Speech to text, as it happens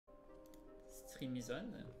stream is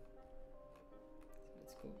on.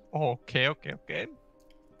 Let's go. Okay, okay, okay.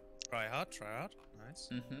 Try hard, try hard. Nice.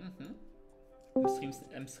 I'm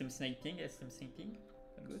stream sniping, I'm stream sniping.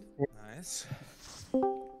 I'm good. Nice.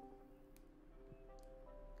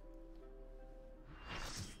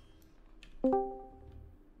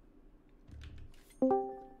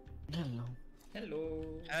 Hello. Hello.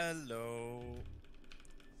 Hello.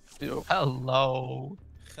 Yo. Hello.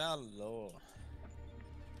 Hello.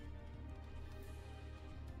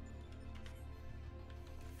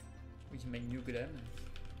 With my new glam.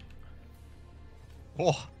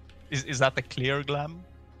 Oh, is that the clear glam?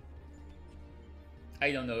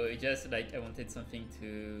 I don't know, it just like I wanted something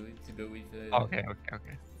to go with Okay, okay,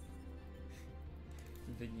 okay.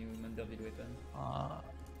 the new Manderville weapon.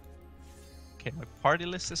 Okay, my party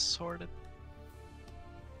list is sorted.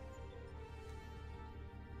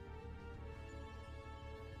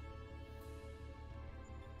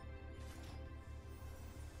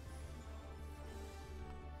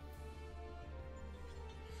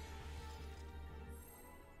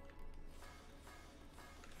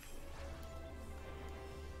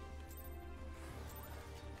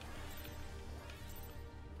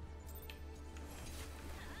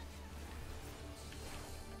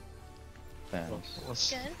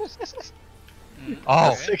 Thanks.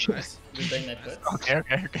 Oh, Okay, nice. Goodbye, Netbots. okay,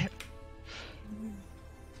 okay, okay.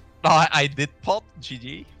 No, I did pot.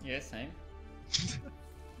 GG. Yes, I'm.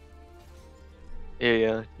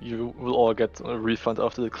 Yeah, you will all get a refund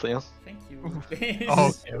after the clear. Thank you. Okay,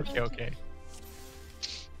 okay, okay.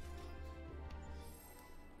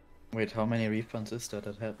 Wait, how many refunds is that?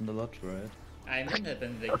 That happened a lot, right? I mean,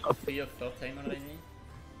 happened like 3 or 4 times already.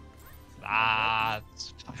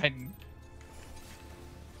 That's fine.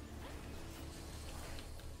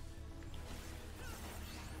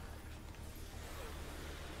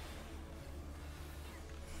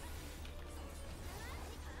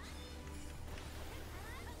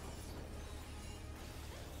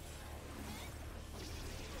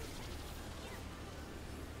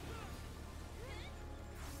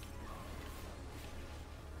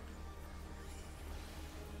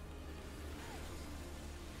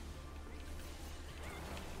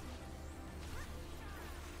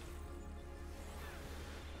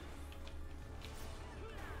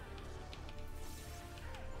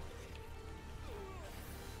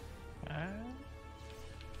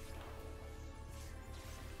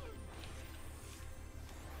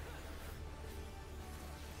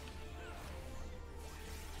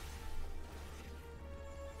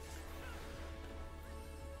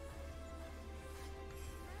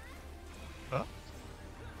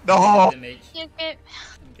 No! The mage. Okay.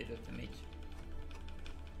 I'm dead of the mage.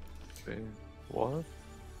 Wait, what?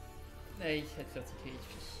 I had 30k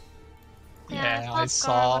HP. Yeah, thought I Gore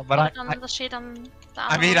saw, would but put it on the sheet on the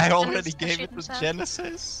I mean, I armor, already Genesis gave sheet it to himself.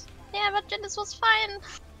 Genesis. Yeah, but Genesis was fine.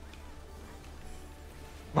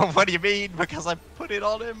 Well, what do you mean? Because I put it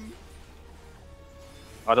on him.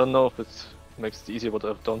 I don't know if it makes it easier, but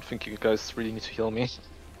I don't think you guys really need to heal me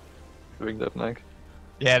doing that, Mike.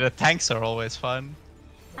 Yeah, the tanks are always fun.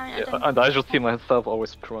 I mean, I Yeah, don't and I just see myself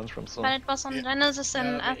always crunch from so. But it was on Genesis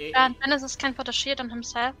and No, but Astra. Genesis can put a shield on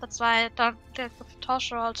himself, that's why I don't give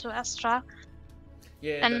torture roll to Astra.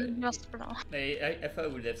 Yeah, And he was below. I thought I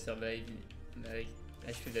would have survived. Like,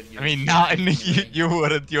 I should have used I mean, shield now anyway. you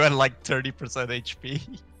wouldn't. You had like 30%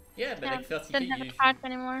 HP. Yeah, but Yeah, like 30k, didn't have you it hard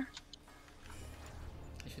anymore.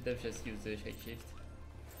 I should have just used the shade shift.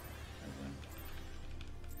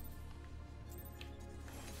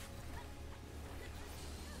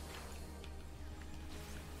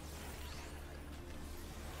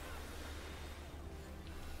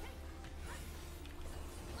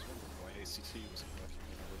 Why ACT wasn't working,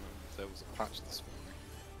 and I remember there was a patch this morning.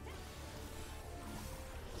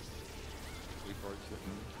 We broke it.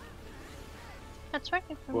 That's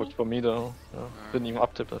working for Worked me. for me though. Yeah. Didn't even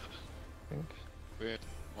uptip, I think. Weird.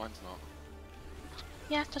 Mine's not.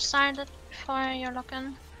 You have to start it before you lock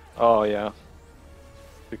in. Oh yeah.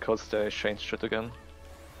 Because they changed shit again.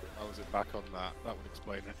 How was it back on that? That would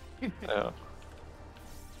explain it. Yeah.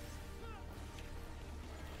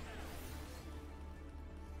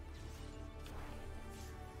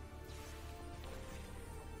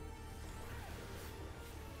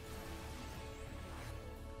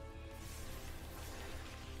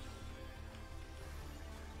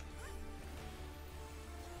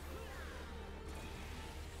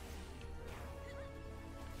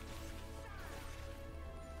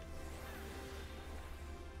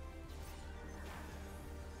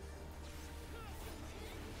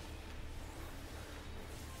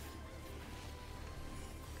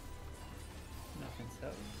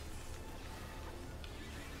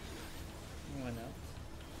 One out.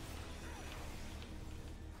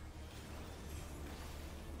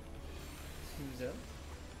 Two's out.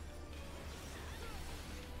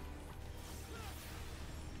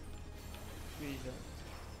 Three's out.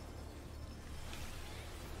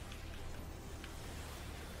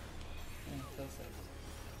 And tail's out.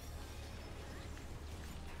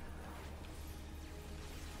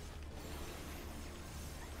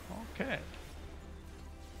 Okay.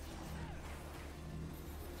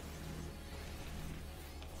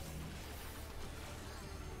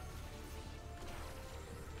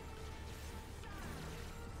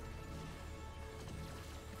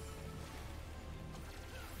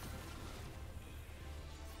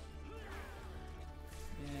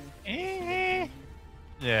 Yeah.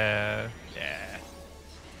 Yeah, yeah.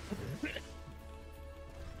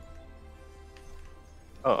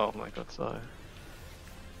 Oh my god, I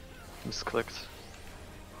misclicked.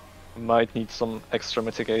 Might need some extra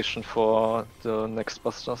mitigation for the next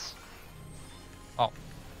busters. Oh.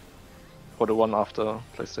 For the one after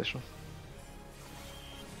PlayStation.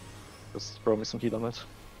 Just throw me some heat on it.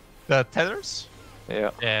 The tethers?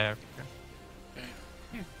 Yeah. Yeah.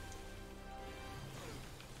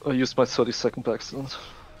 I used my 30-second by accident.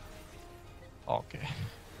 Okay.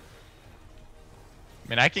 I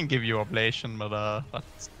mean, I can give you ablation, but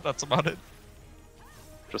that's about it.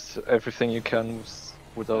 Just everything you can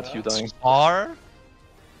without you dying. R.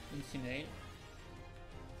 Incinate.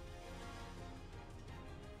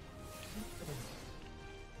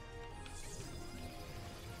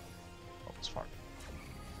 Oh, it's far.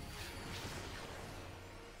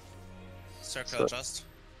 Circle So- adjust.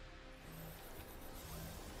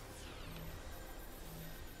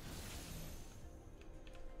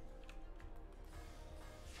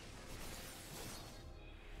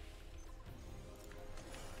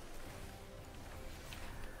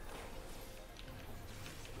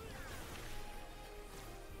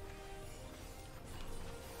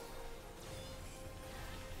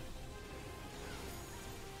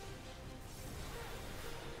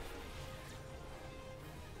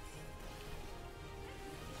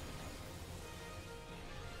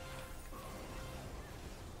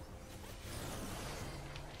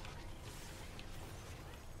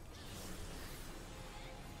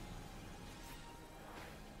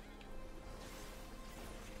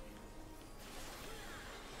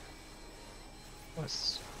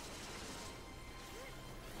 Nice.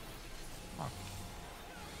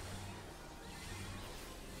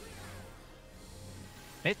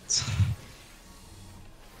 Hit.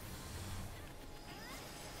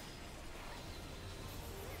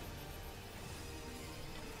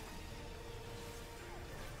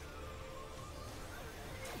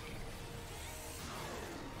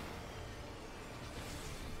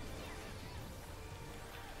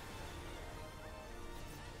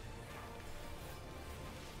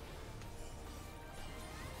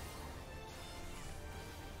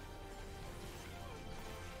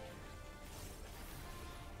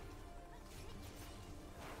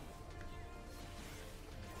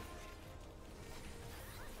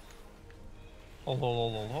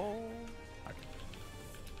 Oh.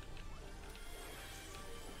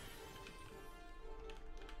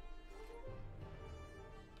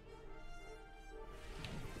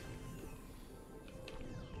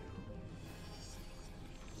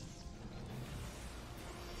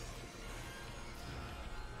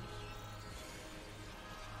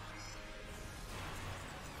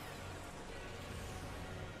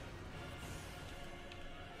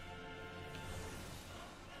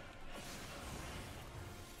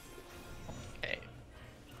 Okay.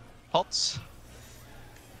 Pots.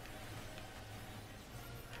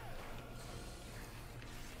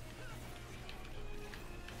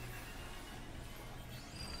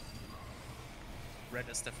 Red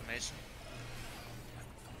is deformation.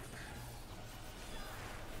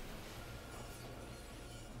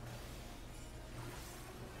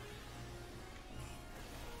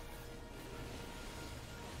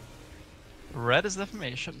 Red is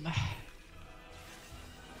deformation.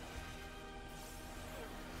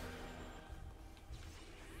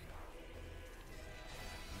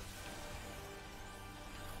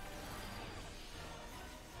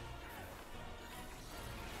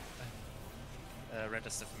 Red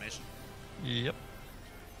is deformation. Yep.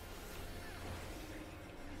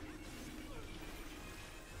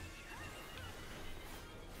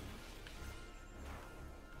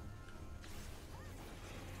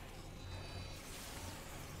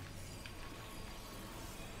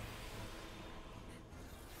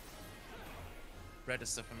 Red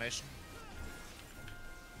is deformation.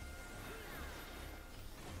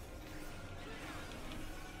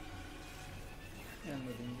 Yeah, I'm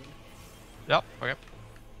moving. Yep, okay.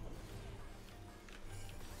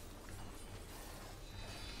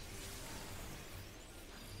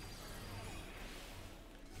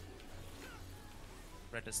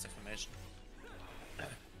 Red is defamation.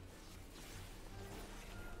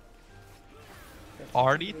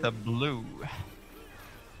 Party the blue.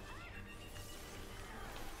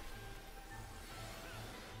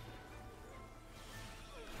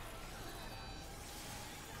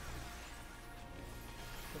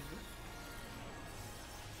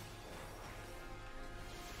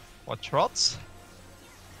 What trots?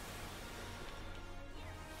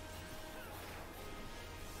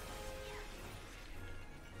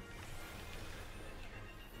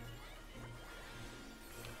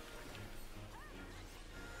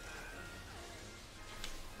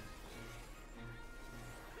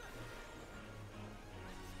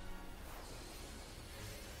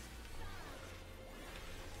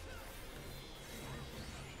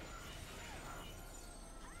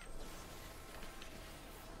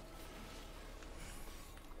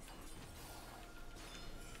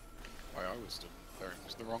 I was still very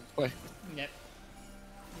much the wrong play. Yep.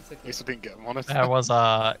 It's At okay. least I didn't get a monitor. That was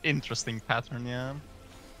a interesting pattern, yeah.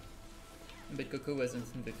 But Coco wasn't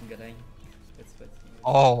in the finger line. That's what.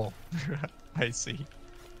 Oh, I see.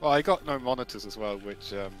 Well, I got no monitors as well,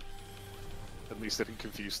 which at least didn't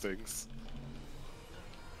confuse things.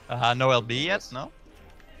 No LB yet, no?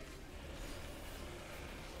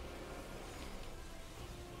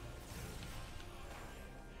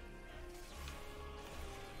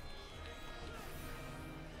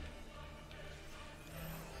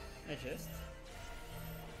 Adjust.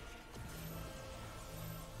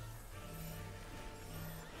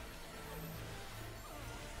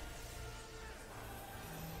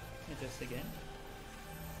 Adjust again.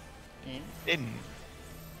 In. In.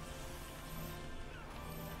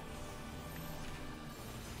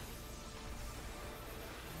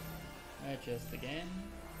 Adjust again.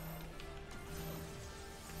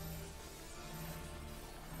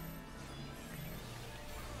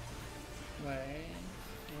 Wait.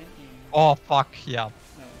 And in. Oh, fuck, yeah.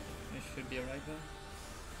 Oh, it should be alright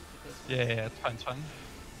though. Yeah, yeah, it's fine, it's fine.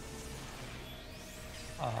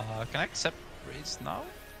 Can I accept raise now?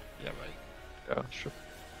 Yeah, right. Yeah, sure.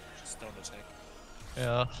 Just don't attack.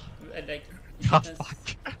 Yeah. I like. Ah, depends-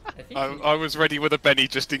 fuck. I think I was ready with a Benny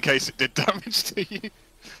just in case it did damage to you.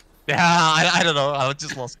 Yeah, I don't know, I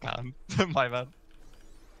just lost count. My bad.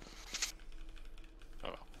 Oh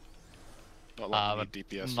well. Not like we But need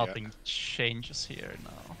DPS nothing yet. changes here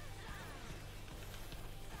now.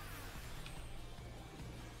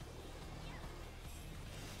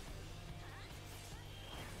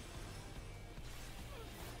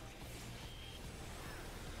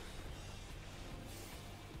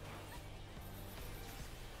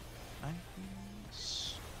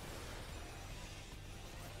 Nice.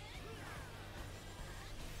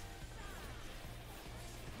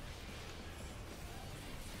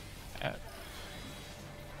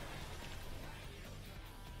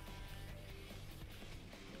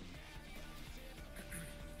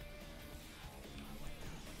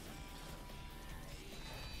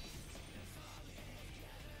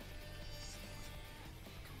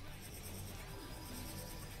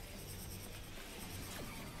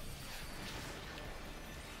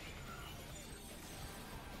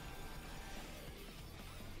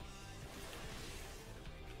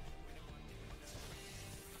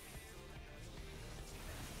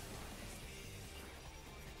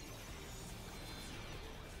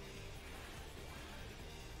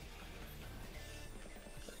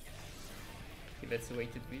 Okay, that's a way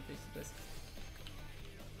to do it, I suppose.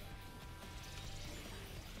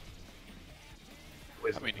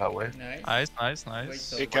 Always I mean, that way. Nice. Nice, nice, nice. Wait,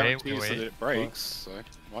 so- It Wait, guarantees that it breaks, so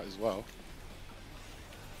might as well.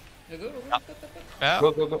 Go, go, go, Yeah. go, go, go. Yeah,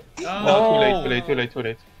 Go, go, go. Oh. No, too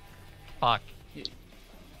late. fuck.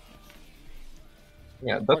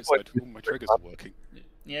 Yeah, Right that's why. side, all my triggers are working.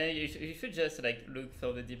 Yeah, you should just like look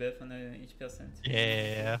for the debuff on each person.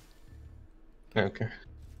 Yeah. Okay.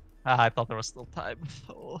 I thought there was still time.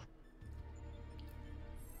 Oh.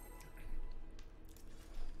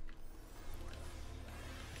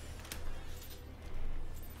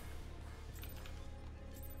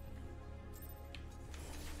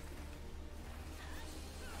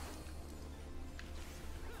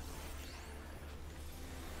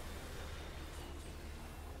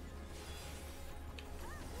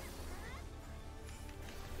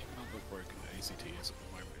 How broken the ACT is at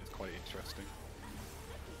the moment is quite interesting.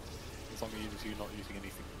 As long as you're not using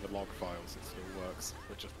anything from the log files, it still works,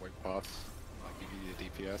 but just won't pass. Like you need a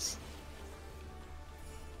DPS.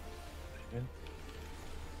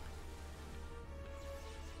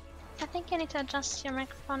 think you need to adjust your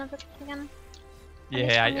microphone a bit again.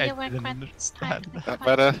 Yeah, Maybe I we're didn't quite understand. tight. That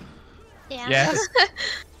better? Yeah. Yes.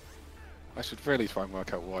 I should really try and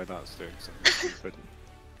work out why that's doing something stupid.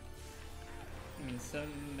 I mean, some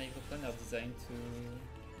microphones are designed to,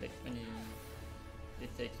 like, when you, they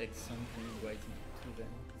take like sound really right into them.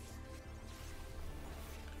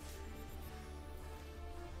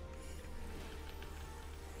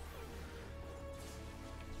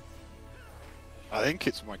 I think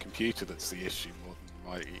it's my computer that's the issue more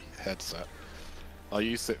than my headset. I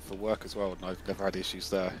use it for work as well, and I've never had issues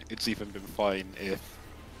there. It's even been fine if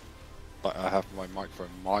like, I have my microphone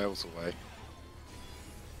miles away.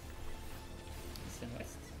 East and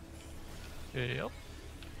west. Yep.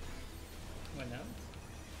 One out.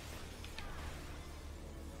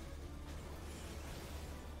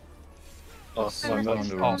 Oh, Some on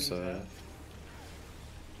the wrong side.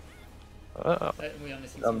 We are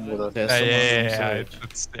missing I'm someone. with There's Yeah, someone on the wrong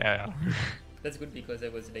yeah, side. yeah. That's good because I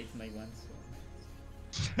was late in my one,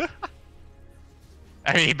 so...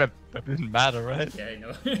 I mean, but that didn't matter, right? Yeah, I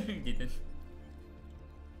know. Didn't.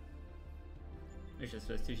 I just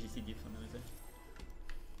lost to GCD for no reason.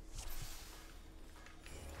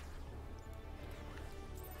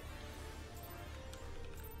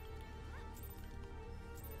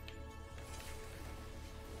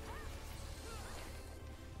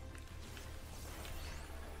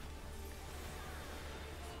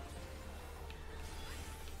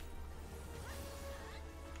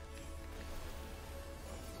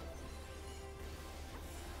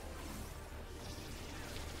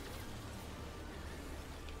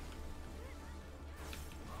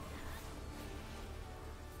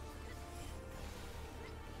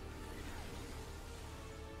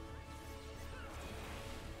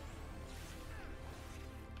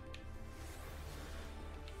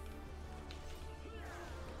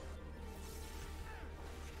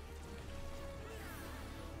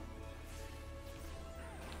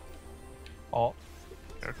 Oh.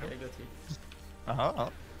 I got it. Uh-huh.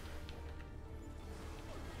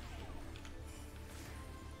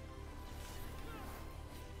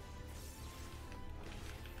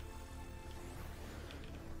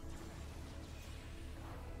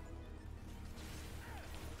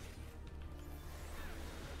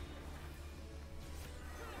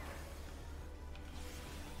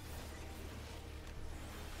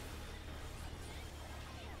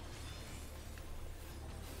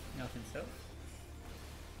 Nothing south.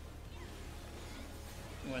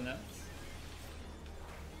 One out.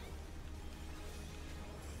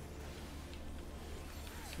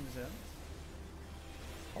 Two's out.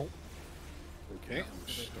 Okay, I'm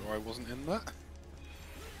sure I wasn't in that.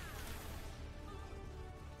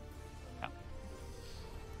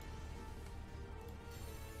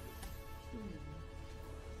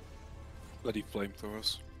 Bloody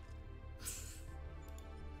flamethrowers.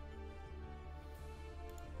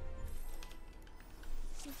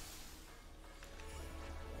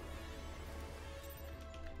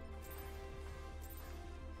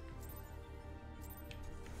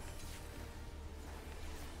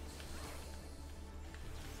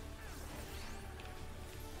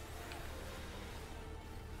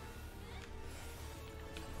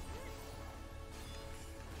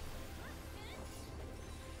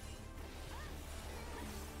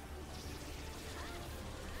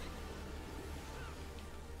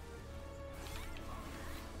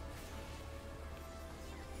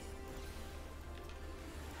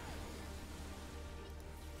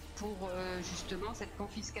 Pour justement cette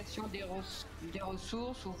confiscation des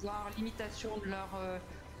ressources ou voire limitation de leur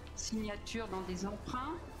signature dans des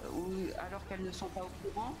emprunts alors qu'elles ne sont pas au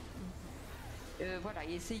courant. Voilà,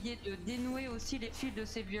 et essayer de dénouer aussi les fils de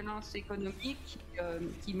ces violences économiques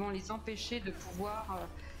qui vont les empêcher de pouvoir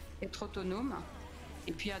être autonomes.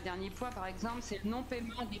 Et puis un dernier point par exemple, c'est le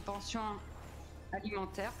non-paiement des pensions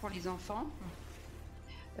alimentaires pour les enfants.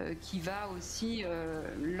 Qui va aussi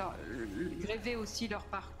gréver aussi leur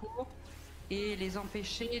parcours et les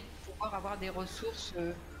empêcher de pouvoir avoir des ressources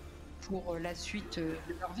pour la suite de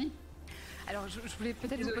leur vie. Alors je voulais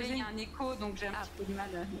peut-être vous poser... Il y a un écho, donc j'ai un petit peu de mal.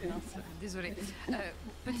 Désolée.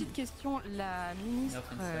 Petite question, la ministre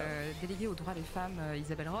déléguée aux droits des femmes,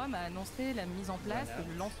 Isabelle Rome, a annoncé la mise en place et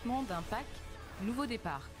le lancement d'un pack Nouveau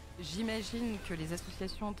Départ. J'imagine que les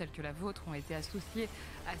associations telles que la vôtre ont été associées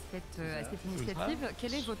à cette initiative.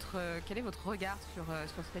 Quel est votre regard sur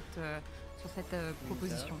cette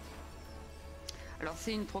proposition? Alors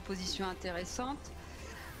c'est une proposition intéressante.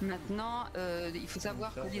 Maintenant, il faut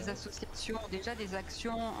savoir que les associations ont déjà des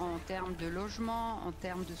actions en termes de logement, en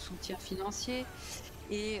termes de soutien financier.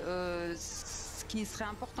 Et ce qui serait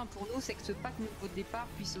important pour nous, c'est que ce pack nouveau départ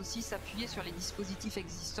puisse aussi s'appuyer sur les dispositifs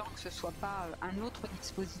existants, que ce ne soit pas un autre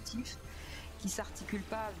dispositif qui ne s'articule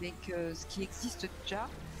pas avec ce qui existe déjà.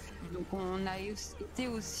 Donc on a été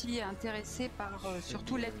aussi intéressé par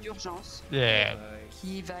surtout l'aide d'urgence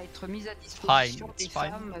qui va être mise à disposition des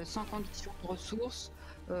femmes sans condition de ressources,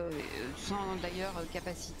 sans d'ailleurs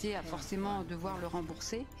capacité à forcément devoir le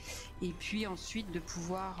rembourser. Et puis ensuite de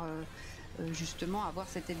pouvoir justement avoir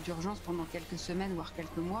cette aide d'urgence pendant quelques semaines, voire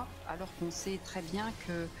quelques mois, alors qu'on sait très bien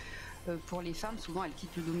que pour les femmes, souvent elles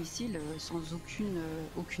quittent le domicile sans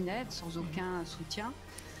aucune aide, sans aucun soutien.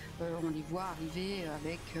 On les voit arriver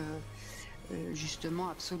avec justement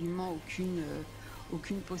absolument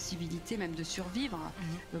aucune possibilité même de survivre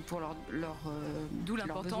pour leurs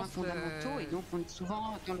besoins fondamentaux. Et donc on est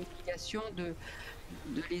souvent dans l'obligation de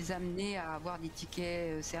les amener à avoir des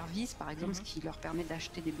tickets services, par exemple, ce qui leur permet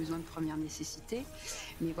d'acheter des besoins de première nécessité.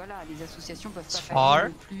 Mais voilà, les associations ne peuvent pas pallier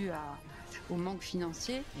non plus au manque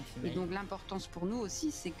financier. Et donc l'importance pour nous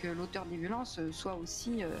aussi, c'est que l'auteur des violences soit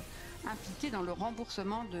aussi impliqué dans le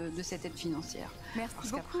remboursement de cette aide financière. Merci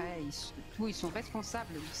Parce beaucoup. qu'après, ils sont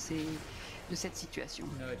responsables de cette situation.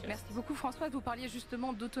 Merci beaucoup François, vous parliez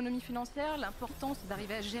justement d'autonomie financière, l'importance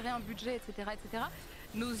d'arriver à gérer un budget, etc., etc.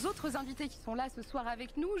 Nos autres invités qui sont là ce soir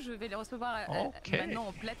avec nous, je vais les recevoir maintenant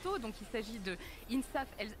en plateau. Donc il s'agit de Insaf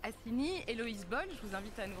El Hassini, Héloïse Boll. Je vous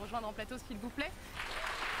invite à nous rejoindre en plateau s'il vous plaît.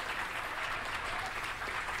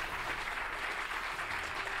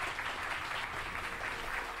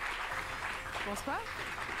 Bonsoir.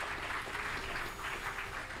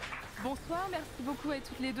 Bonsoir, merci beaucoup à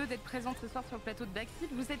toutes les deux d'être présentes ce soir sur le plateau de Backseat.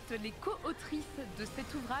 Vous êtes les co-autrices de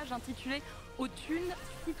cet ouvrage intitulé Aux thunes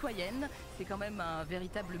citoyennes. C'est quand même un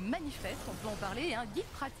véritable manifeste, on peut en parler, et un guide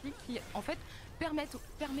pratique qui en fait permet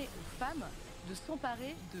aux femmes de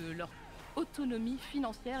s'emparer de leur autonomie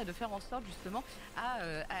financière et de faire en sorte justement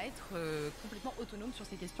à être complètement autonome sur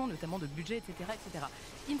ces questions, notamment de budget, etc. etc.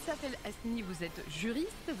 Insaf El Hassini, vous êtes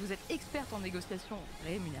juriste, vous êtes experte en négociation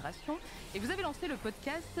rémunération et vous avez lancé le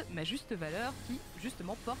podcast Ma Juste Valeur qui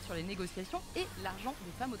justement porte sur les négociations et l'argent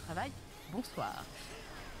des femmes au travail. Bonsoir.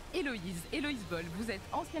 Héloïse Boll, vous êtes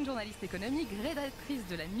ancienne journaliste économique, rédactrice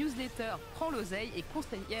de la newsletter Prends l'oseille et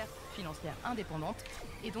conseillère financière indépendante.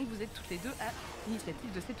 Et donc vous êtes toutes les deux à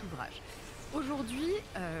l'initiative de cet ouvrage. Aujourd'hui,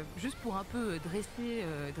 juste pour un peu dresser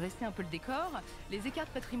un peu le décor, les écarts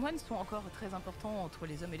de patrimoine sont encore très importants entre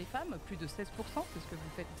les hommes et les femmes, plus de 16%,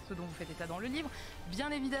 c'est ce dont vous faites état dans le livre.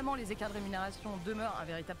 Bien évidemment, les écarts de rémunération demeurent un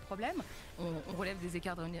véritable problème. On relève des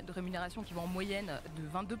écarts de rémunération qui vont en moyenne de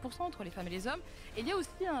 22% entre les femmes et les hommes. Et il y a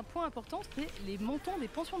aussi un point important, c'est les montants des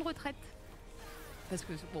pensions de retraite. Parce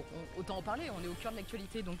que, bon, autant en parler, on est au cœur de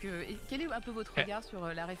l'actualité. Donc, quel est un peu votre regard sur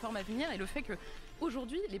la réforme à venir et le fait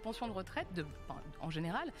qu'aujourd'hui, les pensions de retraite, en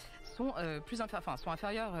général, sont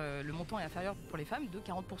inférieures, le montant est inférieur pour les femmes de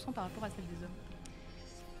 40% par rapport à celle des hommes.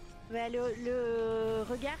 Bah, le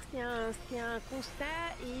regard, c'est un constat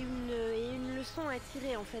et une leçon à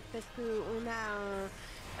tirer, en fait, parce qu'on a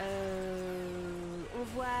on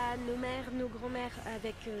voit nos mères, nos grands-mères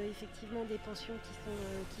avec effectivement des pensions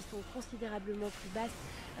qui sont considérablement plus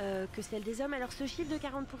basses que celles des hommes. Alors ce chiffre de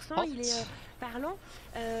 40%, il est parlant.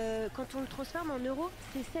 Quand on le transforme en euros,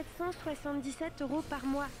 c'est 777 € par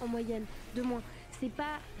mois en moyenne de moins. C'est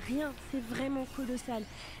pas rien, c'est vraiment colossal.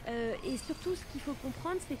 Et surtout, ce qu'il faut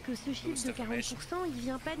comprendre, c'est que ce chiffre de 40%, il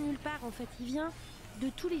vient pas de nulle part. En fait, il vient de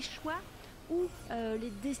tous les choix ou les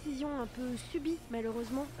décisions un peu subies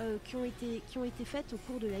malheureusement qui ont été faites au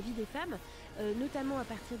cours de la vie des femmes, notamment à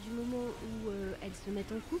partir du moment où elles se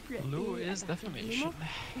mettent en couple et à partir du moment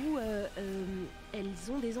où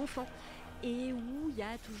elles ont des enfants et où il y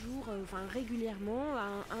a toujours, régulièrement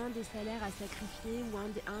un des salaires à sacrifier ou un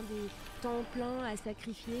des temps pleins à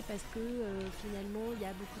sacrifier parce que finalement il y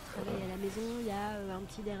a beaucoup de travail à la maison, il y a un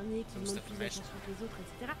petit dernier qui demande plus d'attention que les autres,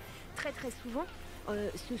 etc. Très très souvent,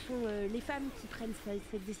 ce sont les femmes qui prennent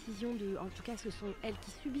cette décision en tout cas ce sont elles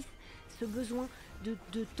qui subissent ce besoin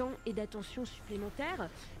de temps et d'attention supplémentaire.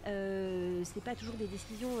 C'est pas toujours des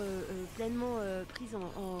décisions pleinement prises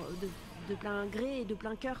de plein gré et de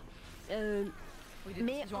plein cœur.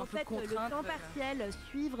 Mais en fait, le temps partiel,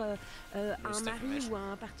 suivre un mari ou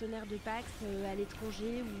un partenaire de Pax à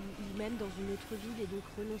l'étranger ou même dans une autre ville et donc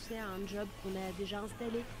renoncer à un job qu'on a déjà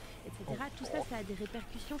installé, etc. Tout ça, ça a des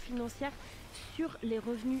répercussions financières sur les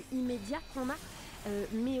revenus immédiats qu'on a,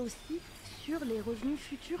 mais aussi sur les revenus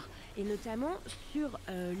futurs. et notamment sur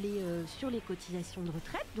les cotisations de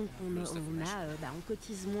retraite. Donc on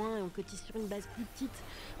cotise moins et on cotise sur une base plus petite.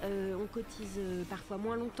 On cotise parfois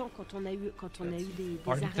moins longtemps quand on a eu des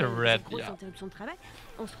arrêts, des grosses interruptions de travail.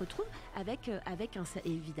 On se retrouve avec et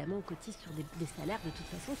évidemment on cotise sur des salaires de toute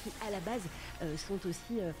façon qui à la base sont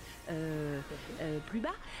aussi plus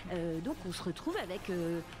bas. Donc on se retrouve avec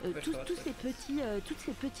toutes ces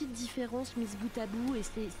petites différences mises bout à bout et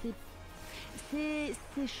ces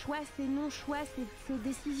choix, ces non-choix, ces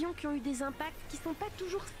décisions qui ont eu des impacts qui sont pas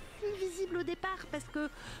toujours si visibles au départ, parce que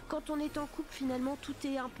quand on est en couple, finalement, tout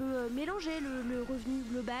est un peu mélangé, le revenu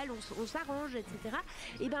global, on s'arrange, etc.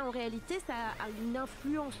 Et ben en réalité, ça a une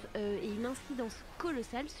influence et une incidence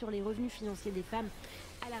colossale sur les revenus financiers des femmes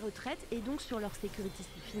à la retraite, et donc sur leur sécurité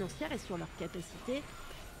financière et sur leur capacité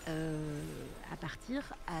à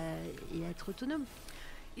partir et à être autonome.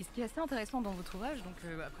 Et ce qui est assez intéressant dans votre ouvrage, donc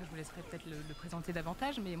après je vous laisserai peut-être le présenter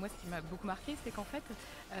davantage, mais moi ce qui m'a beaucoup marqué, c'est qu'en fait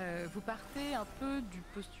vous partez un peu du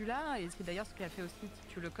postulat, et c'est d'ailleurs ce qu'a fait aussi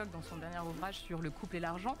Titu Lecoq dans son dernier ouvrage sur le couple et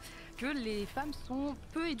l'argent, que les femmes sont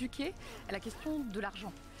peu éduquées à la question de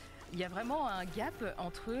l'argent. Il y a vraiment un gap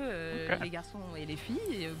entre les garçons et les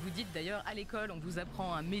filles. Vous dites d'ailleurs à l'école, on vous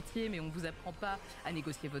apprend un métier, mais on ne vous apprend pas à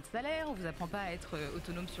négocier votre salaire, on ne vous apprend pas à être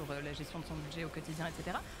autonome sur la gestion de son budget au quotidien,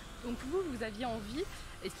 etc. Donc vous aviez envie,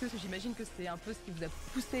 est-ce que j'imagine que c'est un peu ce qui vous a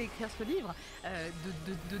poussé à écrire ce livre,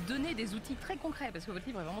 de donner des outils très concrets, parce que votre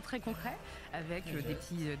livre est vraiment très concret, avec des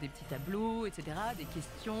petits tableaux, etc., des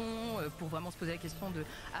questions, pour vraiment se poser la question de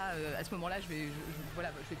à ce moment-là, je vais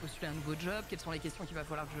postuler un nouveau job, quelles sont les questions qu'il va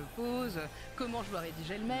falloir que je pose, comment je dois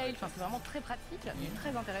rédiger le mail, enfin c'est vraiment très pratique et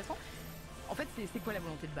très intéressant. En fait, c'est quoi la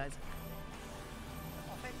volonté de base ?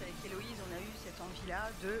 En fait, avec Héloïse, on a eu cette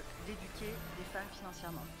envie-là d'éduquer les femmes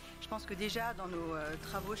financièrement. Je pense que déjà, dans nos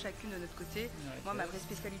travaux, chacune de notre côté, moi, ma vraie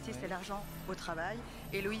spécialité, c'est l'argent au travail.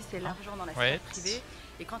 Héloïse, c'est l'argent dans la sphère privée.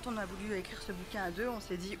 Et quand on a voulu écrire ce bouquin à deux, on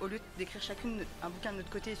s'est dit, au lieu d'écrire chacune un bouquin de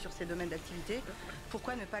notre côté sur ces domaines d'activité,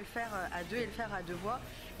 pourquoi ne pas le faire à deux et le faire à deux voix,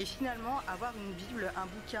 et finalement avoir une Bible, un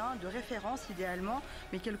bouquin de référence idéalement,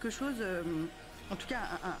 mais quelque chose, en tout cas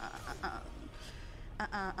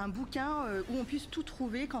un bouquin où on puisse tout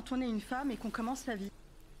trouver quand on est une femme et qu'on commence sa vie.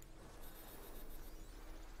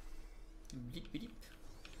 Blip blip.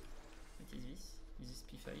 What is this? Is this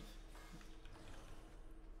P5?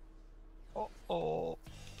 Oh.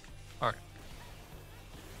 Alright.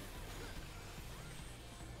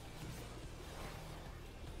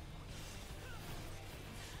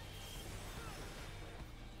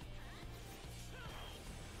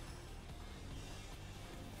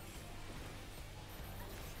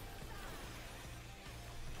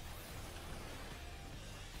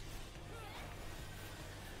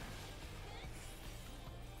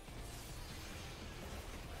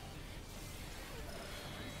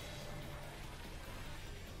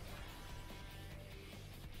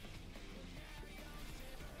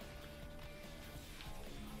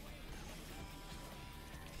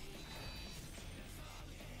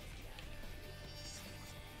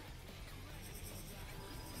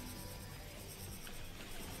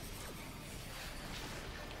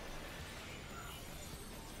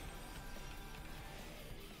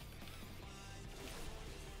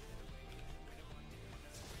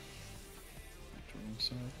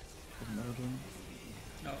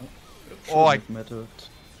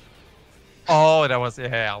 Oh, that was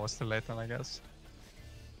I was too late then, I guess.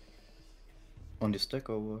 On the stack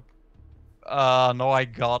or what? No, I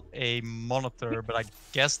got a monitor, but I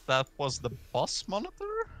guess that was the boss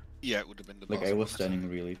monitor? Yeah, it would have been the Like boss I was monitor. standing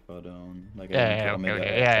really far down. Like I Yeah, went to Omega,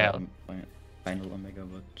 yeah. final Omega,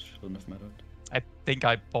 but shouldn't have mattered. I think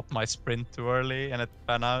I popped my sprint too early and it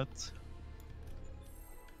ran out.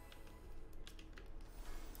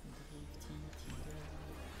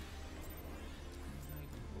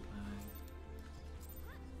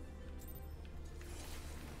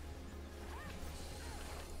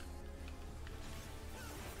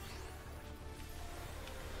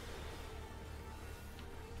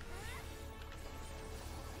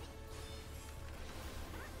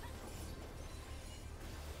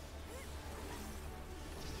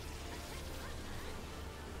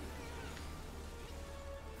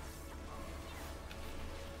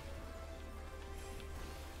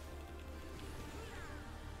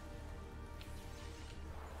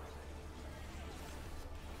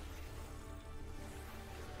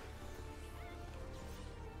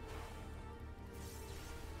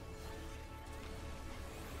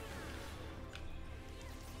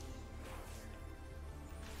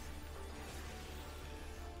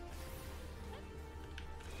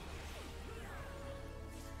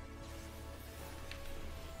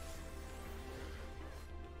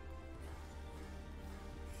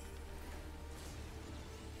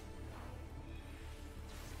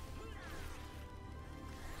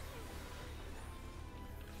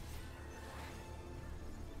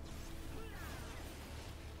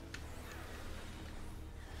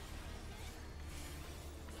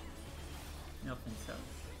 North and south.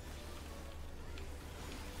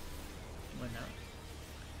 One out.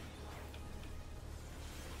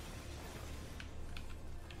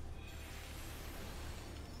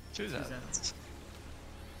 Choose that.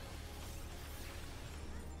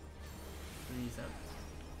 Freeze out.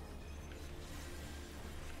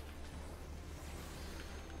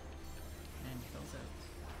 And kills out.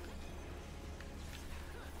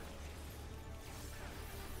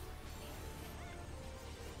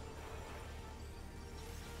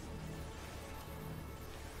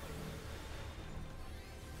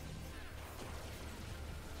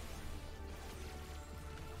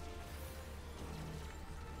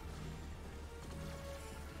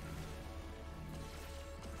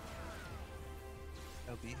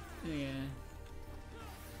 LB. Yeah.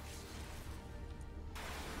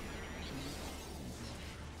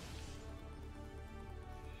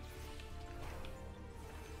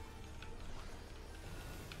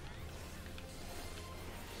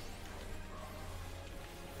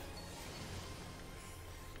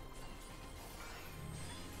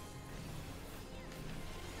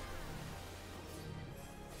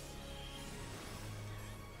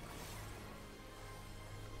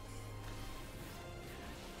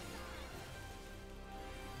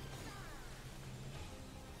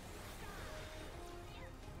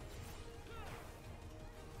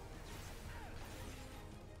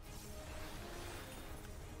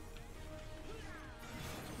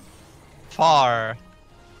 Far.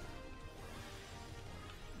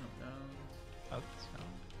 Out.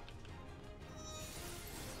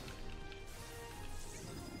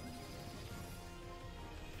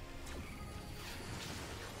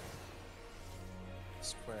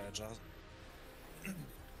 Square just.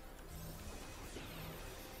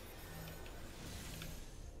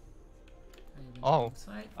 Oh,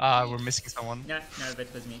 we're missing someone. Yeah, no,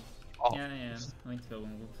 that was me. Oh. Yeah, I went to the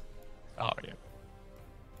wrong group. Oh, yeah.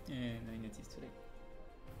 And I noticed today.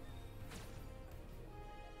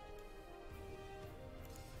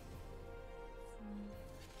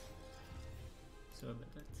 So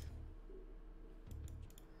about that.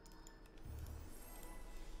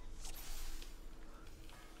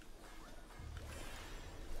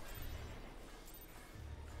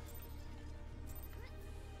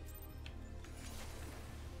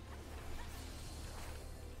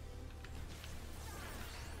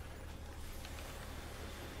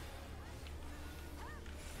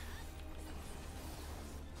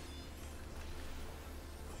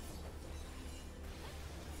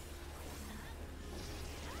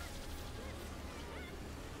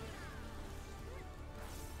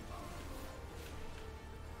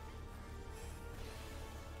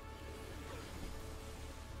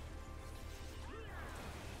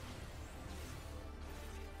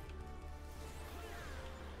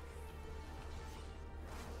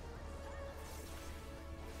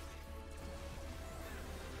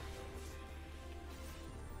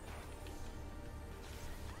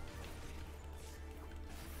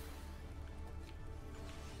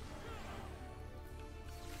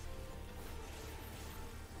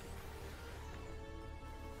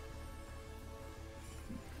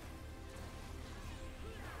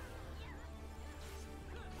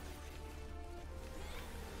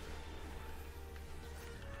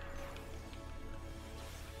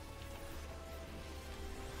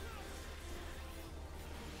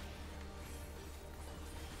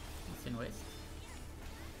 East and west.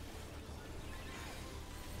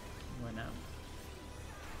 One out.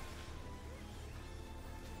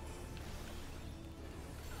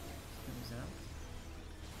 Comes out.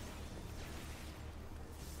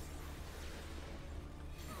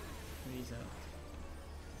 Freeze out.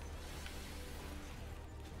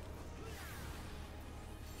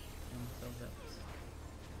 And fills out.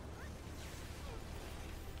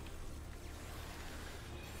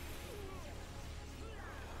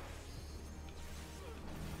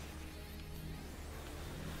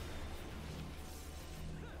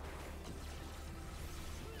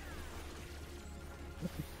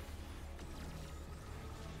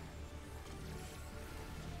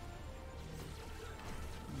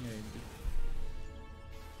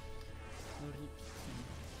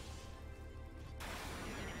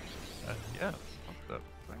 Yeah. What's that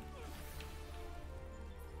thing?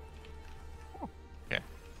 Oh, okay.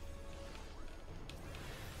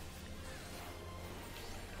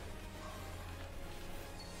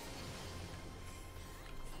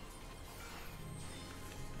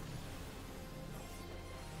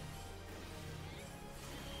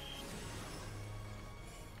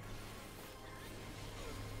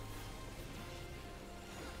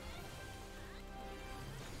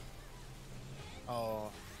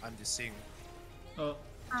 Oh, I'm the thing. Oh.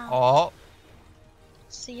 Oh.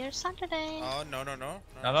 See you Saturday. Oh, no.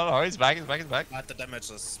 No, he's back, he's back. But the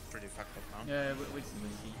damage is pretty fucked up now. Yeah, we'll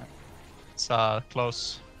see. It's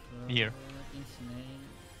close. Here.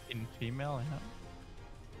 In female, yeah.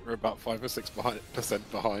 We're about 5 or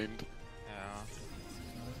 6% behind.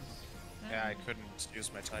 Yeah, I couldn't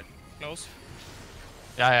use my Titan. Close.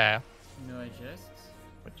 Yeah. No adjust.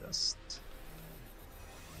 Adjust.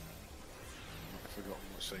 I've forgotten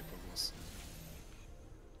what shape it was.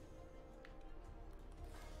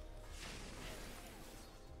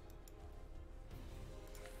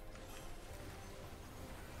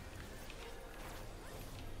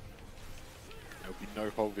 There'll be no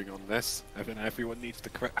holding on this. Everyone needs to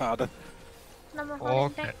crit harder. No more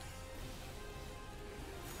holding Okay. back.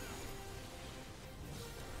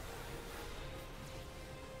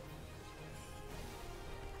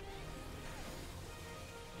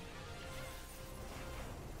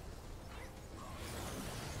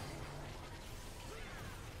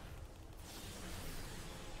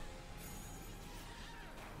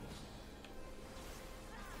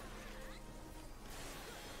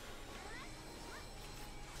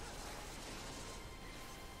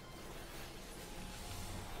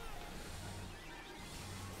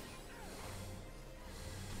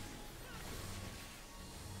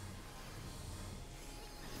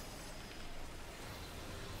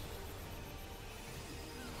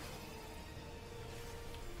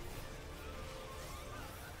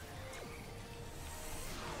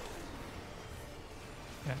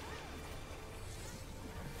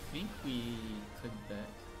 I think we could bet.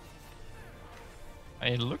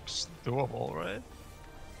 It looks doable, right?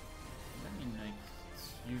 I mean, like,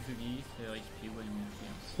 it's usually 4 HP when you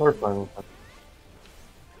clear. We're fine with that.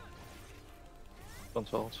 Don't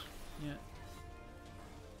hold. Yeah.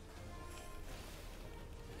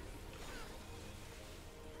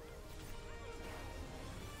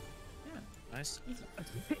 Nice. Easy.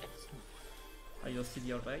 Are you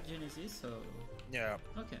still alright, Genesis? Or... Yeah.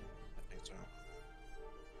 Okay. I think so.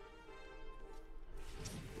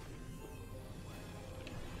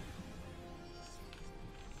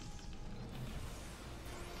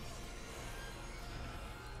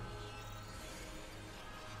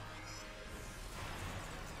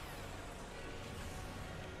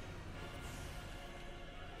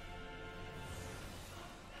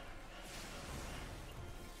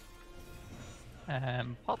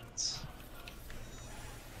 Pot.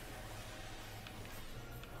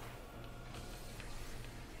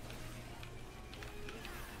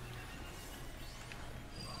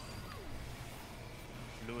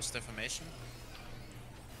 Lewis deformation.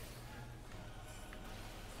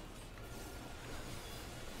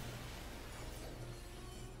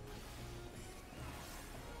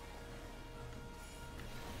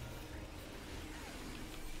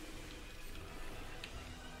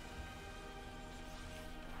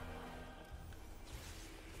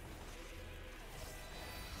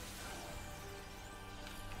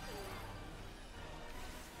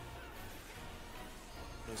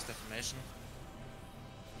 Lewis deformation.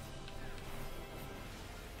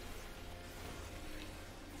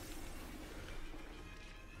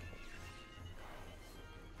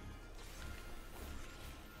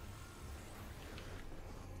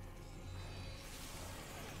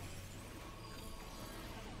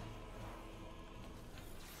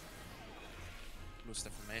 Lewis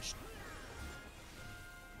deformation.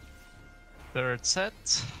 Third set.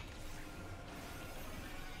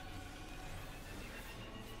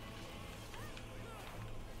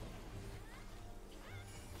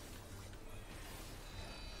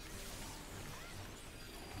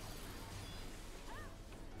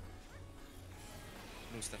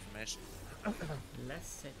 Lewis deformation.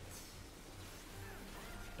 Last set.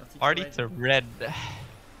 Party to red.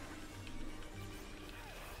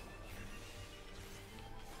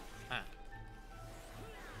 Ah.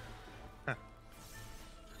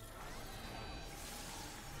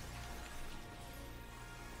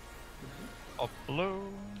 Up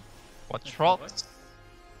blue. Watch rocks.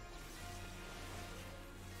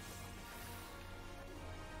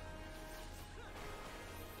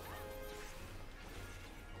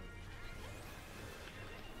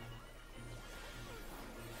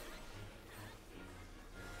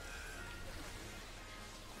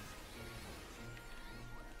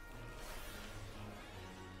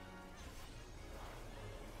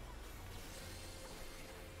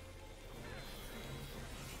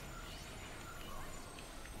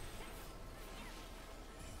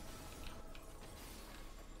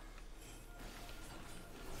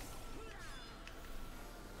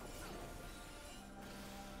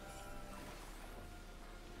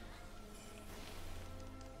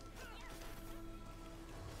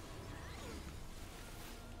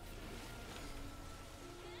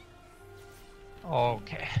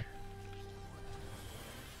 Okay.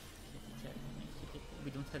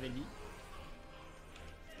 We don't have any.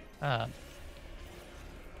 Ah.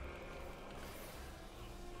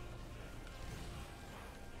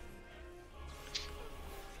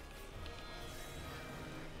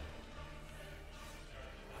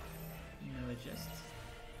 No adjust.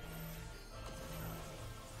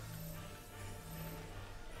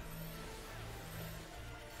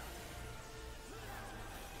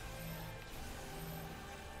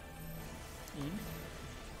 In.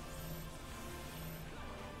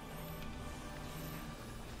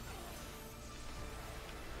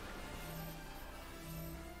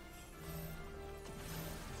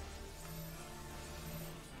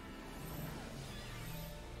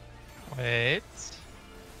 Wait.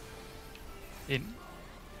 In.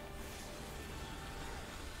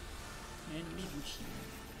 And Mibushi.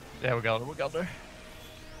 There we go, we got there.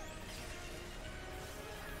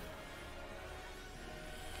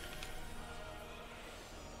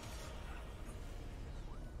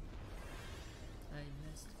 I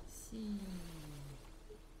must see.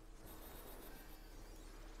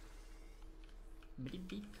 Bleep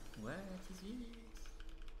beep. What is this?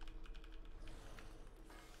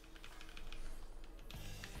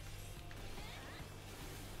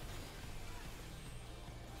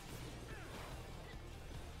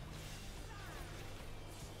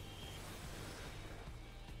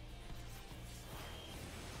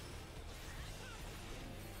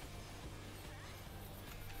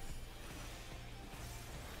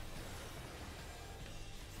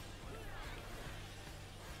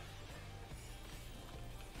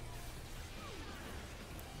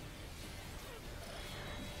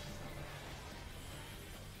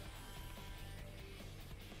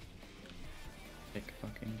 Big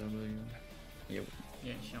fucking W. Yo.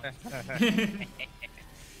 Yeah, sure.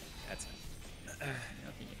 That's it.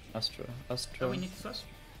 Astra. Oh, we need to swap?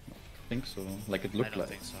 I think so. Like it I looked don't like.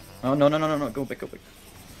 think so, Oh no. Go back.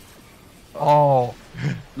 Oh.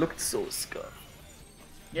 Looked so scuffed.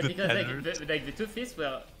 Yeah, The because like the two fists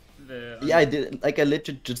were the. Yeah, I did. Like I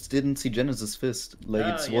legit just didn't see Genesis fist. Like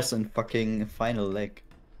Oh, it yeah. was in fucking final leg.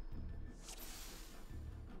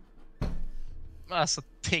 That's a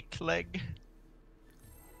thick leg.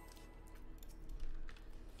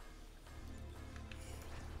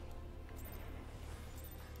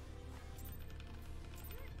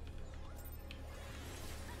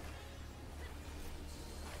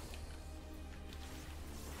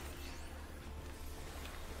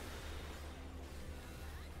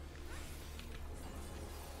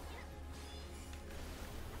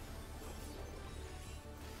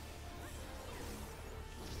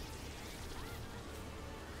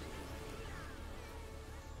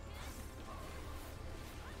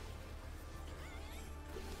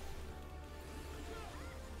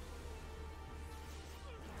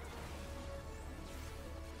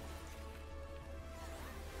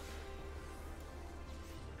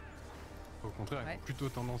 Au contraire, Ouais. ils ont plutôt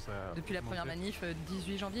tendance à. Depuis la première manif,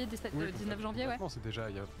 18 janvier, 19 janvier, ouais. C'est déjà,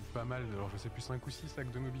 il y a pas mal, alors je sais plus 5 ou 6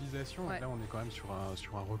 sacs de mobilisation. Ouais. Et là, on est quand même sur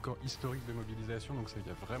un record historique de mobilisation, donc il y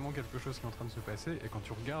a vraiment quelque chose qui est en train de se passer. Et quand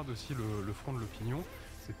tu regardes aussi le front de l'opinion,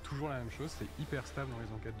 c'est toujours la même chose, c'est hyper stable dans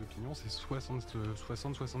les enquêtes d'opinion, c'est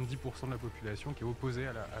 60-70% de la population qui est opposée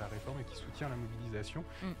à la réforme et qui soutient la mobilisation,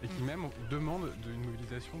 et qui même demande une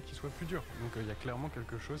mobilisation qui soit plus dure. Donc il y a clairement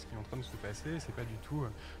quelque chose qui est en train de se passer, c'est pas du tout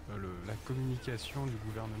la communication du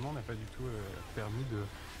gouvernement n'a pas du tout permis de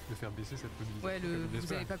faire baisser cette mobilisation. Ouais,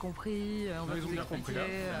 vous avez pas compris, on va ils ont vous bien expliquer, compris,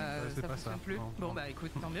 c'est ça pas fonctionne ça. plus. Non, Bon non. bah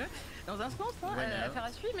écoute, tant mieux. Dans un sens, hein, Voilà. affaire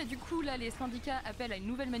à suivre, mais du coup là les syndicats appellent à une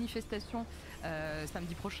nouvelle manifestation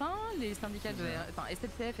samedi prochain. Les syndicats de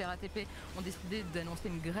SNCF et RATP ont décidé d'annoncer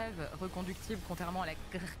une grève reconductible, contrairement à la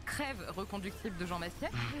crève reconductible de Jean Massier.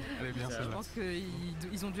 Elle est bien Je celle-là. pense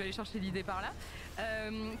qu'ils ont dû aller chercher l'idée par là.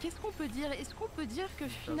 Qu'est-ce qu'on peut dire? Est-ce qu'on peut dire que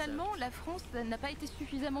finalement la France n'a pas été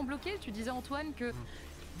suffisamment bloquée? Tu disais Antoine que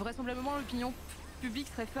vraisemblablement l'opinion publique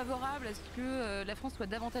serait favorable à ce que la France soit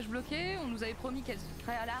davantage bloquée. On nous avait promis qu'elle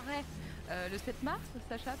serait à l'arrêt le 7 mars.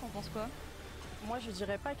 Sacha, t'en penses quoi? Moi, je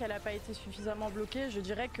dirais pas qu'elle n'a pas été suffisamment bloquée. Je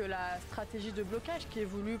dirais que la stratégie de blocage qui est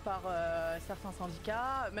voulue par certains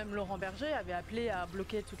syndicats, même Laurent Berger avait appelé à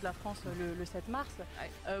bloquer toute la France le 7 mars,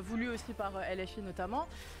 voulu aussi par LFI notamment.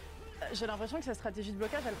 J'ai l'impression que cette stratégie de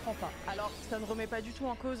blocage, elle prend pas. Alors, ça ne remet pas du tout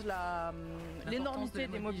en cause l'énormité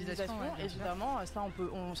des mobilisations, ouais, évidemment. Ça,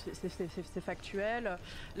 c'est factuel.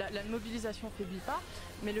 La mobilisation faiblit pas.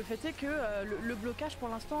 Mais le fait est que le blocage, pour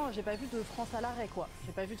l'instant, j'ai pas vu de France à l'arrêt, quoi.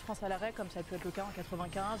 J'ai pas vu de France à l'arrêt comme ça a pu être le cas en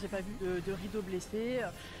 95. J'ai pas vu de rideau blessé.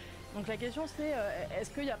 Donc la question, c'est est-ce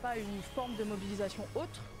qu'il n'y a pas une forme de mobilisation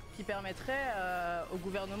autre qui permettrait au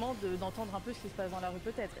gouvernement d'entendre un peu ce qui se passe dans la rue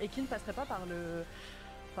peut-être, et qui ne passerait pas par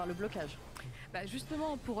le blocage. Bah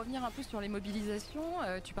justement, pour revenir un peu sur les mobilisations,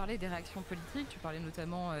 tu parlais des réactions politiques, tu parlais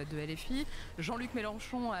notamment de LFI. Jean-Luc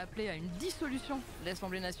Mélenchon a appelé à une dissolution de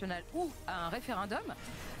l'Assemblée nationale ou à un référendum.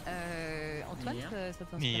 Antoine, ça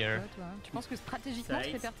t'inspire quoi, toi? Tu penses que stratégiquement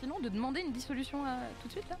c'est pertinent de demander une dissolution tout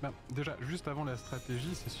de suite là? Déjà, juste avant la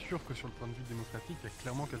stratégie, c'est sûr que sur le point de vue démocratique, il y a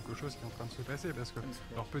clairement quelque chose qui est en train de se passer. Parce que,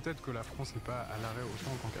 alors peut-être que la France n'est pas à l'arrêt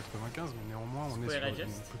autant qu'en 95, mais néanmoins on est sur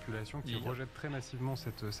une population qui rejette très massivement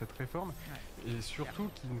cette réforme. Et surtout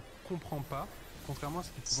qui ne comprend pas, contrairement à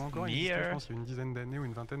ce qui pouvait encore exister, je pense, il y a une dizaine d'années ou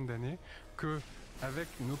une vingtaine d'années, qu'avec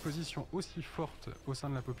une opposition aussi forte au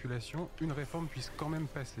sein de la population, une réforme puisse quand même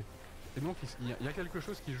passer. Et donc il y a quelque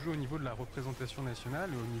chose qui joue au niveau de la représentation nationale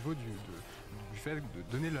et au niveau du fait de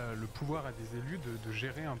donner le pouvoir à des élus de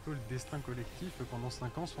gérer un peu le destin collectif pendant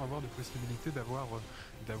 5 ans sans avoir de possibilité d'avoir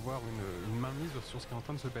une mainmise sur ce qui est en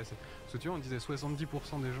train de se passer. Parce que tu vois, on disait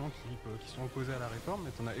 70% des gens qui sont opposés à la réforme,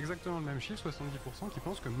 mais on a exactement le même chiffre, 70% qui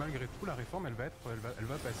pensent que malgré tout la réforme elle va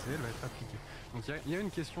passer, elle va être appliquée. Donc il y a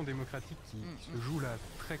une question démocratique qui se joue là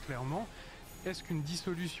très clairement. Est-ce qu'une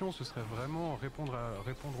dissolution, ce serait vraiment répondre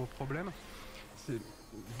au problème?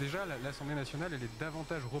 Déjà, l'Assemblée nationale, elle est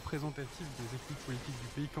davantage représentative des équipes politiques du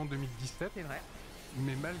pays qu'en 2017. C'est vrai.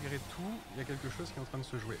 Mais malgré tout, il y a quelque chose qui est en train de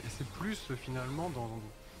se jouer. Et c'est plus finalement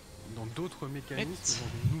dans d'autres mécanismes,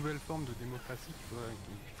 dans une nouvelle forme de démocratie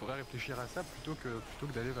qu'il faudrait réfléchir à ça plutôt que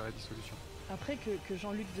d'aller vers la dissolution. Après que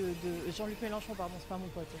Jean-Luc Mélenchon, pardon, c'est pas mon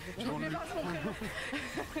pote.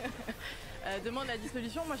 Demande la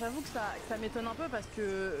dissolution, moi j'avoue que ça m'étonne un peu parce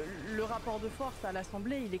que le rapport de force à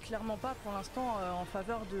l'Assemblée, il est clairement pas pour l'instant en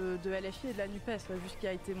faveur de LFI et de la NUPES, vu ce qui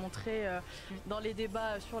a été montré dans les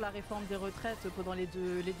débats sur la réforme des retraites pendant les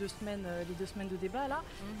deux semaines de débat là.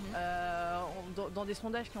 Dans des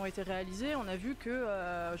sondages qui ont été réalisés, on a vu que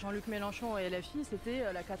Jean-Luc Mélenchon et LFI,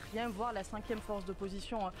 c'était la 4e voire la 5e force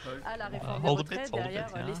d'opposition à la réforme des retraites, derrière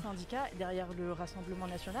les syndicats, derrière le Rassemblement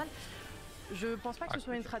national. Je pense pas que ce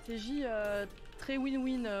soit une stratégie très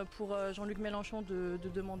win-win pour Jean-Luc Mélenchon de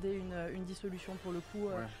demander une dissolution pour le coup,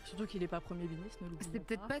 surtout qu'il n'est pas Premier ministre. C'est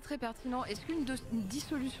peut-être pas très pertinent. Est-ce qu'une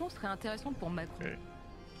dissolution serait intéressante pour Macron?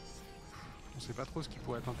 On ne sait pas trop ce qui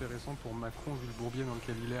pourrait être intéressant pour Macron vu le bourbier dans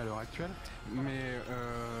lequel il est à l'heure actuelle, mais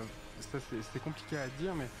ça c'est compliqué à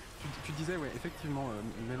dire. Mais tu disais, ouais, effectivement,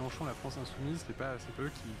 Mélenchon, la France insoumise, c'est pas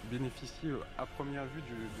eux qui bénéficient à première vue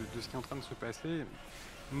de ce qui est en train de se passer.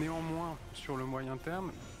 Néanmoins, sur le moyen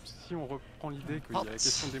terme, si on reprend l'idée qu'il y a la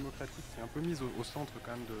question démocratique qui est un peu mise au centre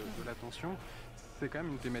quand même de l'attention, c'est quand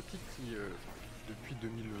même une thématique qui, depuis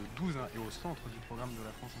 2012, est au centre du programme de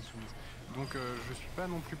la France insoumise. Donc je suis pas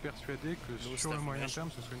non plus persuadé que sur le moyen terme,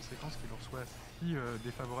 ce soit une séquence qui leur soit si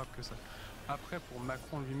défavorable que ça. Après, pour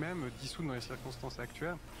Macron lui-même, dissoudre dans les circonstances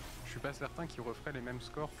actuelles, je suis pas certain qu'il referait les mêmes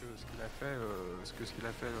scores que ce qu'il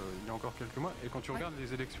a fait, il y a encore quelques mois. Et quand tu regardes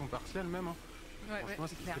les élections partielles même, franchement,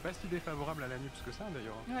 c'est pas si défavorable à la NUPS que ça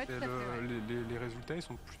d'ailleurs. Les résultats ils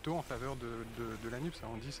sont plutôt en faveur de la NUPS.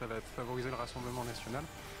 On dit que ça va favoriser le Rassemblement national.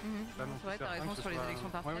 C'est vrai, t'as raison sur les élections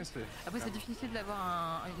partielles. Après, c'est difficile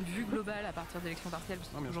d'avoir une vue globale à partir d'élections partielles, parce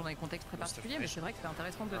que c'est toujours dans des contextes très particuliers, mais c'est vrai que c'est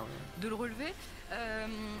intéressant de le relever.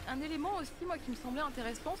 Un élément aussi, moi, qui me semblait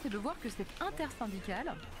intéressant, c'est de voir que cette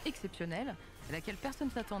intersyndicale exceptionnelle, à laquelle personne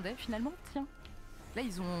ne s'attendait, finalement, tiens. Là,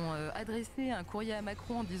 ils ont adressé un courrier à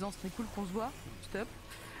Macron en disant « ce serait cool qu'on se voit, stop ».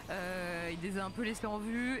 Il les a un peu laissés en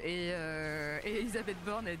vue et Elisabeth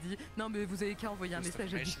Borne a dit « non mais vous avez qu'à envoyer un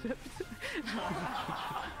message à Bishop ».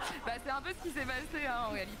 C'est un peu ce qui s'est passé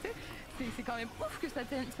en réalité. C'est quand même ouf que ça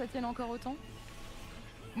tienne encore autant.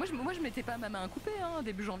 Moi je mettais pas ma main à couper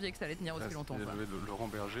début janvier que ça allait tenir aussi longtemps. Il y avait Laurent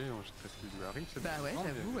Berger, je sais pas ce qui lui arrive.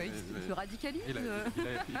 J'avoue, il se radicalise.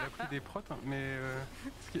 Il a pris des protes, mais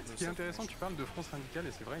ce qui est intéressant, tu parles de front syndical,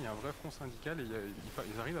 et c'est vrai, il y a un vrai front syndical, et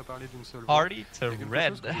ils arrivent à parler d'une seule voix. Il y a quelque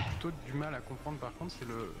chose que j'ai plutôt du mal à comprendre par contre, c'est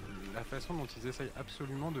la façon dont ils essayent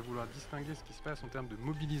absolument de vouloir distinguer ce qui se passe en termes de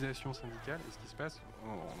mobilisation syndicale et ce qui se passe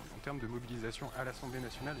en termes de mobilisation à l'Assemblée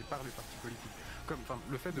nationale et par les partis politiques.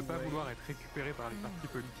 Le fait de ne pas vouloir être récupéré par les partis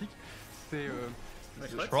politiques,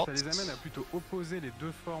 ça les amène à plutôt opposer les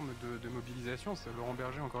deux formes de mobilisation. C'est Laurent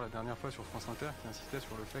Berger encore la dernière fois sur France Inter qui insistait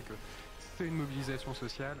sur le fait que c'est une mobilisation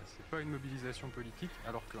sociale, c'est pas une mobilisation politique,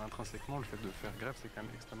 alors qu'intrinsèquement le fait de faire grève c'est quand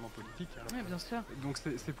même extrêmement politique. Oui, bien sûr. Donc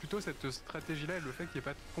c'est plutôt cette stratégie-là et le fait qu'il n'y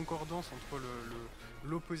ait pas de concordance entre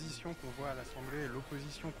l'opposition qu'on voit à l'Assemblée et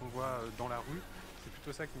l'opposition qu'on voit dans la rue, c'est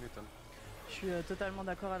plutôt ça qui m'étonne. Je suis totalement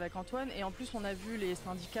d'accord avec Antoine, et en plus on a vu les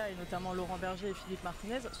syndicats et notamment Laurent Berger et Philippe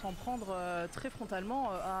Martinez s'en prendre très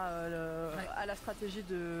frontalement à la stratégie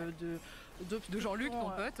de Jean-Luc, ton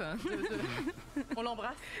pote. On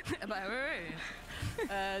l'embrasse. Bah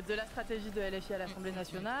ouais. De la stratégie de LFI à l'Assemblée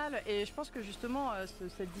nationale. Et je pense que justement,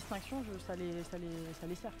 cette distinction, ça les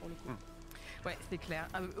sert pour le coup. Ouais, c'est clair.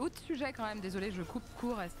 Autre sujet quand même, désolé, je coupe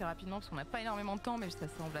court assez rapidement parce qu'on n'a pas énormément de temps, mais ça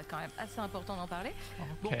semble quand même assez important d'en parler.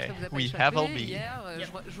 Bon, ça vous a pas échappé, hier,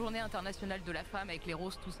 journée internationale de la femme avec les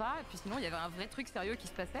roses, tout ça. Et puis sinon, il y avait un vrai truc sérieux qui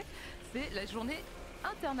se passait. C'est la journée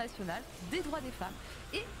internationale des droits des femmes.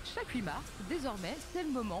 Et chaque 8 mars, désormais, c'est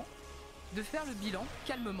le moment de faire le bilan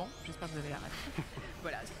calmement, j'espère que vous avez la ref,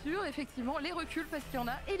 voilà, sur effectivement les reculs parce qu'il y en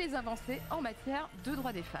a et les avancées en matière de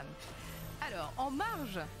droits des femmes. Alors, en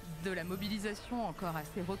marge de la mobilisation encore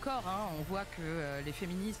assez record, hein, on voit que les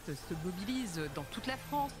féministes se mobilisent dans toute la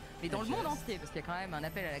France, mais dans le monde entier, parce qu'il y a quand même un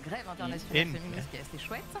appel à la grève internationale féministe qui est assez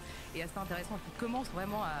chouette et assez intéressant, qui commence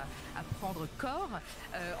vraiment à prendre corps.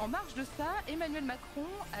 En marge de ça, Emmanuel Macron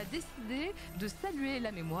a décidé de saluer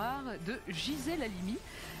la mémoire de Gisèle Halimi.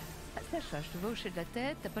 Sacha, je te vois hocher de la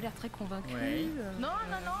tête, t'as pas l'air très convaincu. Ouais. Non,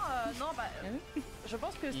 je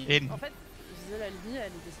pense que en fait, Gisèle Halimi,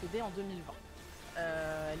 elle est décédée en 2020.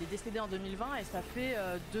 Elle est décédée en 2020 et ça fait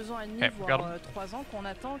 2 ans et demi, voire 3 ans qu'on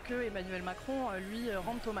attend que Emmanuel Macron lui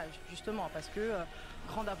rende hommage, justement, parce que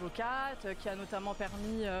grande avocate qui a notamment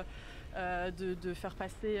permis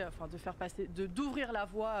d'ouvrir la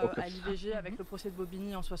voie à l'IVG avec le procès de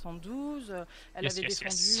Bobigny en 72. Elle avait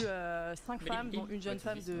défendu 5 femmes, dont une jeune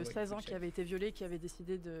femme de 16 ans qui avait été violée, qui avait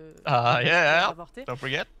décidé d'avorter.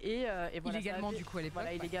 Et voilà, illégalement du coup à l'époque.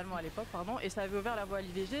 Voilà, illégalement à l'époque, pardon. Et ça avait ouvert la voie à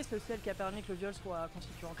l'IVG. C'est aussi elle qui a permis que le viol soit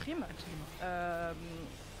constitué en crime.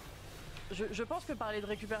 Je pense que parler de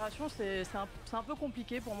récupération, c'est un peu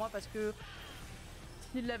compliqué pour moi parce que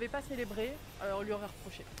s'il ne l'avait pas célébré, on lui aurait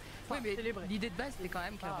reproché. Oui, mais l'idée de base, c'était quand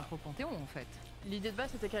même qu'elle rentre au Panthéon, en fait. L'idée de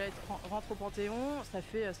base, c'était qu'elle rentre au Panthéon. Ça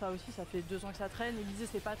fait 2 ans que ça traîne. L'Élysée,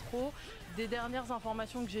 c'est pas trop. Des dernières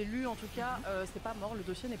informations que j'ai lues, en tout cas, c'est pas mort. Le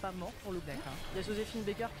dossier n'est pas mort, pour le coup. Il y a Joséphine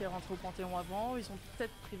Baker qui est rentrée au Panthéon avant. Ils ont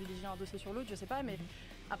peut-être privilégié un dossier sur l'autre, je sais pas. Mais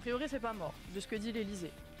a priori, c'est pas mort, de ce que dit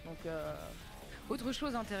l'Élysée. Donc... Autre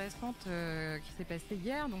chose intéressante qui s'est passée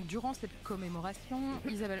hier, donc durant cette commémoration,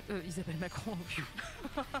 Isabelle Macron, je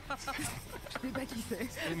sais pas qui c'est.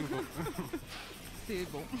 C'est nouveau. C'est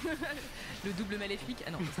bon. Le double maléfique.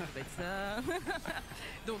 Ah non, ça peut être ça.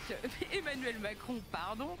 Donc Emmanuel Macron,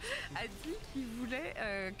 a dit qu'il voulait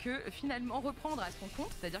que finalement reprendre à son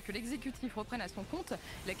compte, c'est-à-dire que l'exécutif reprenne à son compte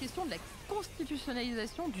la question de la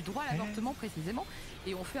constitutionnalisation du droit à l'avortement précisément.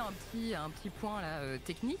 Et on fait un petit point là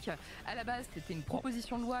technique. À la base, c'était une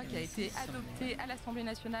proposition de loi qui a été adoptée à l'Assemblée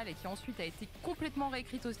nationale et qui ensuite a été complètement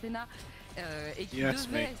réécrite au Sénat et qui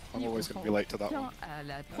devait à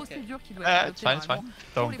la procédure qui doit être adoptée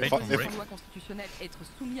pour les propositions de loi constitutionnelle être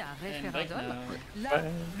soumis à un référendum. Là,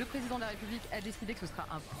 le président de la République a décidé que ce sera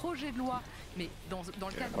un projet de loi, mais dans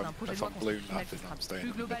le cadre d'un projet de loi constitutionnel qui sera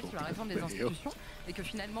plus global sur la réforme des institutions et que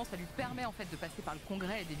finalement ça lui permet en fait de passer par le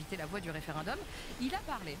Congrès et d'éviter la voie du référendum. Il a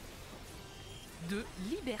parlé de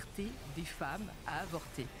liberté des femmes à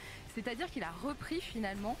avorter. C'est-à-dire qu'il a repris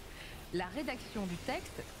finalement la rédaction du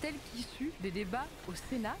texte tel qu'issue des débats au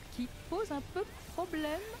Sénat qui pose un peu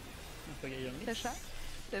problème. Sacha,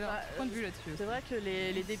 tu avais un point de vue là-dessus. C'est vrai que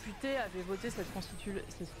les députés avaient voté cette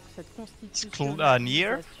constitution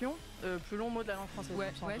plus long mot de la langue française.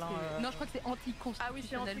 Non, je crois que c'est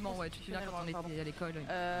anticonstitutionnellement. Tu te souviens quand on était à l'école.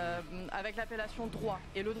 Avec l'appellation droit.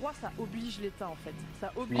 Et le droit, ça oblige l'État en fait.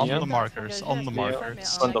 Ça oblige on the markers.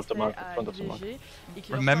 Front of the marker.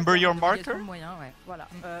 Remember your marker. Voilà.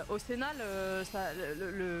 Au Sénat,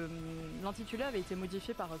 l'intitulé avait été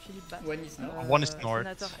modifié par Philippe Bas,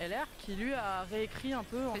 sénateur LR, qui lui a réécrit un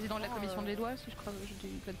peu. Président de la commission des lois, si je crois, je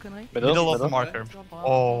dis pas de conneries. Middle of the marker.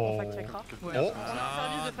 On fact-checkera. On a un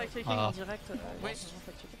service de fact-checking en direct.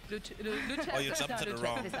 Le chat,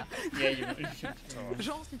 c'est ça.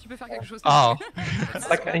 Jean, si tu peux faire quelque chose.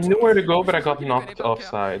 Like I knew where to go, but I got knocked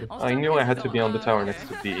offside. I knew I had to be on the tower next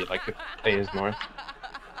to B, like if A is north.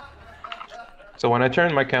 So when I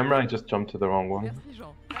turned my camera, I just jumped to the wrong one.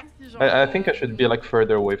 I think I should be like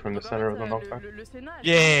further away from the center of the knockback.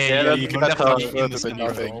 Yeah, you can definitely further than you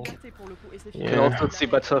think. You can also see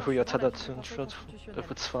better who you're tethered to and shit, if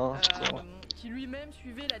it's far.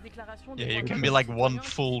 Yeah, you can be like one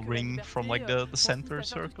full ring from like the center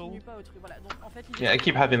circle. Yeah, I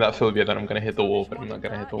keep having that phobia that I'm gonna hit the wall, but I'm not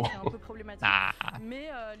gonna hit the wall. Nah.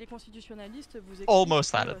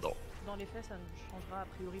 Almost had it though. Dans les faits, ça ne changera a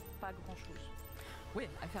priori pas grand-chose. Oui,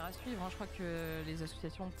 affaire à suivre. Je crois que les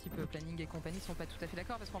associations type planning et compagnie ne sont pas tout à fait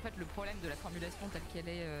d'accord parce qu'en fait le problème de la formulation telle qu'elle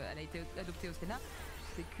elle a été adoptée au Sénat,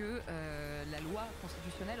 c'est que la loi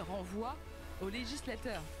constitutionnelle renvoie au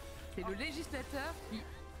législateur. C'est le législateur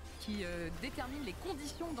qui qui détermine les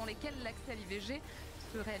conditions dans lesquelles l'accès à l'IVG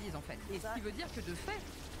se réalise en fait. Et ce qui veut dire que de fait,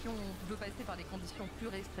 si on veut passer par des conditions plus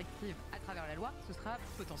restrictives à travers la loi, ce sera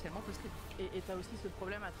potentiellement possible. Et tu as aussi ce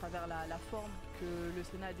problème à travers la forme que le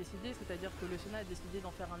Sénat a décidé, c'est-à-dire que le Sénat a décidé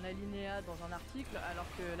d'en faire un alinéa dans un article, alors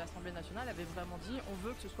que l'Assemblée nationale avait vraiment dit on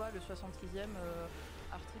veut que ce soit le 66e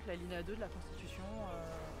article, alinéa 2 de la Constitution.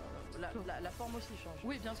 La forme aussi change.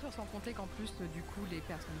 Oui, bien sûr, sans compter qu'en plus, du coup, les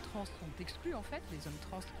personnes trans sont exclues en fait, les hommes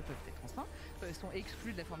trans qui peuvent être enceints sont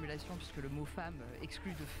exclus de la formulation puisque le mot femme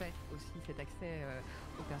exclut de fait aussi cet accès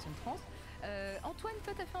aux personnes trans. Antoine,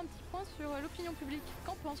 toi, tu as fait un petit point sur l'opinion publique.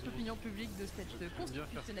 Qu'en pense l'opinion publique de cette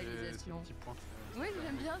constitutionnalisation? Oui,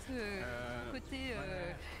 j'aime bien ce côté,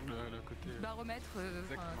 le côté baromètre,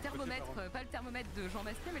 thermomètre, pas le thermomètre de Jean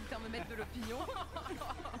Massier, mais le thermomètre de l'opinion.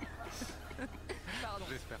 Pardon.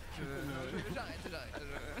 J'espère. J'arrête.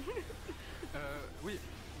 Oui,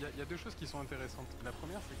 il y a deux choses qui sont intéressantes. La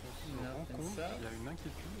première, c'est qu'on se rend compte qu'il y a une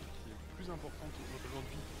inquiétude qui est plus importante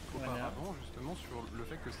aujourd'hui qu'auparavant, justement, sur le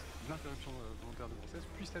fait que l'interruption volontaire de grossesse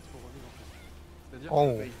puisse être remise en question. C'est-à-dire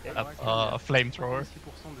que flamethrower.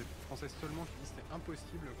 6% des Français seulement qui disent que c'est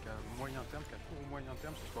impossible qu'à moyen terme, qu'à court ou moyen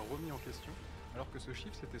terme, ce soit remis en question, alors que ce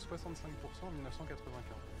chiffre c'était 65% en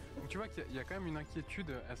 1995. Donc tu vois qu'il y a quand même une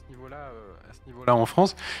inquiétude à ce niveau-là en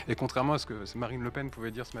France, et contrairement à ce que Marine Le Pen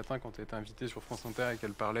pouvait dire ce matin quand elle était invitée sur France Inter et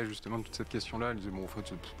qu'elle parlait justement de toute cette question-là, elle disait bon, en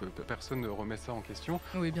fait, personne ne remet ça en question.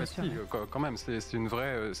 Oui, bien sûr. Quand même, c'est une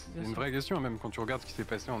vraie question, même quand tu regardes ce qui s'est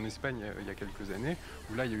passé en Espagne il y a quelques années,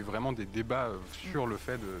 où là il y a eu vraiment des débats sur le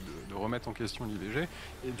fait de remettre en question l'IVG,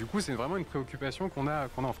 et du coup c'est vraiment une préoccupation qu'on a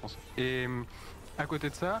en France. Et à côté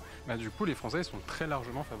de ça, du coup, les Français sont très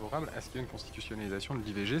largement favorables à ce qu'il y ait une constitutionnalisation de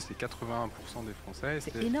l'IVG. C'est 81% des Français.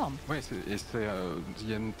 C'est énorme. Oui, il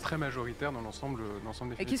y a une très majoritaire dans l'ensemble des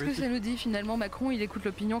familles. Et qu'est-ce que ça nous dit finalement? Macron, il écoute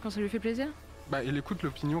l'opinion quand ça lui fait plaisir? Il écoute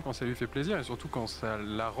l'opinion quand ça lui fait plaisir, et surtout quand ça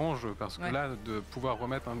l'arrange, parce que là, de pouvoir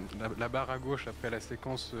remettre la barre à gauche après la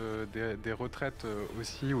séquence des retraites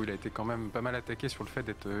aussi, où il a été quand même pas mal attaqué sur le fait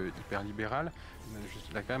d'être hyper libéral.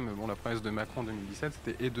 Là quand même, la promesse de Macron en 2017,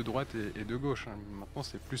 c'était et de droite et de gauche. Maintenant,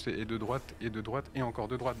 c'est plus et de droite et encore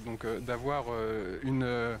de droite. Donc d'avoir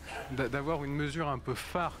une mesure un peu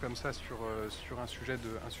phare comme ça sur un sujet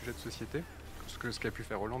de société. Ce qu'a pu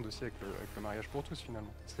faire Hollande aussi avec le mariage pour tous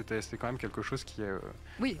finalement. C'est quand même quelque chose qui est...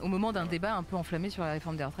 Oui, au moment d'un débat un peu enflammé sur la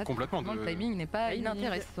réforme des retraites, complètement, le timing n'est pas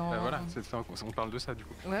inintéressant. Voilà, on parle de ça du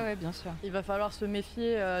coup. Ouais, bien sûr. Il va falloir se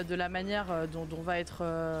méfier de la manière dont va être...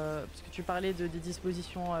 parce que tu parlais des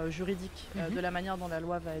dispositions juridiques, de la manière dont la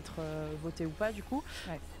loi va être votée ou pas du coup.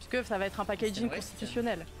 Ouais. Puisque ça va être un packaging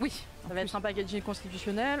constitutionnel. Oui. Ça va être un packaging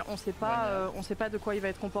constitutionnel, on sait pas de quoi il va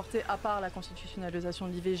être comporté à part la constitutionnalisation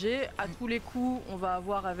de l'IVG. À tous les coups, on va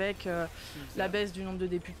avoir avec la baisse du nombre de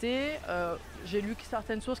députés. J'ai lu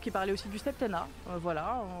certaines sources qui parlaient aussi du septennat.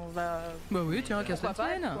 Voilà, on va... Bah oui, tiens, qu'à ça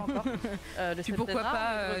tienne. Puis pourquoi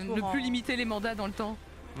pas ne plus limiter les mandats dans le temps,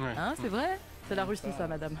 ouais. Hein, c'est vrai. C'est la Russie, ça,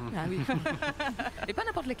 madame. Ah oui. Et pas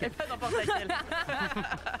n'importe laquelle. Pas n'importe laquelle.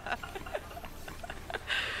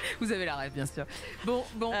 Vous avez la rêve, bien sûr. Bon.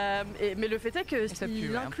 Mais le fait est que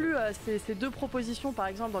s'il inclut ces deux propositions, par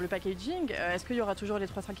exemple, dans le packaging, est-ce qu'il y aura toujours les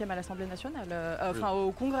 3/5 à l'Assemblée nationale,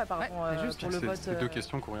 au Congrès, pardon, pour le vote C'est deux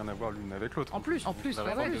questions qui n'ont rien à voir l'une avec l'autre. En plus, tout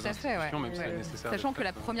à fait, sachant que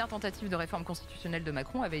la première tentative de réforme constitutionnelle de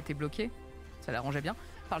Macron avait été bloquée, ça l'arrangeait bien,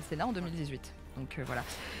 par le Sénat en 2018. Donc voilà.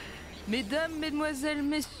 Mesdames, mesdemoiselles,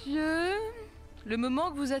 messieurs, le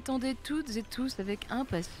moment que vous attendez toutes et tous avec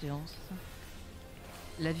impatience.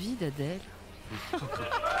 La vie d'Adèle.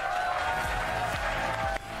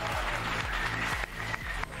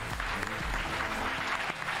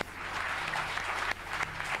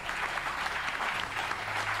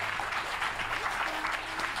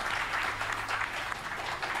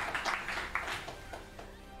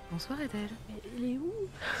 Bonsoir Adèle. Mais il est où?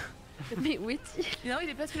 Mais où est-il? Non, il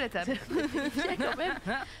est pas sous la table. Quand même.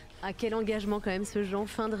 Ah, quel engagement quand même ce genre,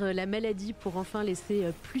 feindre la maladie pour enfin laisser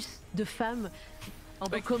plus de femmes en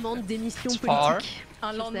commande d'émissions politiques.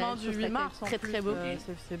 Un lendemain du 8 mars, très très beau.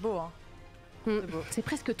 C'est beau, hein. C'est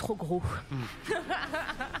presque trop gros.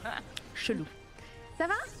 Chelou. Ça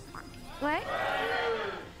va? Ouais.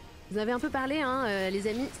 Vous avez un peu parlé, hein, les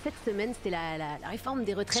amis. Cette semaine, c'était la réforme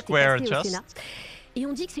des retraites qui est passée au Sénat. Et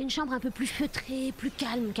on dit que c'est une chambre un peu plus feutrée, plus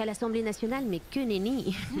calme qu'à l'Assemblée nationale, mais que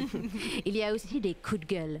nenni. Il y a aussi des coups de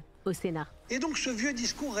gueule au Sénat. Et donc ce vieux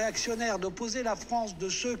discours réactionnaire d'opposer la France de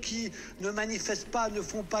ceux qui ne manifestent pas, ne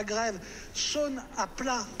font pas grève, sonne à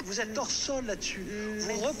plat. Vous êtes hors sol là-dessus.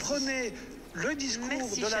 Vous reprenez le discours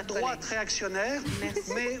de la droite réactionnaire,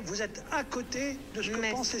 mais vous êtes à côté de ce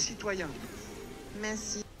que pensent les citoyens.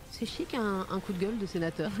 Merci. c'est chic un coup de gueule de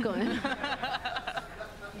sénateur quand même.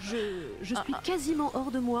 Je suis quasiment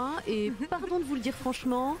hors de moi et pardon de vous le dire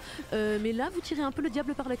franchement, mais là vous tirez un peu le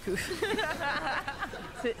diable par la queue.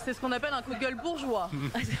 C'est ce qu'on appelle un coup de gueule bourgeois.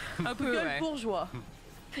 Un coup de gueule bourgeois.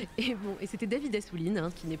 Et bon, et c'était David Assouline, hein,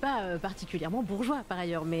 qui n'est pas particulièrement bourgeois par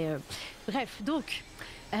ailleurs, mais bref, donc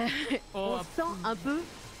on sent un peu.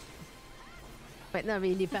 Ouais, non,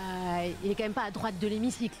 mais il est quand même pas à droite de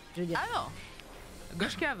l'hémicycle, je veux dire. Ah non,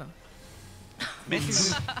 gauche cave. Mais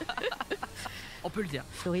on peut le dire.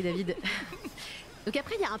 Sorry David. Donc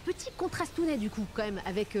après, il y a un petit contrastounet du coup, quand même,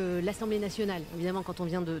 avec l'Assemblée nationale, évidemment, quand on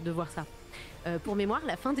vient de voir ça. Pour mémoire,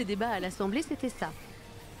 la fin des débats à l'Assemblée, c'était ça.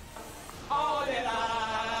 On est là,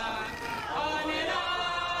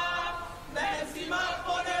 merci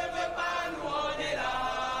Macron ne veut pas, nous on est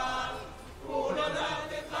là, pour l'honneur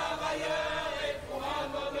des travailleurs et pour un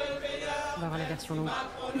monde meilleur. On va voir la version longue.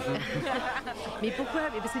 Mais pourquoi?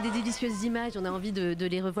 Mais parce que c'est des délicieuses images, on a envie de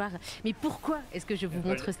les revoir. Mais pourquoi est-ce que je vous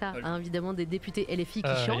montre ça, hein, évidemment, des députés LFI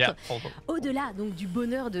qui chantent. Au-delà donc du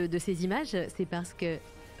bonheur de ces images, c'est parce que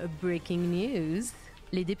breaking news,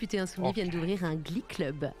 les députés insoumis viennent d'ouvrir un Glee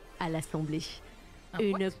Club à l'Assemblée.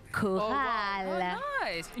 Une chorale. Oh,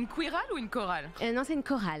 nice. Une quirale ou une chorale? Non, c'est une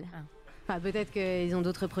chorale. Enfin, peut-être qu'ils ont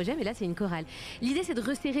d'autres projets, mais là, c'est une chorale. L'idée, c'est de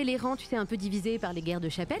resserrer les rangs, tu sais, un peu divisés par les guerres de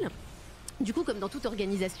chapelle. Du coup, comme dans toute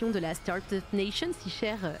organisation de la Startup Nation, si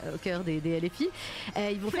chère au cœur des LFI,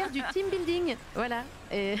 ils vont faire du team building. Voilà.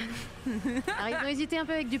 Alors, ils ont hésité un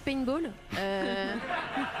peu avec du paintball.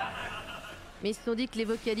 Mais ils se sont dit que les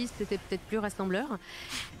vocalistes, c'était peut-être plus rassembleur.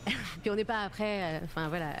 Puis on n'est pas après, enfin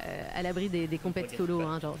voilà, à l'abri des compètes solo,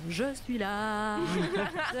 hein, genre je suis là,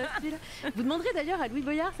 je suis là. Vous demanderez d'ailleurs à Louis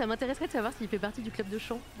Boyard, ça m'intéresserait de savoir s'il fait partie du club de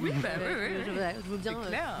chant. Oui, bah oui. Je veux bien,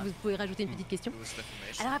 vous pouvez rajouter une petite question.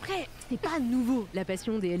 Alors après, c'est pas nouveau la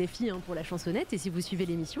passion des LFI hein, pour la chansonnette, et si vous suivez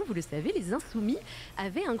l'émission, vous le savez, les Insoumis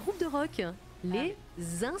avaient un groupe de rock, les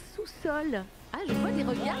Insous-Sols. Ah, je vois des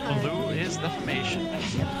regards. Blue is defamation.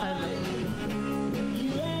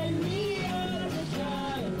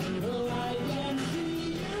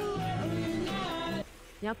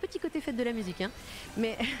 Il y a un petit côté fête de la musique, hein.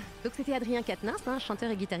 Mais donc c'était Adrien Quatennens, hein,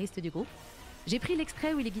 chanteur et guitariste du groupe. J'ai pris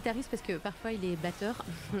l'extrait où il est guitariste parce que parfois il est batteur.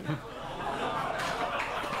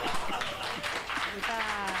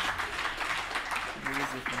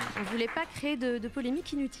 On voulait pas créer de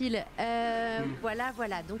polémique inutile.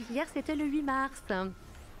 Voilà. Donc hier c'était le 8 mars.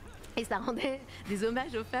 Et ça rendait des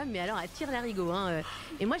hommages aux femmes, mais alors à tire-larigot. Hein.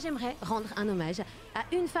 Et moi, j'aimerais rendre un hommage à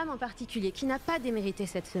une femme en particulier qui n'a pas démérité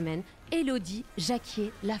cette semaine, Élodie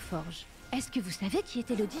Jacquier-Laforge. Est-ce que vous savez qui est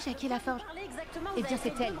Élodie Jacquier-Laforge? Eh bien,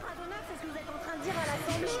 c'est elle. C'est ce que vous êtes en train de dire à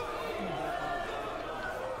l'Assemblée.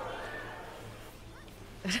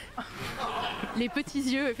 Les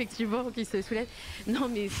petits yeux, effectivement, qui se soulèvent. Non,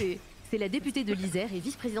 mais c'est la députée de l'Isère et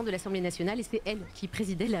vice-présidente de l'Assemblée nationale, et c'est elle qui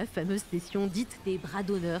présidait la fameuse session dite des bras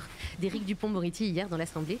d'honneur d'Éric Dupond-Moretti hier dans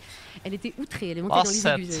l'Assemblée. Elle était outrée, elle est montée dans les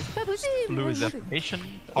aigus. C'est pas possible. Et c'est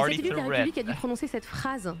élu que la République a dû prononcer cette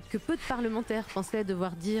phrase que peu de parlementaires pensaient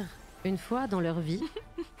devoir dire une fois dans leur vie.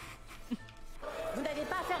 Vous n'avez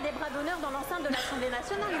pas à faire des bras d'honneur dans l'enceinte de l'Assemblée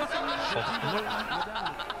nationale,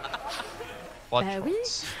 Bah oui,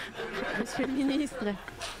 monsieur le ministre.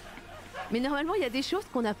 Mais normalement, il y a des choses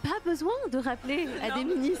qu'on n'a pas besoin de rappeler à des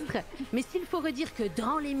ministres. Mais s'il faut redire que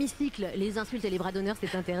dans l'hémicycle, les insultes et les bras d'honneur,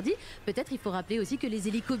 c'est interdit, peut-être il faut rappeler aussi que les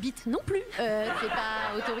hélicobites non plus, c'est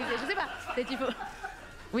pas autorisé. Je sais pas. Peut-être il faut...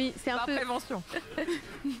 Oui, c'est un peu... prévention.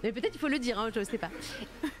 Mais peut-être il faut le dire, hein, je sais pas.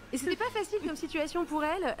 Et c'était pas facile comme situation pour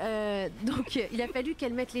elle, donc il a fallu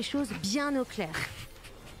qu'elle mette les choses bien au clair.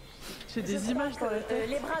 J'ai des images dans la tête.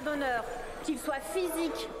 Les bras d'honneur, qu'ils soient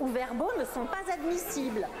physiques ou verbaux, ne sont pas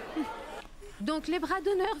admissibles. Donc les bras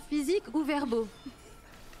d'honneur physiques ou verbaux.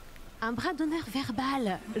 Un bras d'honneur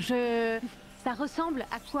verbal, ça ressemble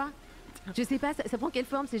à quoi? Je sais pas, ça prend quelle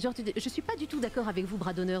forme? C'est genre, je suis pas du tout d'accord avec vous,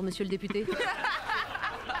 bras d'honneur, monsieur le député.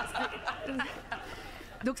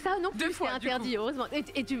 Donc ça non plus c'est interdit, heureusement.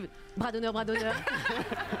 Et tu bras d'honneur, bras d'honneur.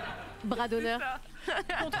 Bras d'honneur.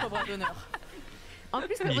 Contre bras d'honneur. En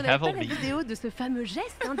plus, comme on n'avait pas la vidéo de ce fameux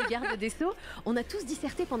geste hein, du garde des Sceaux, on a tous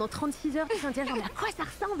disserté pendant 36 heures, tous genre, mais à quoi ça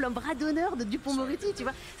ressemble un bras d'honneur de Dupond-Moretti, tu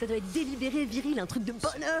vois? Ça doit être délibéré, viril, un truc de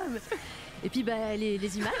bonhomme. Et puis bah,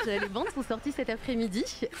 les images, les bandes sont sorties cet après-midi.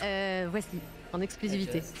 Voici, en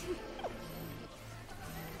exclusivité.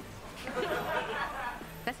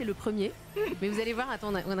 Ça, c'est le premier. Mais vous allez voir,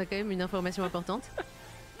 attends, on a quand même une information importante.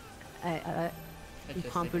 Il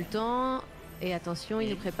prend un peu le temps. Et attention,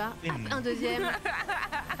 il nous prépare un deuxième.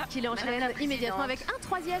 qu'il enchaîne immédiatement avec un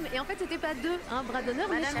troisième. Et en fait, c'était pas 2 bras d'honneur,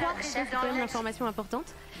 mais 3. C'est quand même l'information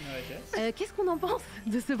importante. Qu'est-ce qu'on en pense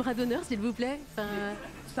de ce bras d'honneur, s'il vous plaît?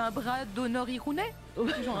 C'est un bras d'honneur irounet.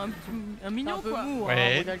 Genre un mignon, un peu quoi. mou,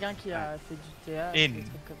 Ouais. pour quelqu'un qui a fait du théâtre, In. des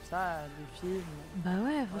trucs comme ça, des films. Bah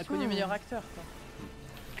ouais, On a franchement. connu meilleur acteur, quoi.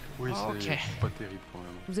 Oui, c'est Ok. pas terrible quand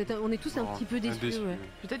même. On est tous un petit peu déçus, ouais.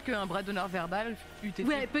 Peut-être qu'un bras d'honneur verbal eût été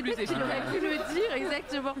Ouais, plus peut-être qu'il aurait pu le dire,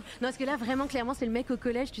 exactement. Non, parce que là, vraiment, clairement, c'est le mec au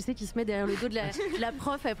collège, tu sais, qui se met derrière le dos de la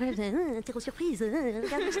prof, après, elle fait t'es trop surprise,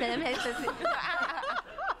 regarde, je la mets.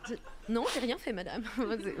 Non, j'ai rien fait, madame.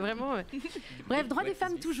 C'est vraiment. Bref, droit des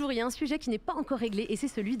femmes, toujours. Il y a un sujet qui n'est pas encore réglé, et c'est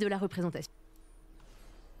celui de la représentation.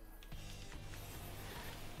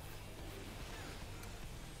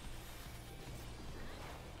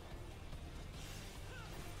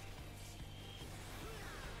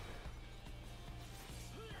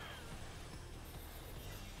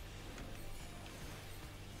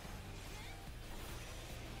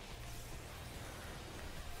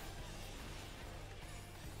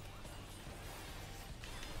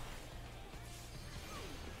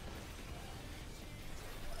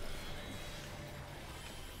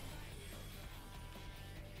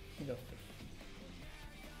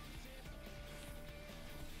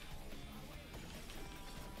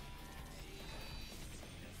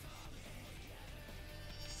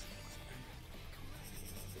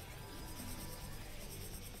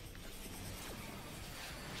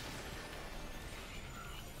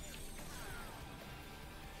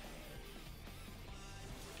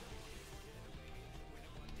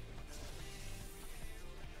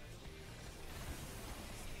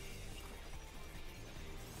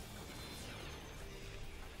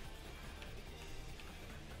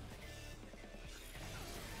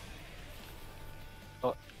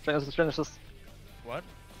 Oh, finishes. What?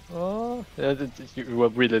 Oh, yeah, you were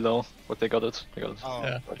really low, but they got it. They got it. Oh,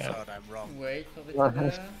 Yeah, I thought I'm wrong. Wait for the Yeah.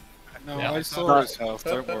 trigger. No, Yeah. I saw his health,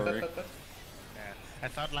 don't worry. Yeah. I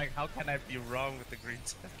thought like, how can I be wrong with the green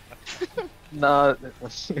stuff? Nah,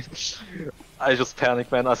 I just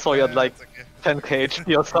panicked, man. I saw you had like it's okay. 10k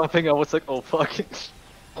HP or something. I was like, oh fuck.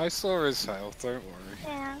 I saw his health, don't worry.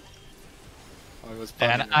 Yeah. I was And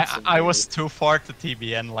planning on some I was really- too far to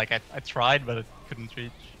TBN, like I tried, but it couldn't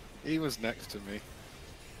reach. He was next to me.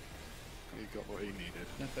 He got what he needed.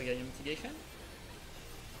 Don't forget your mitigation.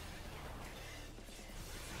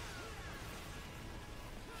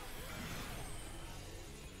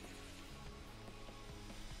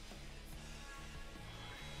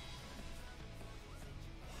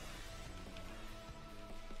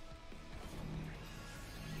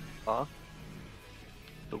 Ah.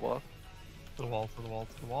 The wall. To the wall, to the wall,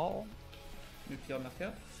 to the wall. Nuclear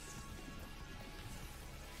marker.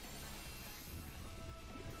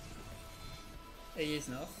 A is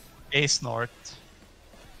north. Ace north.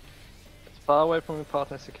 As far away from your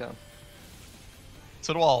partner as you can.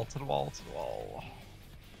 To the wall, to the wall, to the wall.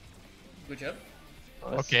 Good job.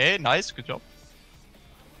 Nice. Okay, nice, good job.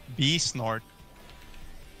 Beast north.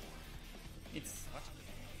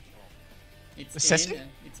 It's Sassy? in.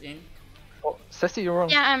 It's in. Oh, Sassy, you're wrong.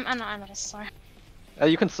 Yeah, I'm just sorry.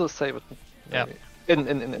 You can still save it. Yeah.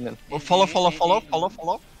 In. Oh, follow, follow, follow, follow,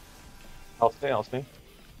 follow. I'll stay.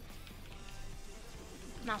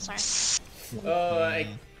 No, sorry. Oh, I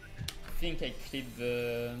think I clipped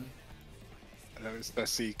the. That was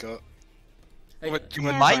Bessie got. You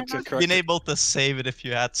Yeah, might why have not? been able to save it if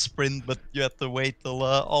you had sprint, but you had to wait till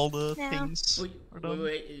all the Yeah. things Wait, were done.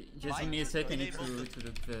 wait, just give me a sec. I need to look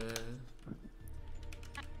the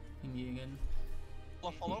thingy again.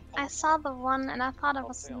 I saw the one and I thought it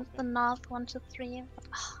was the north 1, 2, 3. But,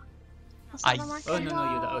 was that the marker? Oh no,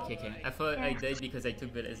 you died. Okay, okay. I thought I died because I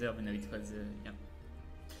took the laser, but no, it was yeah.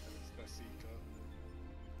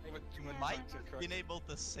 You might have been able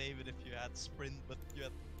to save it if you had sprint, but you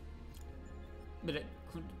had. But I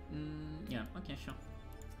could. Yeah. Okay, sure.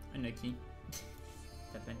 Unlucky.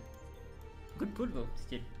 Happened. Good pull though,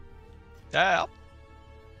 still. Yeah.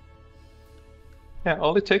 Yeah,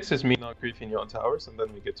 all it takes is me not griefing you on towers, and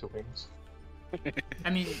then we get 2 wings. I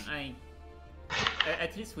mean,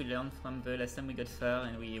 at least we learned from the last time we got far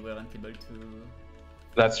and we weren't able to.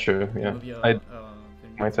 That's true, yeah. move your- I our-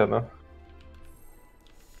 might have though.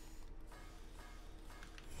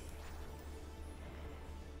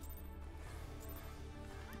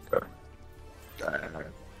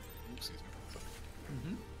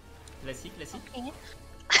 Classic, classic. Okay.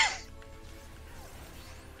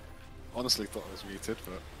 Honestly thought I was muted,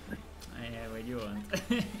 but Yeah, well, you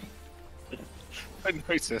weren't. I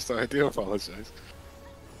noticed. I do apologise.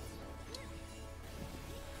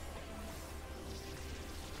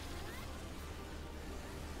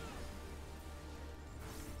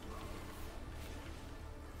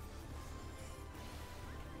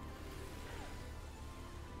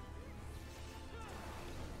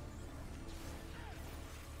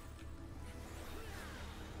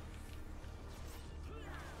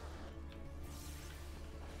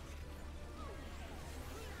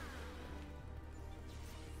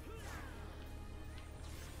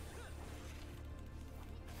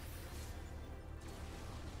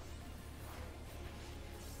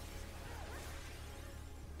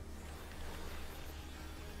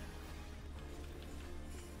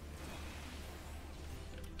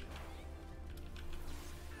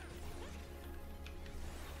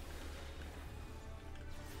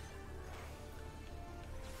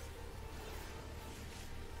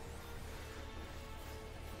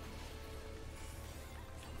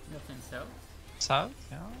 South. South,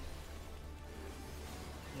 yeah.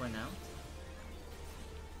 One out.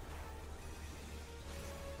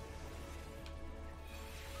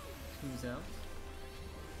 Two's out.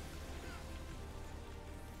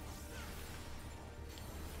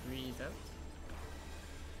 Three is out.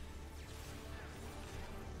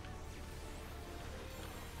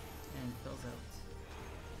 And four's out.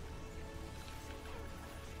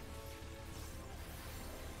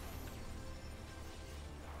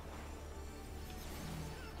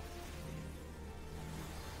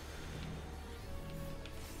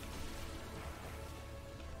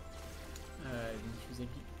 Choose a bit.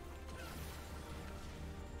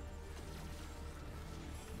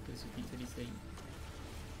 Because you beat the same.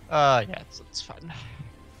 Yeah, it's fine.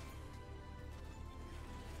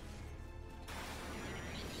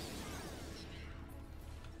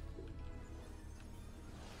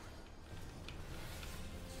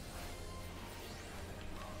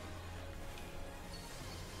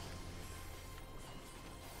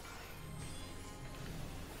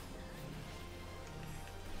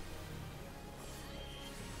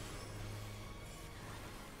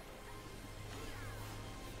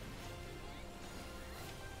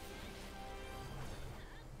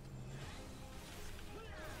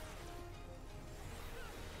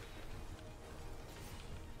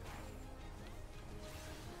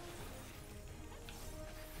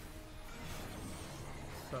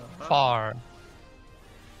 Far.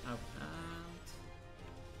 Out.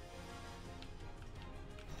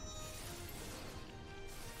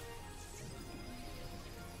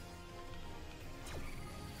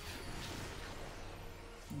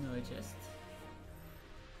 No adjust.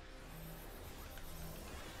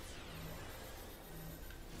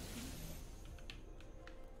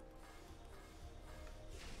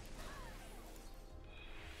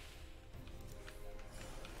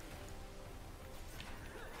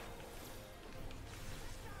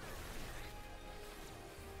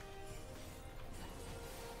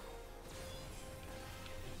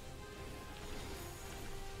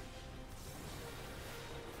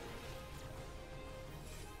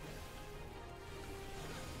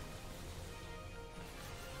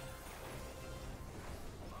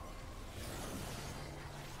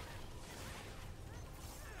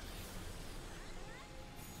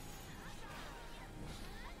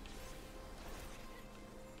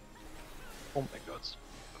 Oh my god.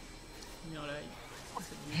 You're like...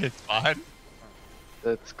 It's fine.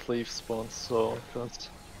 That cleave spawns so fast.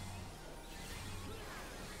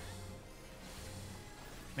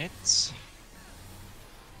 Mids.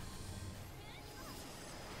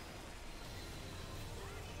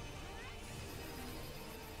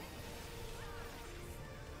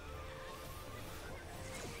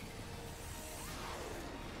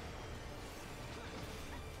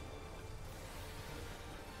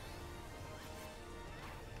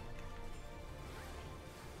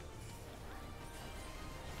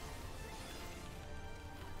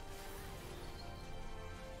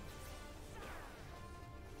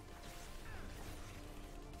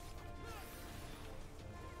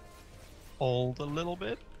 Hold a little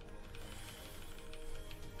bit.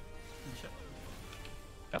 Sure.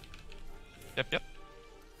 Yep. Yep, yep.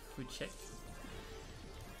 Food check.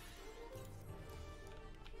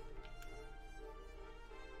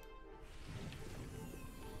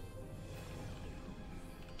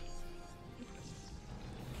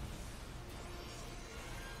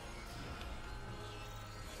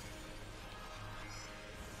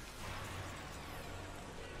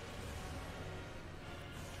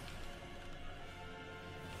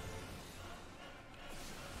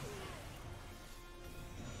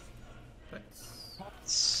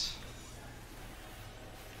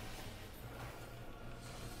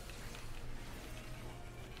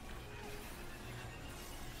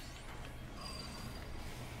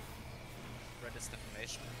 Red is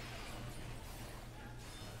defamation.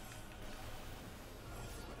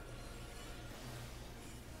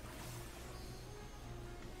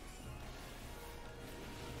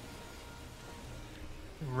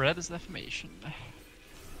 Red is defamation.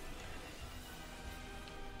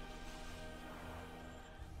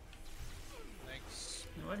 Thanks.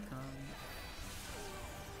 You're welcome.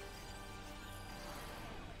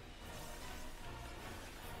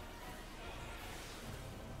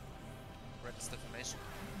 Red is defamation.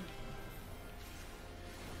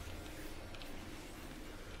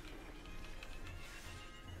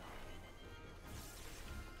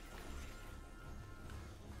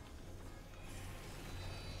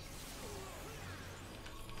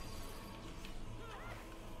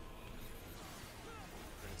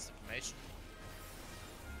 Red is defamation.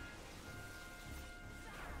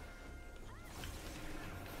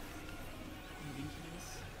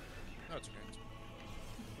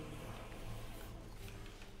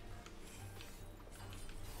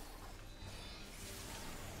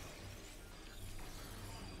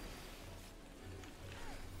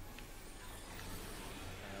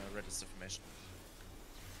 this information.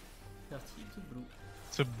 30 to blue.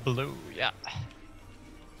 To blue, yeah.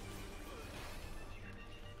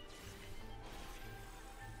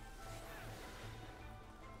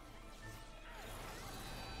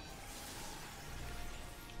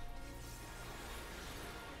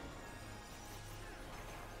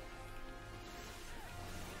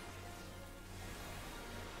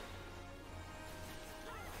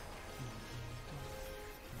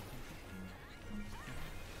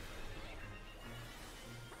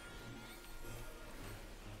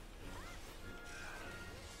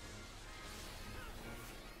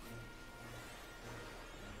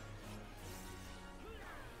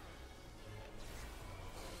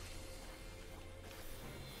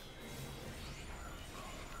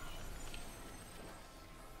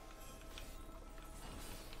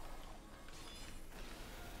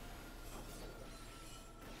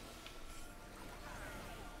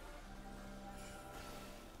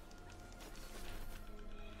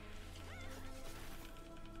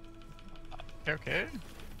 Okay.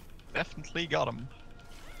 Definitely got him.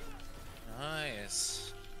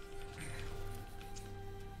 Nice.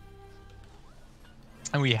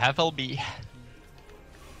 And we have LB.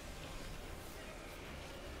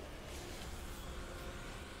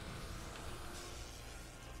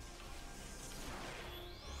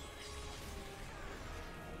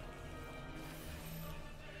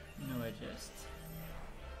 No adjust.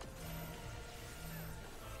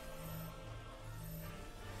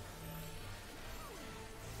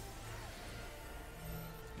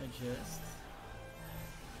 Adjust.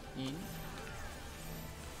 In.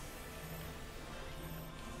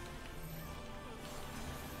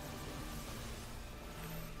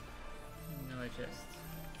 No adjust.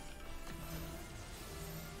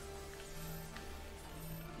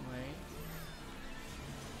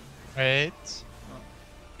 Wait. Oh.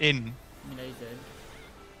 In. Mila is dead.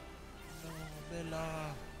 No, Bella.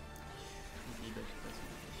 Easy, but it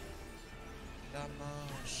doesn't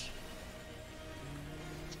Dommage.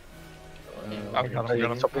 I got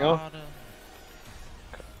him. Topping off.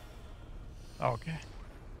 Oh, okay.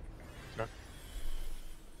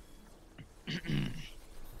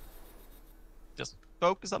 Just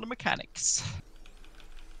focus on the mechanics.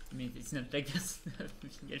 I mean, it's not like there's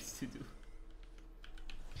nothing else to do.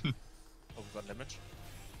 Oh, we got damage.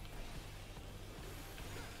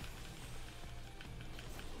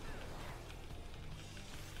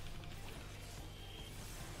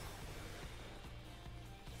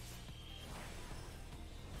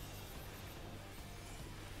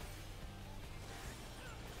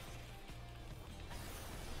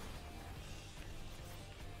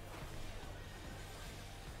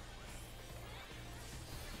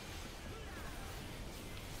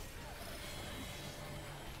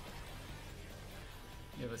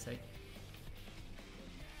 The other side.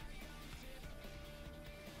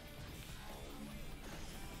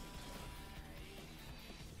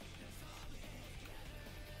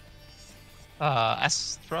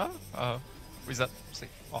 Astra? Is that?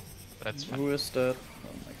 Oh, that's fine. Who is that?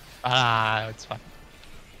 Oh my. Ah, it's fine.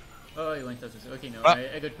 Oh, he went out. Okay, no, Ah.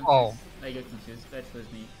 I got confused. Oh. I got confused. That was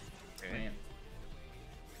me. Okay. Oh, yeah.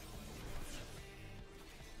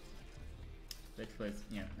 That was,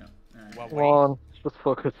 yeah, no. Come on, just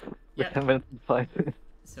focus. We Yeah. can win the fight.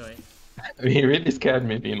 Sorry. He really scared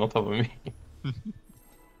me being on top of me.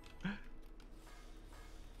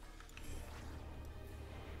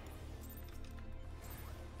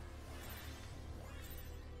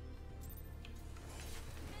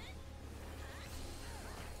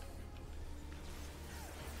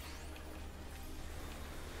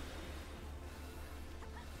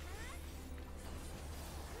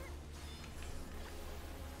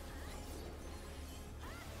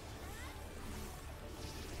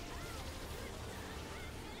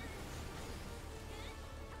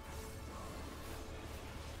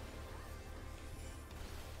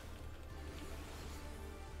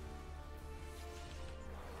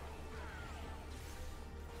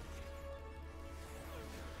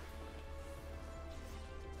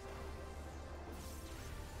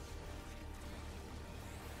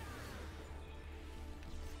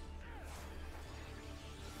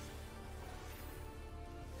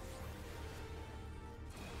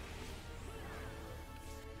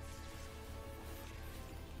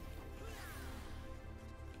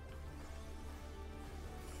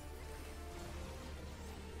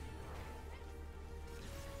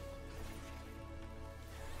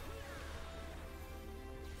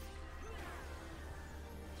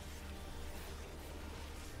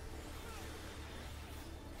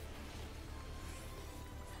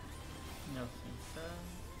 Nothing fun.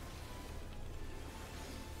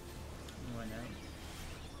 One out.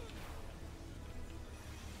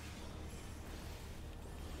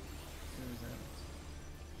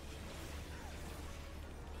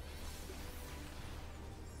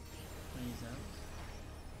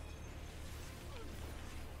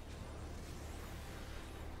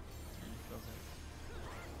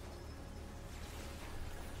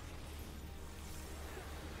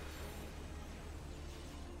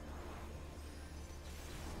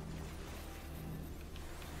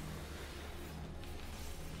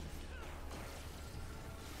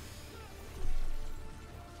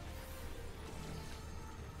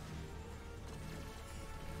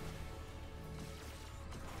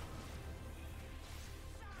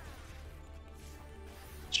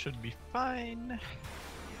 should be fine.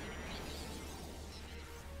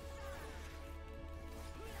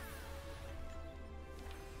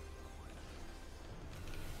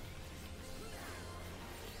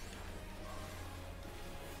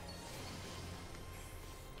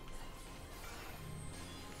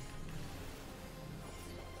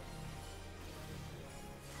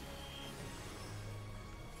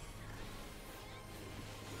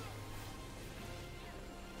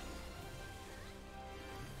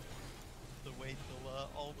 Wait till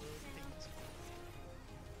all the things.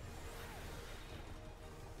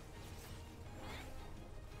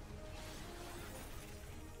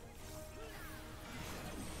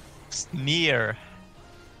 Sneer.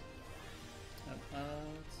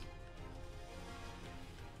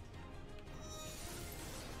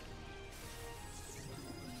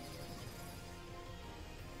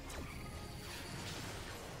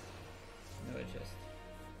 No adjust.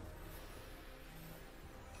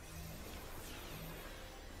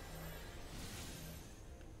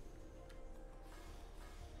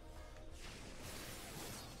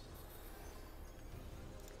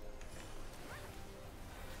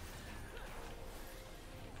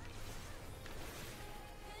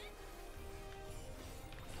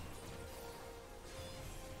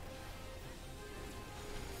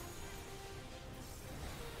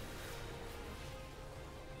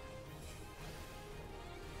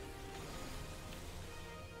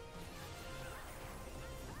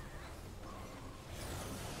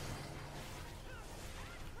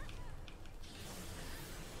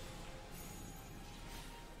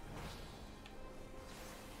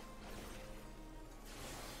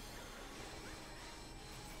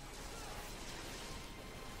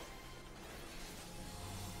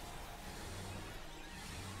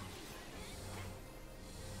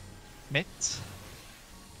 Mitt.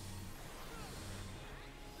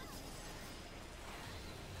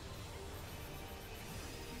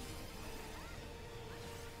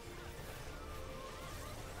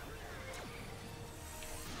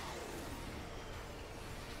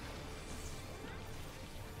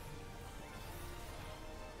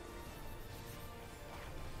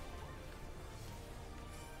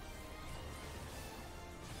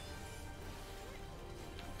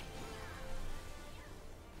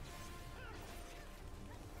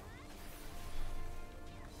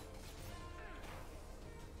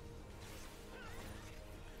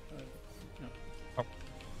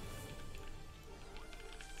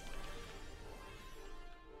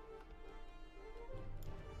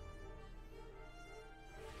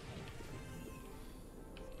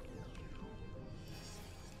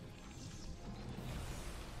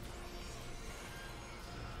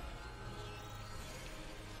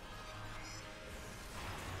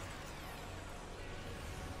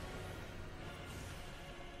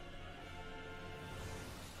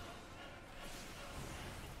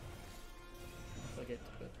 Forget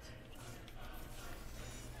to put.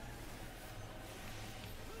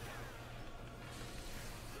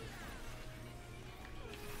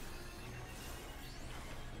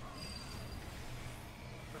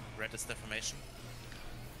 Red is deformation.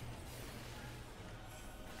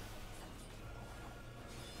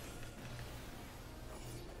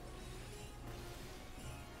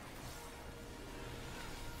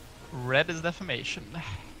 Red is deformation.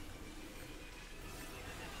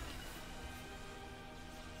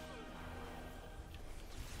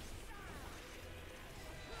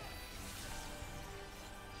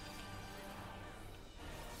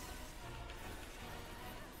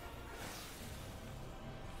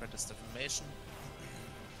 Red is deformation.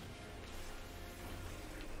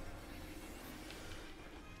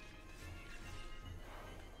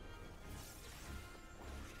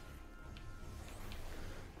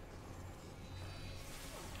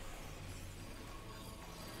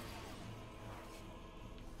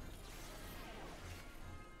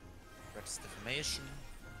 Red is deformation.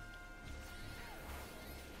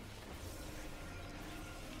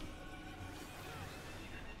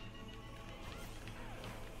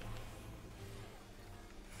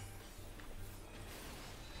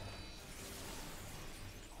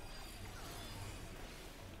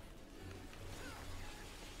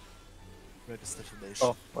 Red is deformation.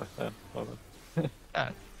 Oh, my bad. My bad.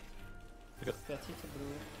 Ah, Party to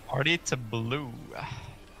blue. party to blue.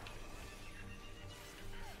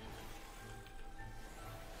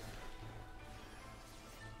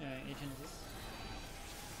 Agent this.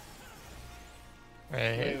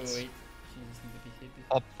 Wait. Wait. Jesus need to be hit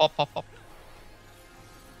before. Pop. Okay.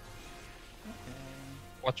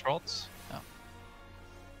 Watch rods. Yeah.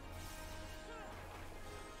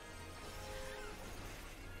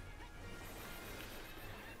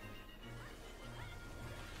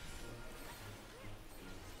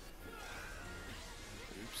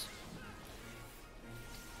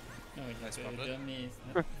 I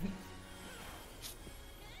spotted.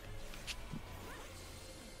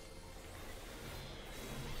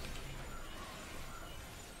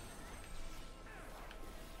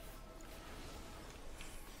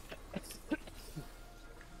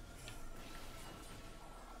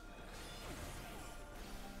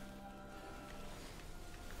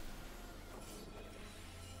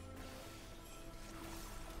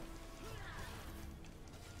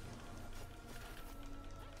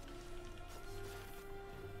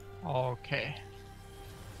 Okay.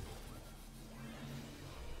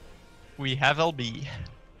 We have LB.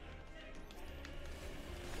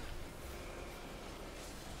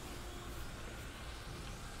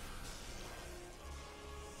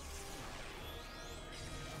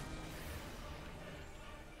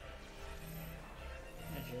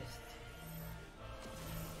 Adjust.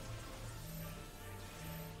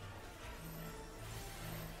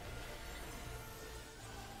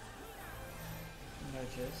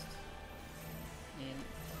 Adjust.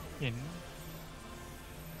 In.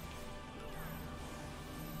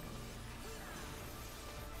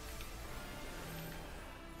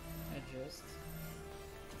 Adjust.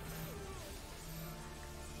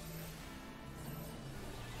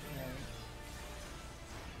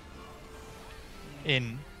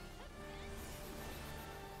 In.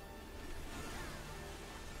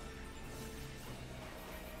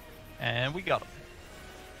 And we got him.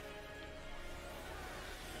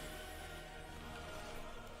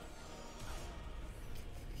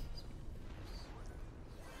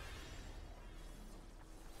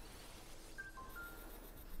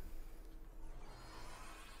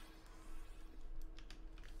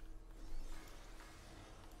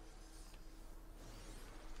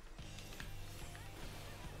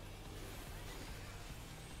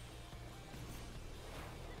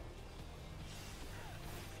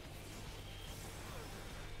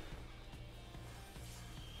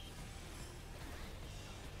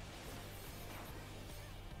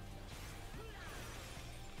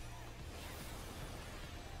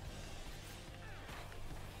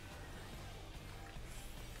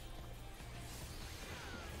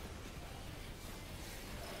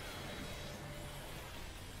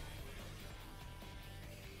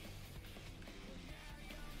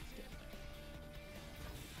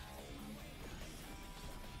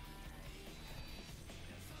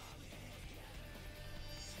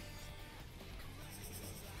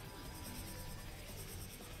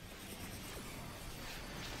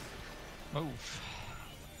 Move.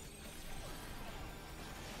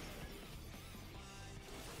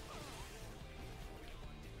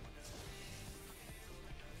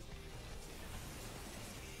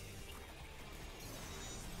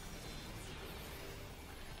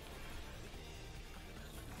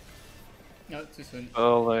 No, too soon.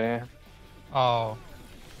 Early. Oh.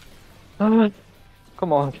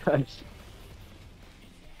 Come on, guys.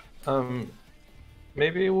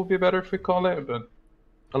 Maybe it would be better if we call it, but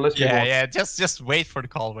unless you Yeah, want. yeah. Just wait for the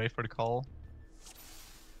call. Wait for the call.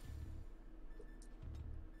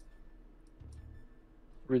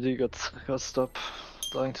 Really got stop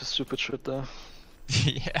dying to stupid shit there.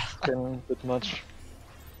 Yeah. Getting a bit much.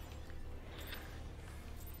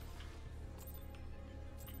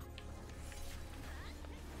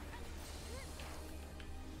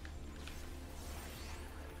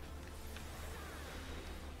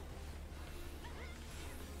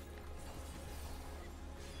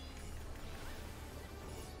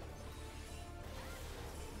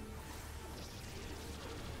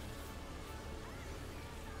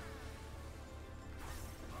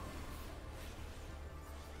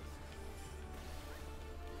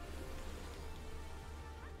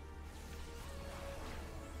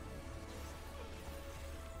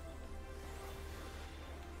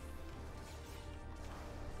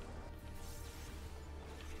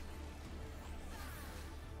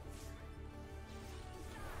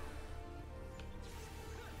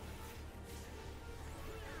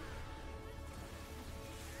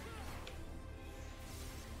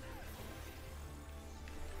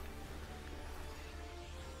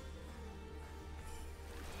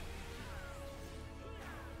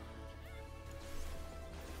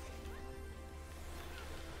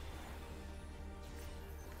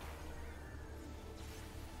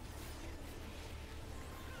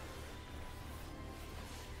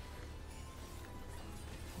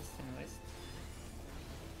 East and west.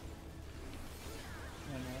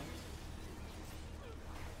 One out.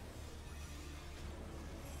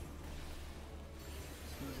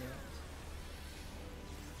 Two's out.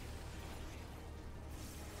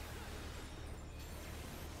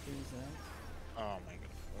 Three's out. Oh my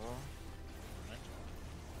god.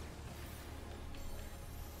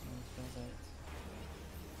 One four's out.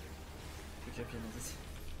 Good job, Genesis.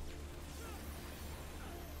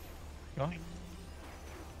 Going.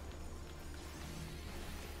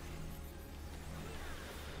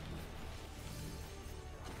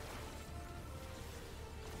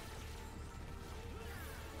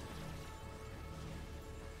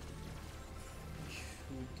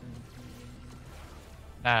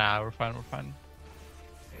 Nah, we're fine, we're fine.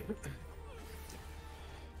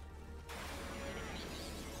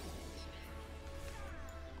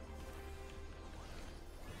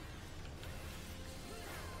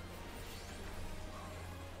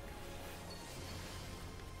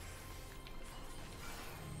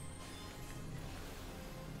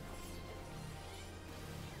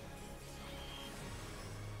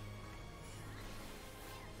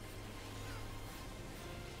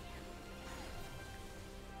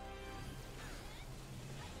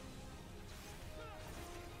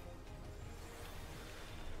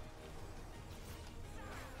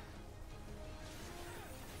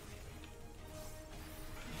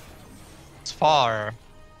 It's far.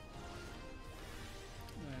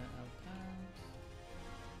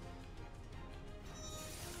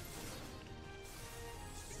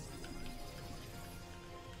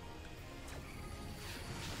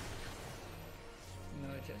 No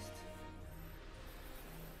adjust.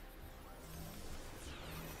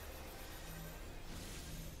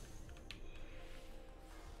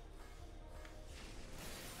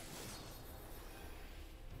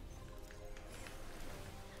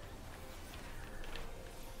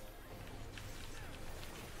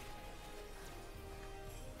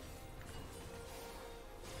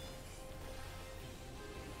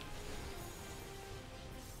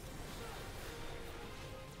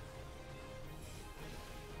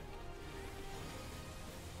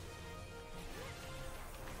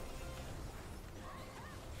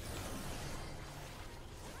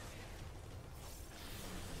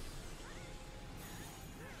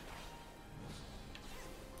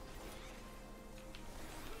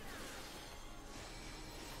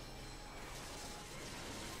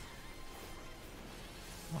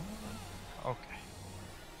 Okay.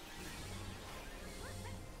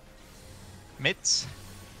 Mitts.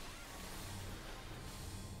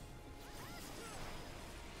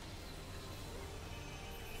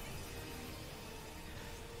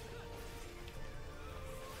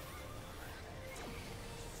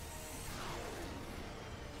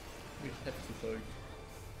 We have to fold.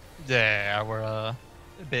 Yeah, we're a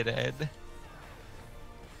bit ahead.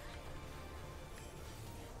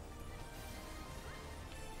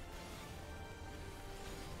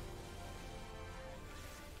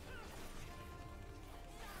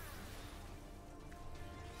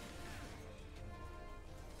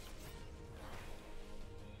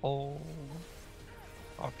 Oh.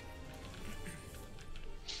 Okay.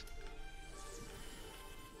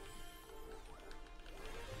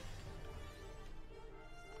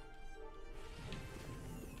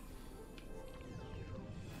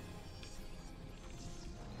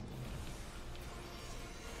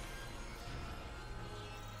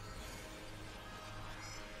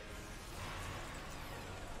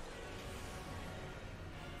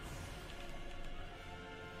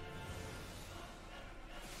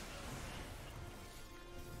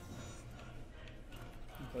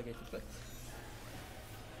 Don't forget to put.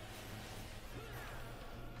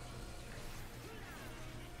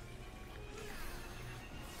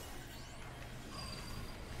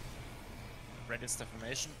 Reddit's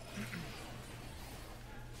defamation.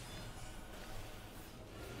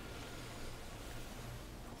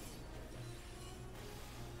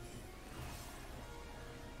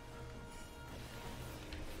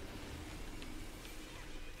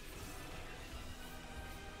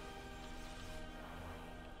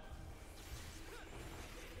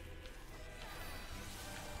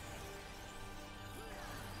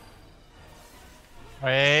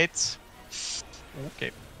 Wait.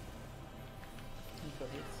 Okay.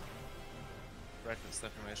 Reddit's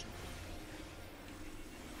defamation.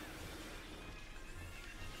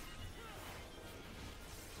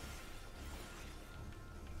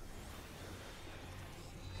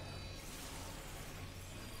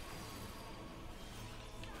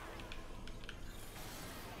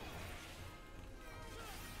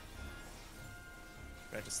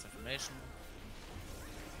 Reddit's defamation.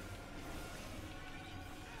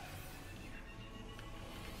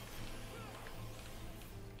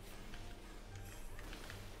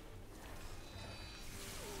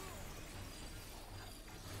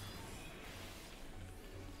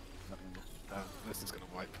 This is gonna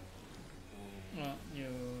wipe. Well, you...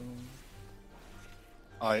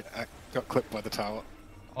 I got clipped by the tower.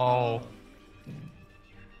 Oh.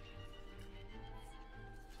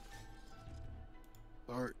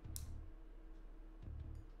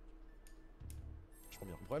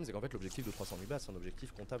 problème, c'est qu'en fait, l'objectif de 300 000 balles, c'est un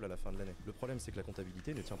objectif comptable à la fin de l'année. Le problème, c'est que la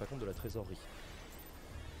comptabilité ne tient pas compte de la trésorerie.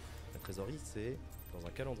 La trésorerie, c'est dans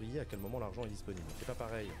un calendrier à quel moment l'argent est disponible. C'est pas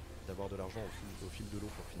pareil d'avoir de l'argent au fil de l'eau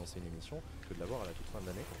pour financer une émission que de l'avoir à la toute fin de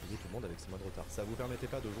l'année pour payer tout le monde avec 6 mois de retard. Ça vous permettait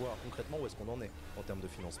pas de voir concrètement où est-ce qu'on en est en termes de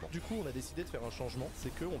financement. Du coup, on a décidé de faire un changement,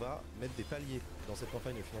 c'est qu'on va mettre des paliers dans cette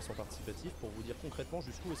campagne de financement participatif pour vous dire concrètement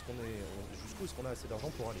jusqu'où est-ce qu'on a assez d'argent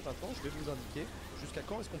pour aller. Maintenant, je vais vous indiquer jusqu'à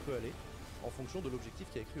quand est-ce qu'on peut aller en fonction de l'objectif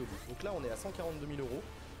qui est écrit au bout. Donc là, on est à 142 000 €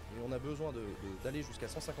 et on a besoin d'aller jusqu'à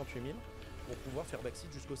 158 000 pour pouvoir faire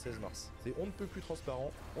backseat jusqu'au 16 mars. C'est on ne peut plus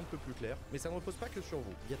transparent, on ne peut plus clair, mais ça ne repose pas que sur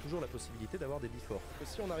vous. Il y a toujours la possibilité d'avoir des before.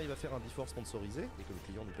 Si on arrive à faire un before sponsorisé et que le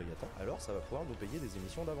client nous paye à temps, alors ça va pouvoir nous payer des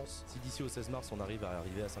émissions d'avance. Si d'ici au 16 mars on arrive à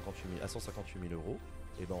arriver à 158 000 €,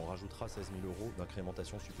 et ben on rajoutera 16 000 €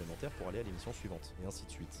 d'incrémentation supplémentaire pour aller à l'émission suivante, et ainsi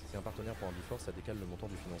de suite. Si un partenaire pour un before, ça décale le montant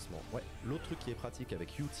du financement. Ouais. L'autre truc qui est pratique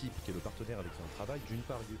avec Utip, qui est le partenaire avec qui on travaille, d'une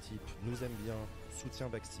part Utip nous aime bien, soutient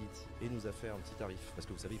backseat et nous a fait un petit tarif, parce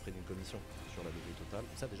que vous savez ils prennent une commission sur la levée totale.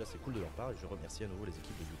 Ça déjà c'est cool de leur part et je remercie à nouveau les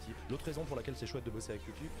équipes de Utip. L'autre raison pour laquelle c'est chouette de bosser avec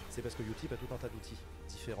Utip, c'est parce que Utip a tout un tas d'outils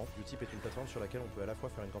différents. Utip est une plateforme sur laquelle on peut à la fois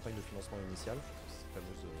faire une campagne de financement initiale, cette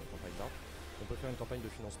fameuse campagne d'art. On peut faire une campagne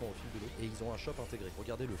de financement au fil de l'eau et ils ont un shop intégré.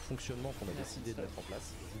 Regardez le fonctionnement qu'on a décidé de mettre en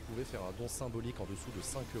place. Vous pouvez faire un don symbolique en dessous de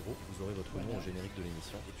 5 €. Vous aurez votre nom au générique de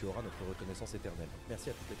l'émission et tu auras notre reconnaissance éternelle.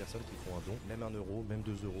 Merci à toutes les personnes qui font un don, même 1 €, même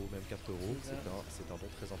 2 €, même 4 €. C'est un don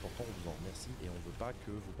très important, on vous en remercie et on ne veut pas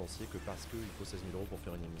que vous pensiez que parce qu'il faut 16 000 € pour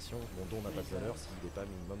faire une émission, mon don n'a pas de valeur s'il n'est pas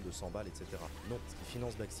minimum de 100 balles, etc. Non, ce qui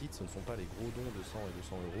finance backseat, ce ne sont pas les gros dons de 100 et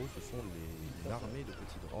 200 €, ce sont une armée de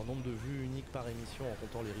petits dons. En nombre de vues uniques par émission, en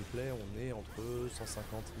comptant les replays, on est entre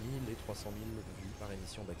 150 000 et 300 000 vues par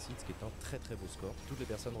émission backseat, ce qui est un très très beau score. Toutes les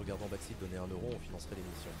personnes regardant backseat donner 1 €, on financerait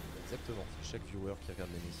l'émission. Exactement. Si chaque viewer qui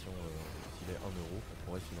regarde l'émission filait 1 €, on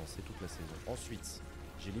pourrait financer toute la saison. Ensuite,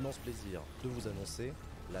 j'ai l'immense plaisir de vous annoncer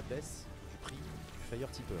la baisse du prix du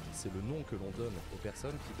Fire Tipper. C'est le nom que l'on donne aux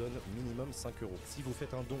personnes qui donnent minimum 5 €. Si vous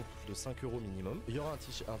faites un don de 5 € minimum, il y aura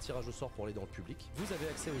un tirage au sort pour aller dans le public. Vous avez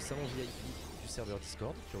accès au salon VIP du serveur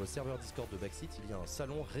Discord. Sur le serveur Discord de Backseat, il y a un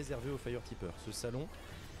salon réservé aux Fire Tipper. Ce salon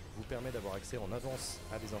vous permet d'avoir accès en avance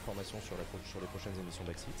à des informations sur les prochaines émissions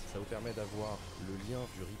Backseat. Ça vous permet d'avoir le lien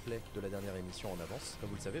du replay de la dernière émission en avance.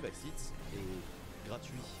 Comme vous le savez, Backseat est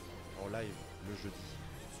gratuit en live le jeudi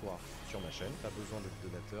soir sur ma chaîne. Pas besoin d'être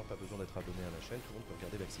donateur, pas besoin d'être abonné à la chaîne, tout le monde peut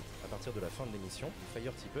regarder Backseat. À partir de la fin de l'émission, les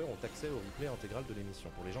Fire Tippers ont accès au replay intégral de l'émission.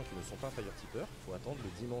 Pour les gens qui ne sont pas Fire Tippers, il faut attendre le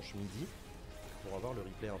dimanche midi pour avoir le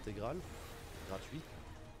replay intégral gratuit.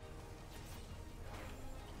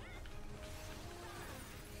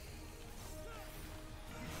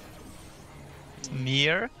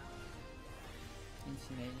 Near.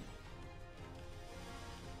 Infinite.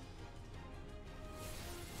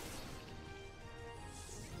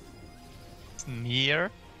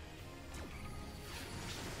 Near.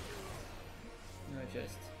 No,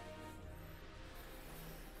 just.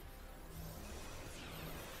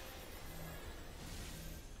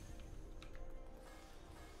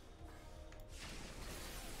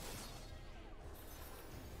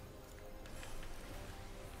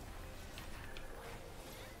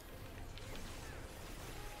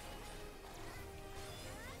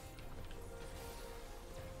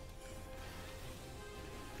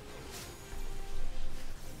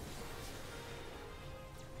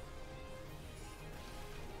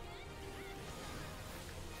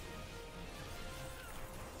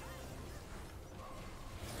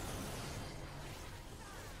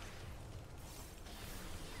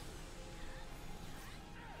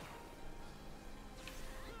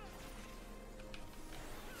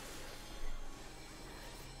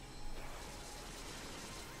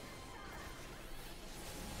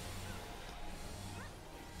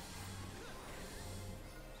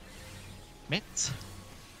 Mitt. Let's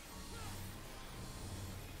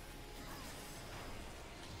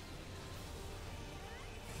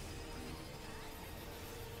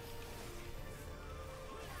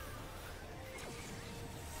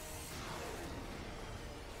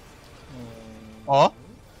Oh.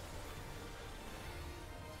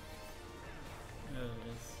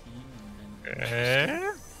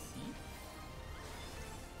 see.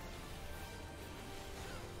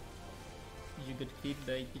 You got clipped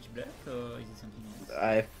by pitch black, or is it something else?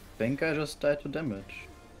 I think I just died to damage.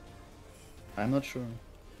 I'm not sure.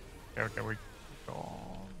 Okay, we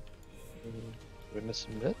go. We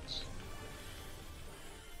missing it?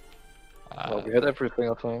 Well, we had everything,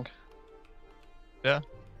 I think. Yeah.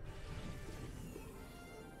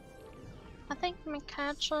 I think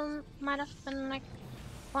Mikael might have been like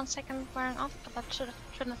 1 second wearing off, but that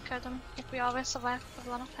shouldn't have killed him if we always survived with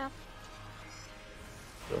a lot of health.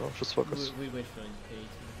 So just focus. We wait for his pay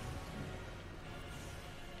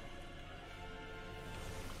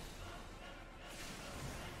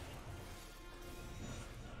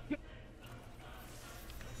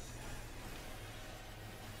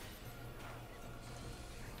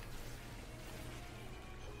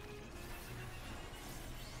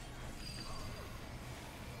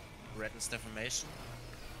Red is deformation.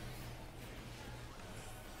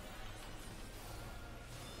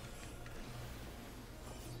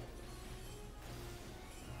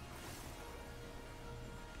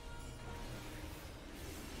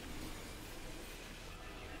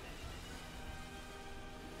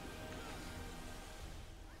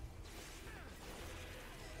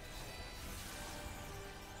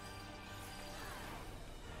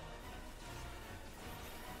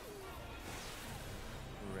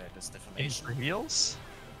 Red is deformation. Any reveals?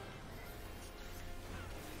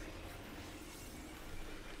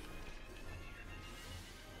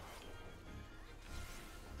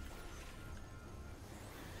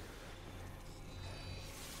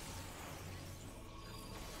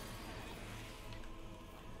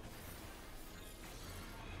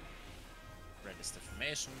 Red is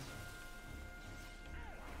deformation.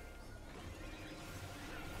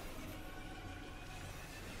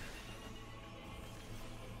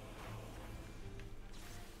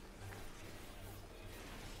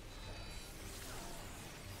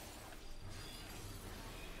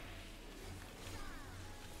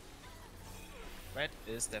 Red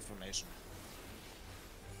is deformation.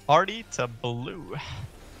 Party to blue.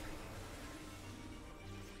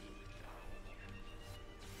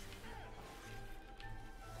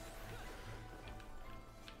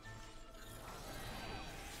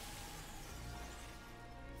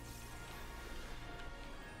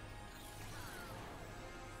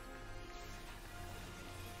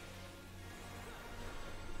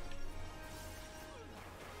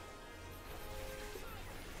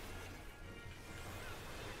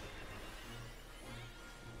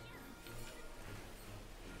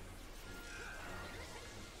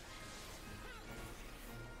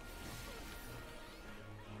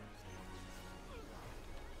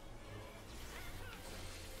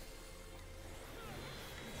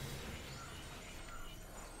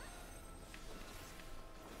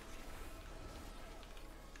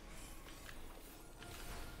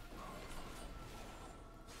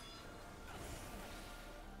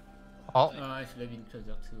 Oh. I should have been closer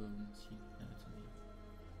to see.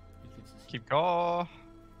 Keep going.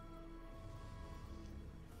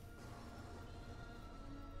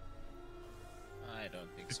 I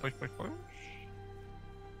don't think so. Push.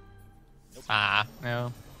 Nope. Ah,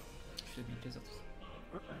 no. Should be closer to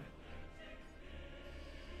see.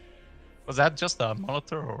 Was that just a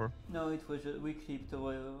monitor or? No, it was we clipped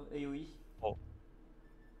our AoE. Oh.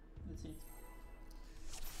 That's it.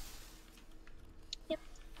 Yep.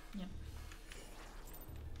 Yeah.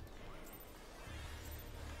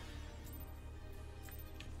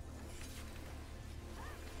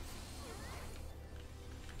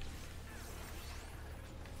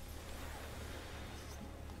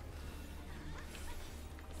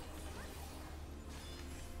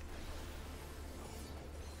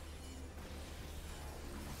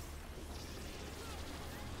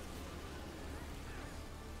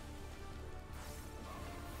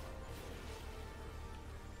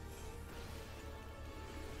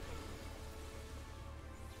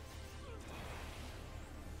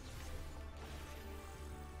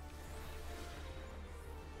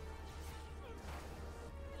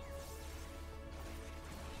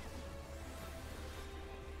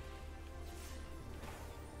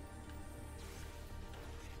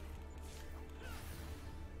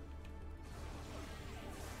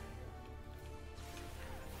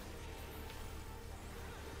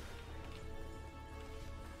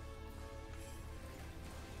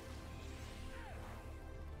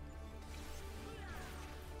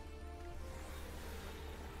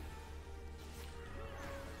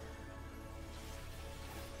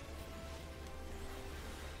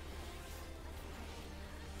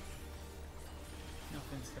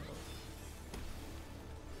 Nothing so.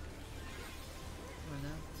 Or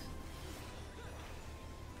not.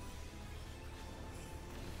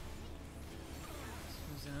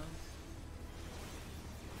 Smooth out.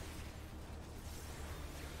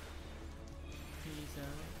 Freeze out.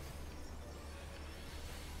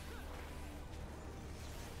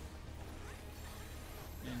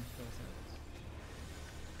 And close out.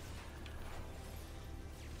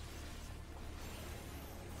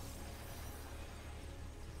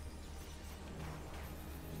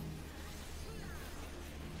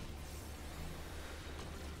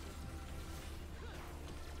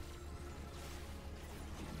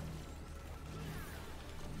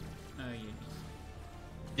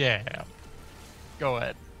 Yeah. Go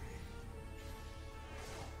ahead.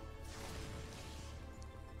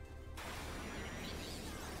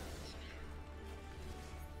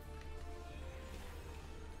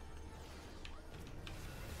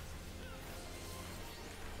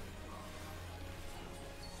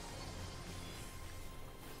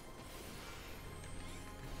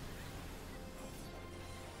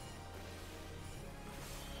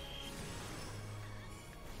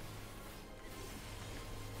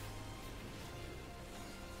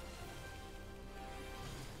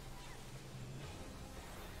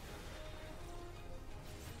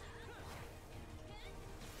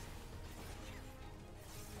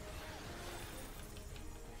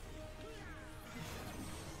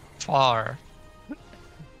 Far.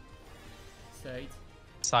 Side.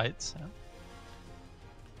 Sides. Yeah.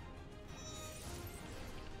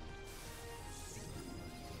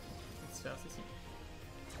 It's fast ici.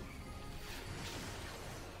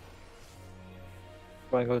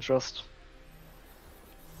 Triangle just.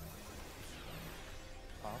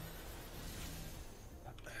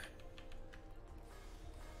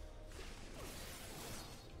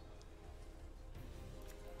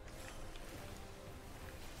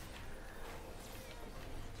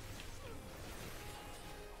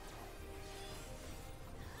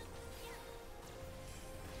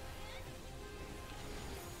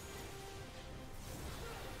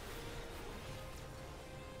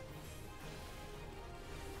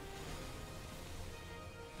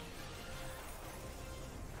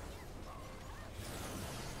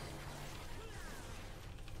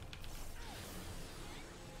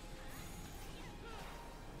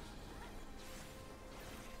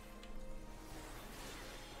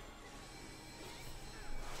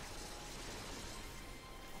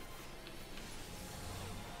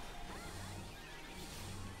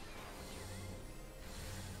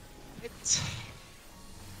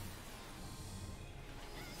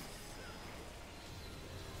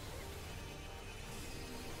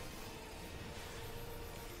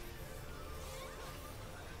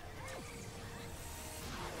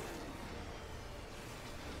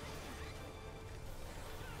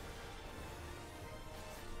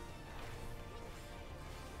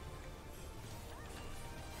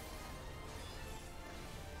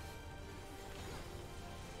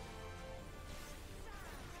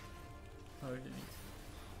 Hold it.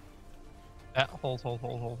 Yeah,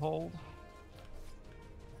 hold.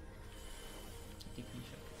 Take me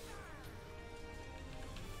shot.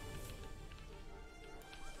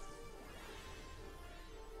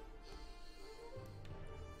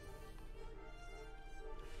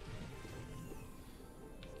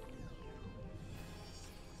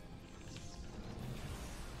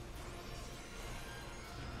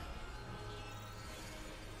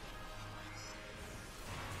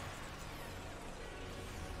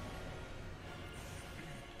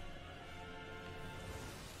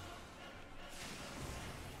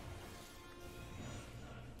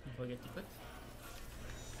 Don't forget to put.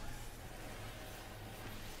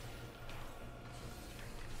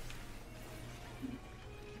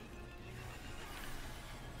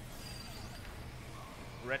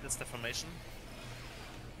 Red is the formation.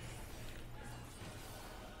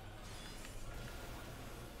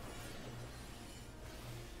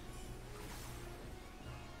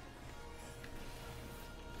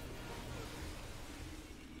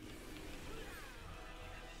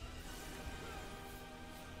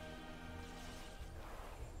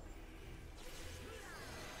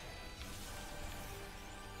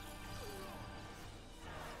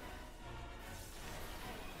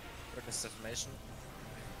 Red is the formation.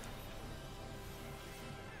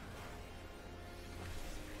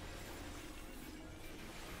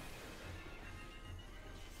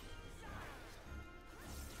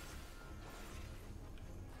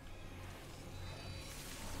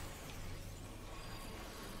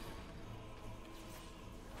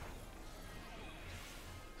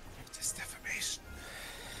 This deformation.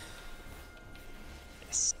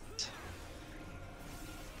 Yes.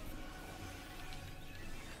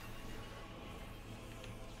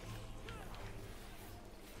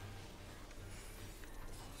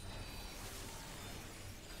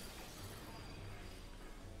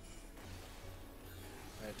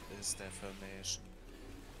 Red is deformation.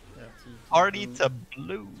 Party to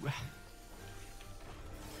blue.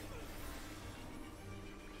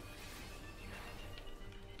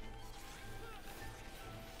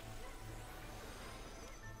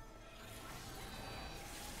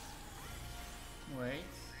 Wait.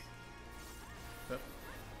 Stop.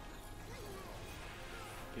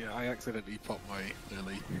 Yeah, I accidentally popped my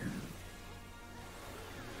lily.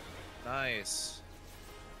 Nice.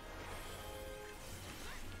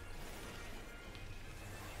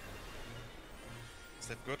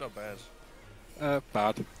 it good or bad?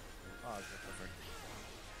 Bad. Ah, okay, perfect.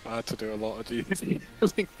 I had to do a lot of duty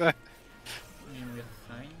healing there. We're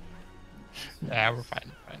fine. Yeah, we're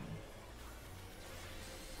fine. Fine.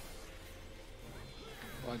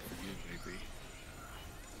 Fine for you, maybe.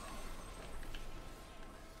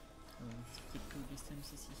 Skip to this time,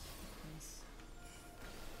 CC. Nice.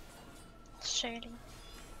 Surely.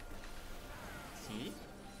 See?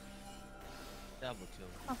 Double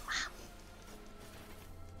kill. Oh wow.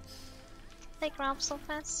 They grab so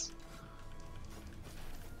fast.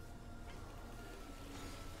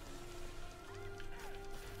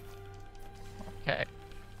 Okay.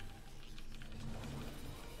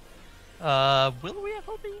 Will we have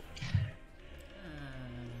a beak?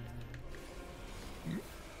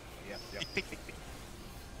 Yep.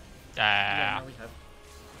 Yeah, now we have.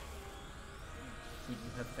 Did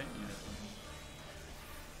you have time?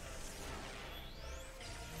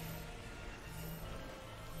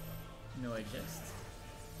 Yeah, no, I just.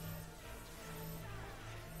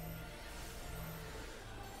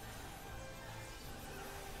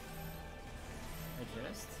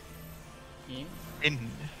 Adjust. In.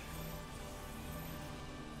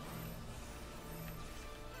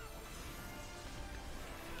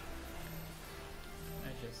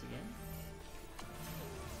 Adjust again.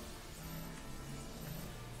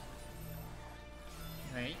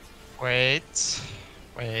 Right.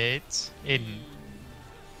 Wait. In.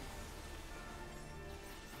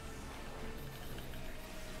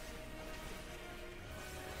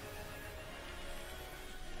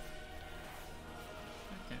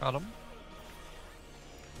 Got him.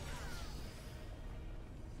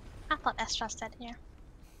 I thought Estra's dead here.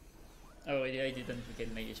 Oh yeah, I didn't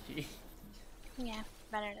get my HP. Yeah,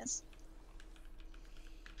 better it is.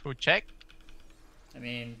 Who check? I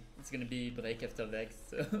mean, it's gonna be break after Vex,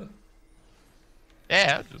 so...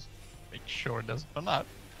 Yeah, just make sure it doesn't run out.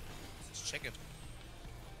 Let's check it.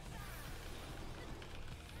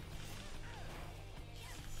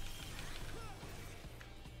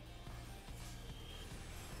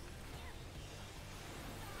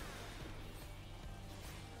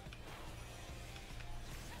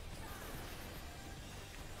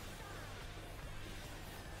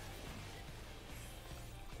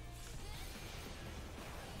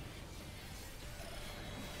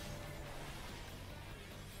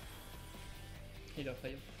 Healer for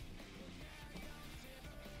you.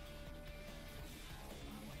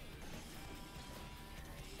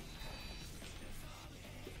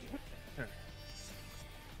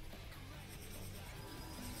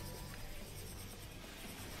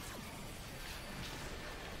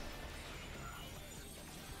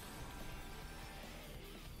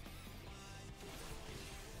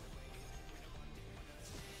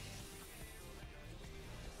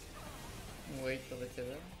 Wait for the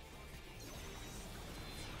tether.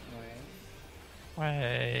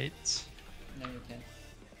 Wait. No, you can't.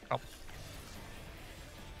 Oh.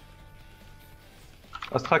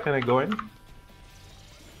 Astra, can I go in?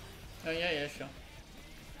 Oh yeah, sure.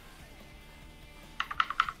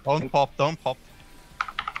 Don't pop. Don't worry,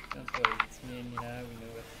 it's me and Nina, we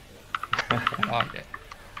know what. Okay.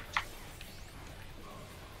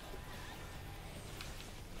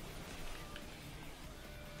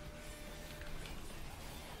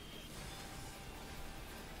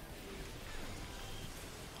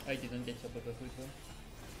 I didn't get your bubble food though.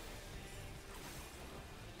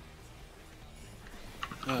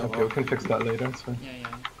 Okay, we can fix that later, it's fine.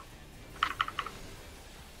 Yeah.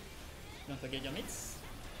 Don't forget your mitts.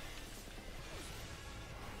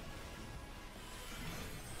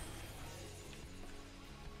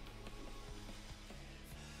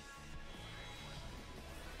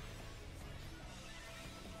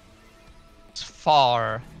 It's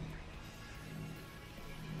far.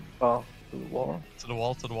 Oh, to the wall. To the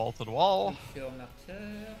wall, to the wall, to the wall. Your marker.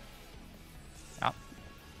 Yeah.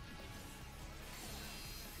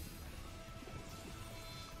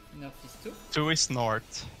 North is 2. 2 is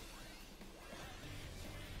north.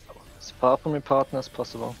 As far from your partner as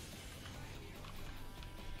possible.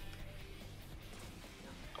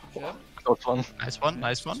 Sure. Close one.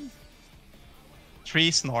 Nice one. 3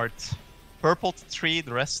 is north. Purple to 3,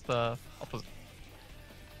 the rest opposite.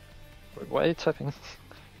 Wait, why are you tapping?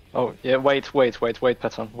 Oh, yeah, wait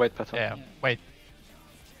pattern. Yeah, wait.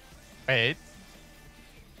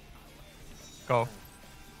 Go.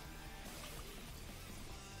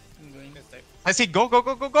 I'm going. I see,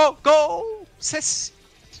 go! Sis!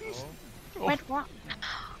 Oh. Wait, what?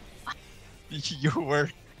 You were...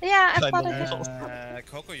 Yeah, I thought it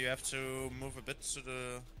Coco, you have to move a bit to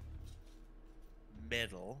the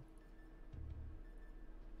middle.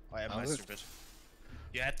 Oh, am I stupid?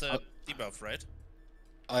 You had the debuff, right?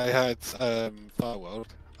 I had Fireworld.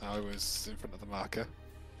 I was in front of the marker.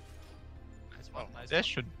 That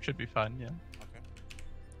should be fine, yeah. Okay.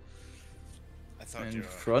 I thought In you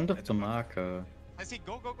front of the marker. I see.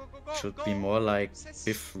 Go. Should be more like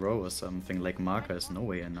fifth row or something. Like marker is no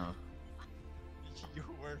way enough. You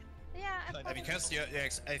were. Yeah.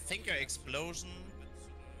 Because I think your explosion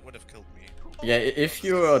would have killed me. Yeah, if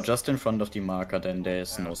you are just in front of the marker, then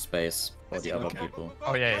there's no space for the other people.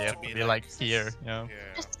 Oh yeah, you have to be like here, yeah.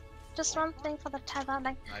 Just one thing for the tether,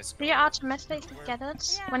 like, Nice do you automatically get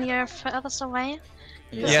it when you're furthest away?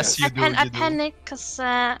 Yes, you do. I panicked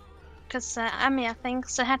because Ami, I think,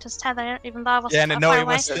 still had his tether, even though I was Yeah, far no, it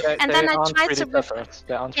away. was. And then I tried to.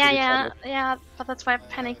 Yeah, Yeah, but that's why I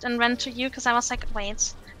panicked and ran to you because I was like,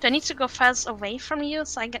 wait, do I need to go furthest away from you?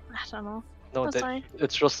 So I don't know. No, sorry.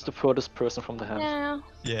 it's just the furthest person from the hand. Yeah.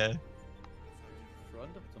 Yeah.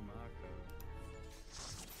 Front of the marker.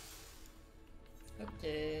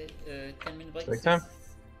 Okay, 10-minute break. Take time.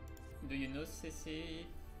 Do you know CC?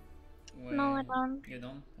 No, I don't. You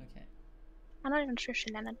don't? Okay. I'm not even sure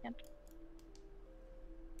she landed yet.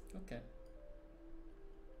 Okay.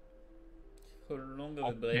 How long of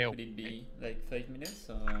a break would it be? Like 5 minutes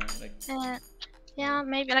or like? Yeah,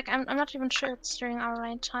 maybe. Like I'm not even sure it's during our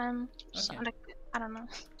right time. So, Okay. like I don't know.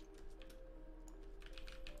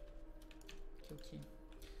 Okay.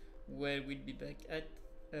 Well, we'll be back at.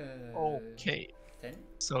 Okay. 10.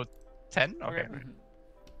 So 10? Okay. Mhm.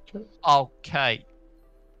 Okay.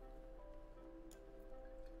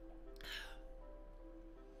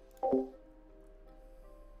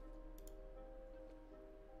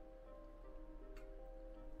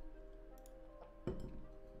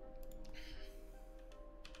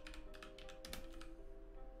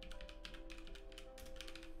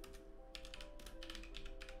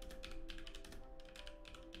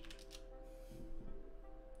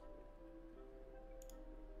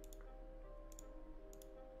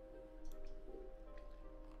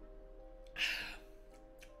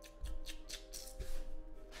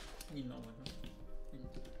 Need more water.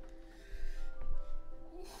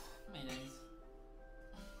 My eyes.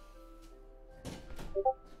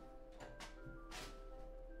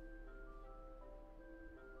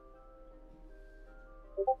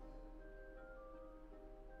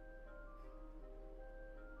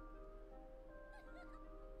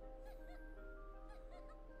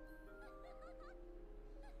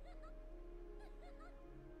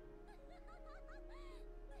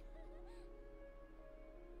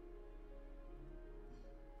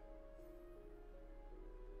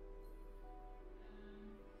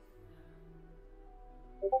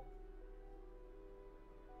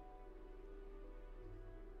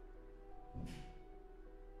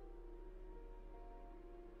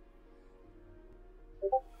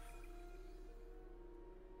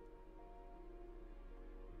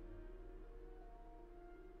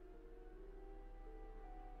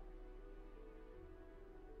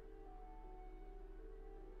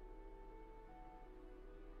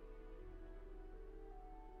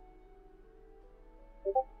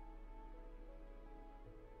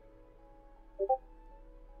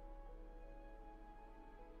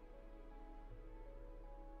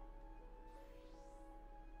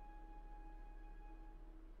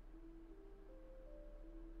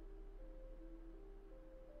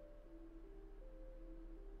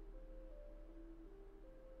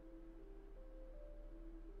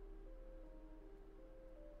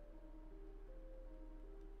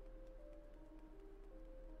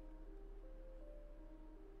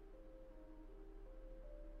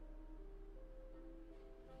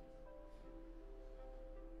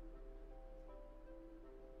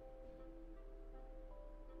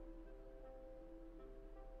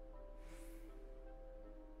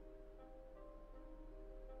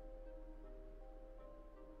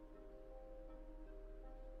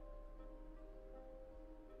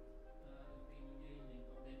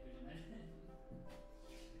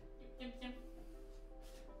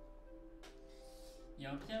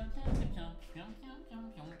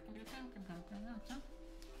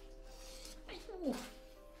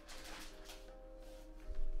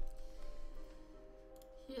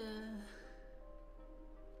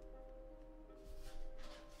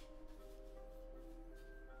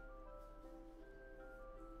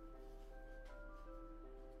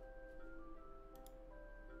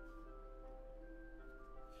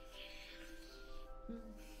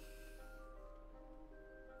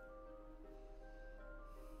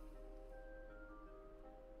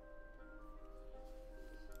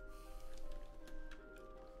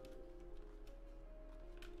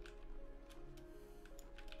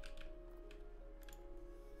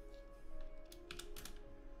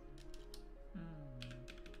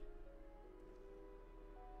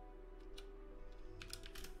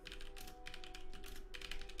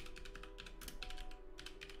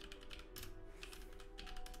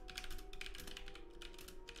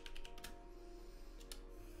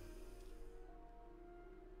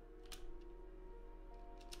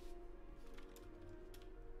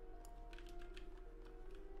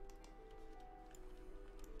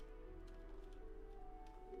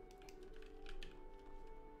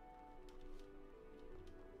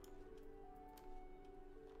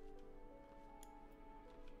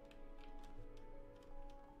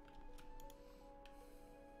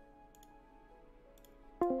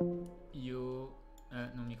 Yo. Ah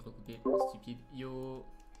non, micro coupé, stupide. Yo.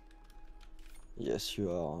 Yes, you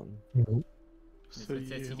are. Ça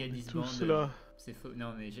y est, on est Disband, tous là. c'est faux.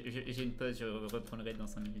 Non, mais j'ai une pause, je reprendrai dans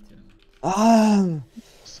 5 minutes. Ah,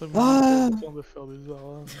 5 minutes, pas le temps de faire des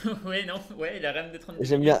arames. Ouais, non, ouais, la rame de 30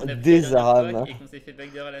 J'aime minutes, bien on a pris des la dernière arames. fois et qu'on s'est fait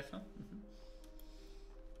backdoor à la fin.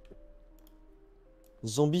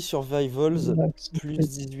 Zombie Survivals, plus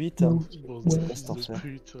 18. C'est quoi cette affaire?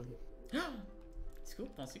 Est-ce que vous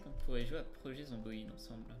pensez qu'on pourrait jouer à Projet Zomboid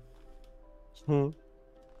ensemble?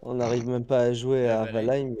 On n'arrive même pas à jouer à Valheim.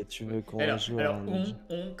 Valheim, mais tu veux qu'on joue à... Alors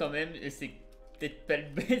on quand même, c'est peut-être pas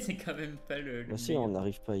le c'est quand même pas le Bah si, on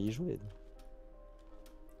n'arrive pas à y jouer.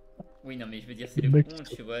 Oui, non, mais je veux dire, c'est le on,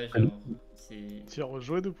 tu vois, genre, c'est... Tu as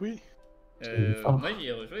rejoué depuis? Moi j'y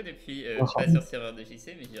ai rejoué depuis, pas sur serveur de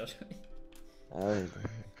JC, mais j'y ai rejoué. Ah ouais.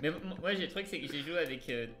 Mais moi j'ai le truc, c'est que j'ai joué avec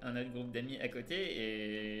un autre groupe d'amis à côté,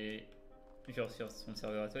 et genre sur son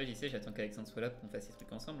serveur à toi, JC, j'attends qu'Alexandre soit là pour qu'on fasse ces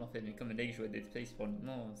trucs ensemble en fait, mais comme là il joue à Dead Space pour le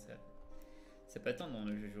moment, ça peut attendre,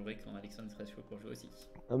 je jouerai quand Alexandre sera chaud pour jouer aussi.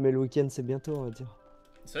 Ah mais le week-end c'est bientôt, on va dire.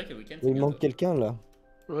 C'est vrai que le week-end c'est Il bientôt. manque quelqu'un là.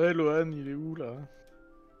 Ouais, Lohan, il est où là?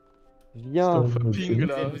 Viens. Ping,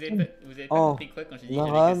 là. Vous avez pas compris quoi quand j'ai dit que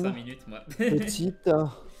j'avais que 5 minutes moi? Petite.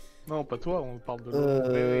 Non, pas toi, on parle de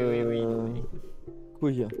Lohan. Oui.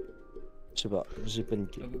 Couille. Je sais pas, j'ai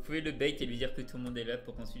paniqué. Donc vous pouvez le bait et lui dire que tout le monde est là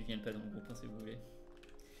pour qu'ensuite il vienne pas dans le groupe si vous voulez.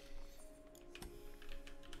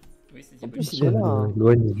 Oui, c'est plus, il est là, hein.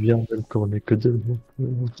 Lohan, il vient même quand on est que deux.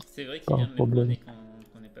 C'est vrai qu'il vient même quand on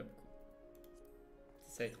est pas beaucoup.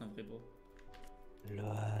 C'est ça être un vrai bro.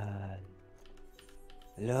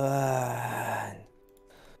 Lohan.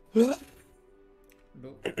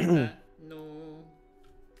 Bon, non.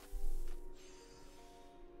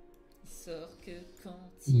 Il sort que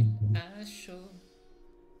quand il a chaud.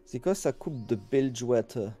 C'est quoi sa coupe de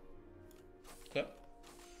Bilgewater? Quoi?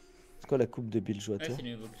 C'est quoi la coupe de Bilgewater? Ah, c'est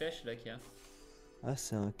le nouveau clash là qu'il y a. Ah,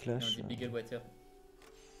 c'est un clash. Non, Bilgewater.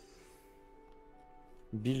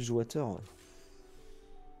 Bilgewater, ouais.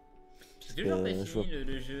 J'ai toujours pas fini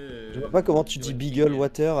le jeu. Je vois pas comment tu dis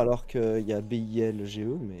Bilgewater alors qu'il y a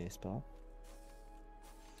B-I-L-G-E, mais c'est pas grave.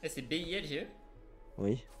 Ah, c'est B-I-L-G-E?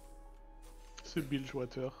 Oui. C'est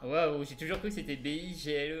Bilgewater. Waouh, j'ai toujours cru que c'était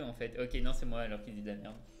B-I-G-L-E en fait. Ok, non, c'est moi alors qu'il dit de la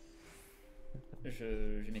merde.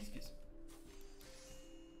 Je m'excuse.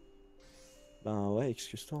 Ben ouais,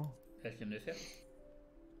 excuse-toi. Je viens de le faire.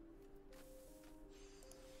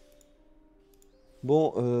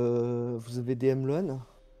 Bon, vous avez DM Lohan?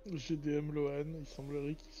 J'ai DM Lohan, il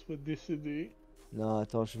semblerait qu'il soit décédé. Non,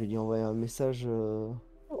 attends, je vais lui envoyer un message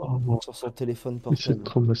bon. sur son téléphone Il s'est portable.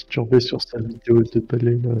 trop masturbé sur sa vidéo de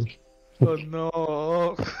balayage. Oh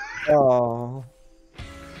non. Ah.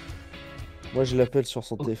 Moi je l'appelle sur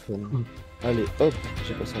son téléphone. Allez, hop,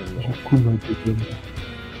 j'ai pas son numéro. Du coup, ma deuxième.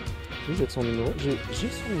 Vous êtes son numéro? J'ai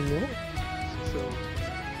son numéro?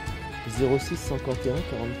 C'est ça. 06 51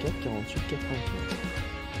 44 48 95.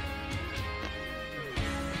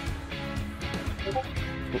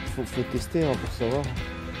 Faut tester hein, pour savoir.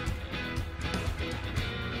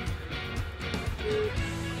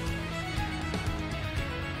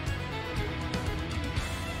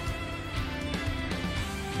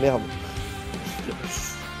 Merde.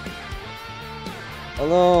 Oh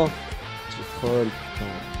non. C'est folle,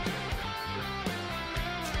 putain.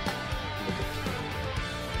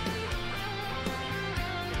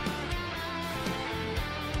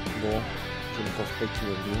 Bon, je ne pense pas qu'il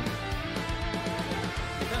va venir.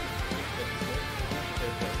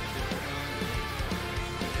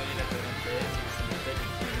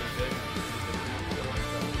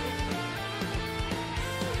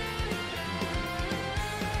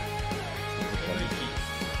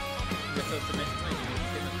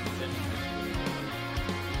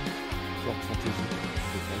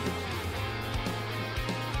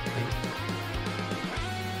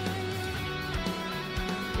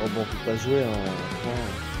 Bon, on peut pas jouer en point.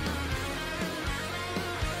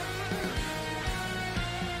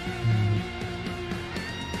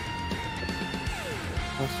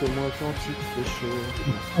 Pense-moi Atlantique, fait chaud.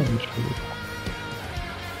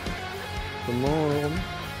 Comment, Orm?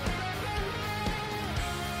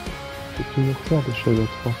 C'est toujours faire des choses à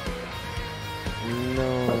trois.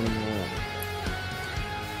 Non, non.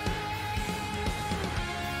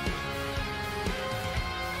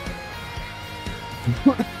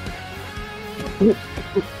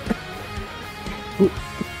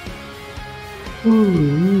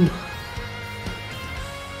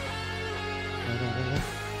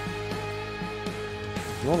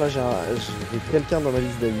 Non, là j'ai quelqu'un dans ma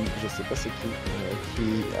liste d'amis, je sais pas c'est qui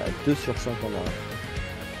est à 2 sur 5 en arrêt.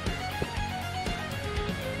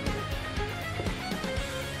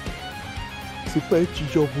 C'est pas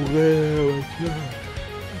étudiant bourré, ouais, tu vois.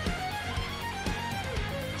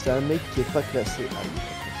 C'est un mec qui est pas classé. Ah, il est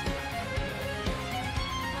pas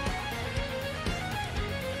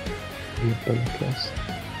classé. Il n'y a pas la classe.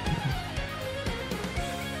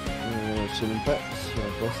 Je sais même pas sur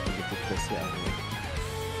un poste il était classé avant.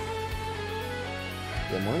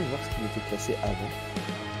 Il y a moyen de voir ce qu'il était classé avant.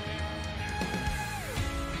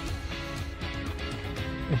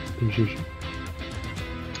 Ah, c'était GG.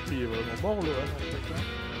 Il est vraiment mort, là, à chaque fois.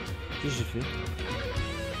 Qu'est-ce que j'ai fait?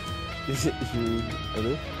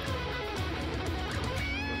 Allô?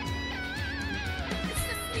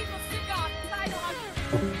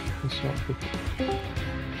 Attention, en fait.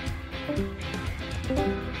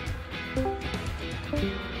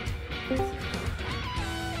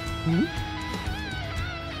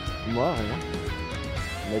 Moi, rien.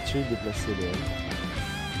 Mathieu, il déplaçait le L.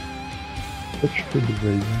 Toi, tu fais des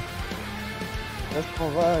vaillants. Là, je m'en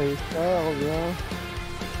va et ça revient.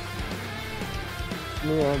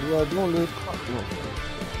 Mais un doigt dans le train.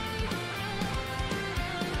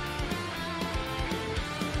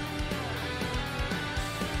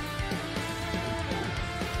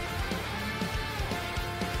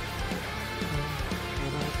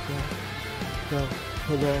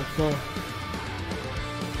 Non.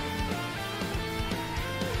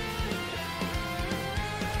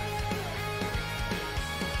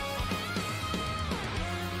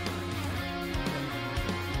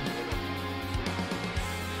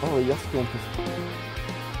 On regarde ce qu'on peut faire.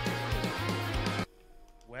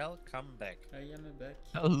 Welcome back. I am back.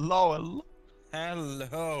 Hello, hello.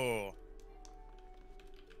 Hello.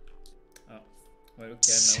 Oh, well,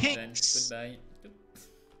 okay, my friend. Goodbye.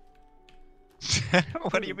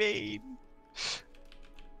 What do you mean?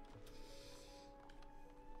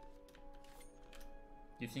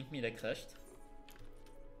 You think Mila crashed?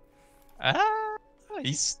 Ah,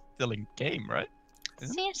 he's still in game, right?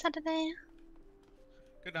 See you Saturday.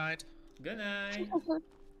 Good night. Good night.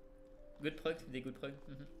 Good prog, des good prog.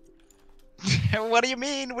 What do you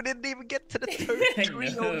mean? We didn't even get to the third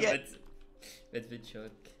trio yet. That's the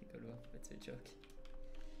joke, Golo. That's the joke.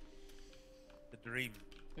 The dream.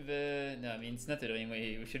 No, I mean, it's not a dream.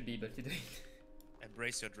 We should be able to do it.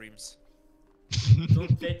 Embrace your dreams.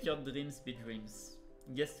 Don't let your dreams be dreams.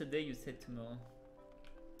 Yesterday you said tomorrow.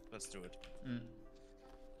 Let's do it.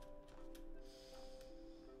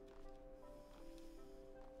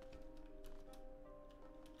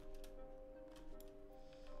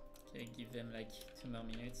 Okay, give them like 2 more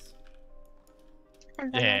minutes.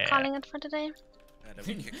 And then we're calling it for today. And then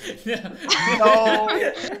we kick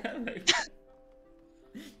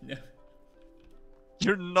No.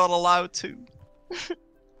 You're not allowed to.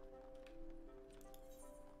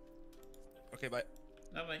 Okay, bye.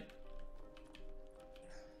 Bye.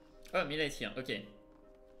 Oh, Mila is here. Okay.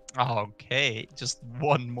 Okay, just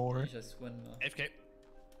one more. Just one more. AFK.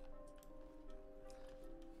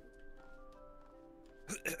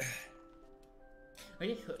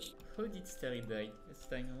 Okay, how did Starry die? This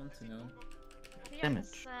time I want to know.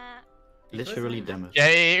 Damage. Literally damage. Yeah,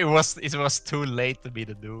 it was too late to be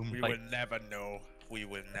the Doom. We Like, will never know. We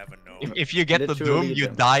will never know. if you get the Doom, you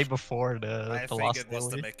die before the I think last it was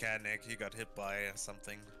the AoE. mechanic. He got hit by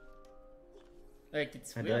something. Like,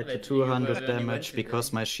 it's I weird died to that you 200 were the only one damage to because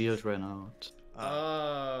die. my shield ran out.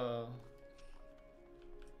 Oh.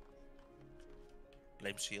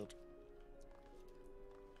 Blame shield.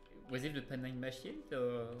 Was it the Panine my shield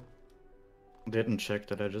or? Didn't check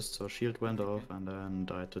that, I just saw shield went off and then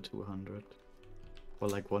died to 200. Or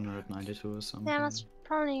like 192 or something. Yeah, that's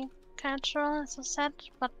probably natural, as I said,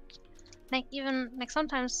 but like even like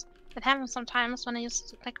sometimes it happens sometimes when I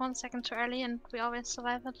use like 1 second too early and we always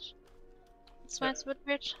survive it. That's why it's a bit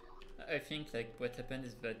weird. I think like what happened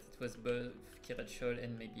is that it was both Kirat Shoal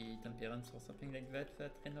and maybe Temperance or something like that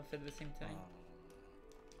that ran off at the same time.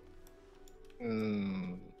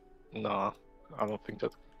 Nah, I don't think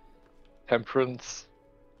that. Temperance.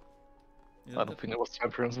 You I don't think it was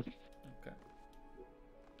Temperance. Okay. I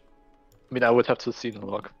mean, I would have to see the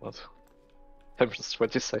log, but Temperance is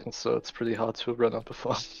 20 seconds, so it's pretty hard to run up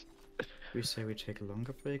before. We say we take a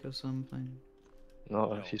longer break or something?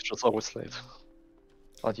 No, he's just always late.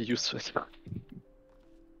 Aren't you used to it?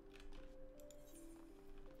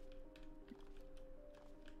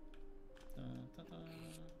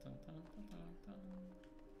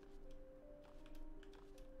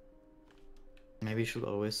 Maybe we should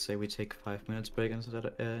always say we take 5 minutes break instead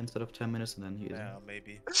of 10 minutes and then he Yeah,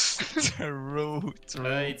 maybe. True.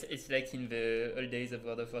 It's like in the old days of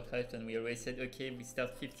World of Warcraft, and we always said, okay, we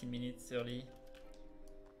start 15 minutes early,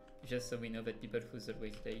 just so we know that people who's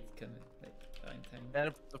always late come like are in time. Yeah,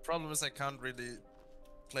 the problem is I can't really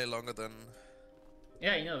play longer than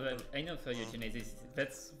Yeah, I know for Genesis,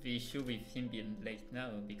 that's the issue with him being late now,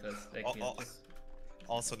 because like we're just...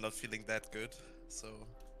 Also not feeling that good, so...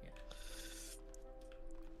 Yeah.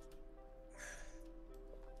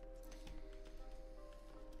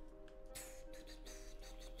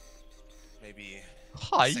 Maybe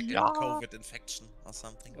Hi-ya! second COVID infection or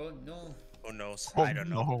something. Oh no. Who knows? Oh, I don't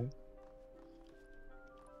know.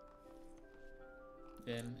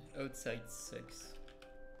 Outside sucks.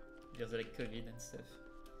 There's like COVID and stuff.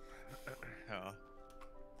 Yeah.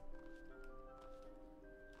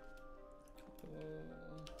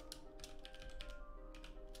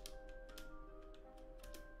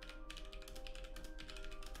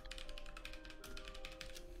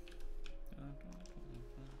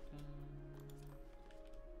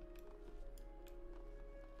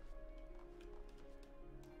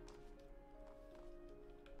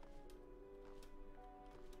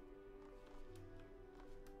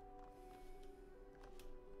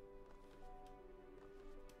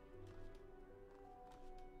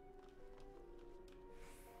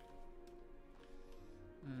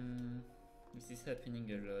 This is happening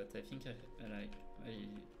a lot. I think I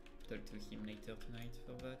talk to him later tonight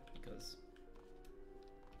for that, because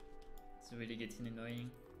it's really getting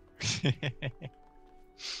annoying.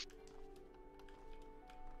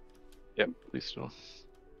 Yep, please do.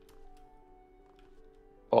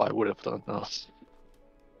 Oh, I would have done now.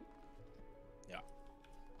 Yeah.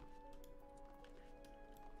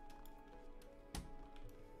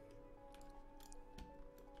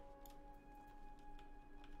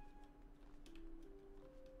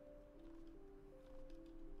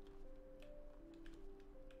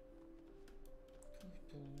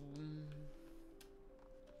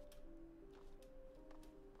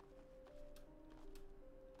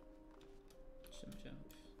 Jump.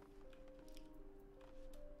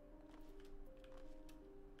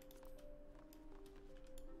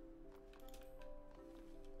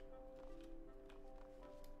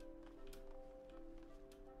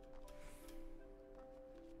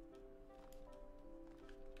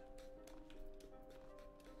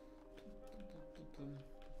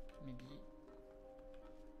 Maybe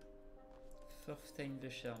fourth time the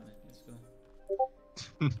charm. Let's go.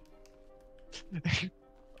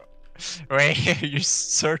 Wait, are you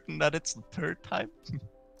certain that it's the third time?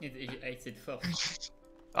 I said fourth.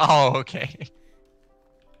 Oh, okay.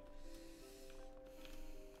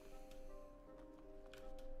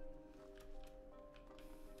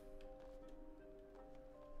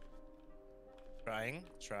 Trying.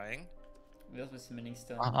 Where's the summoning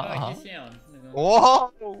stone? Uh-huh. Oh, it is here.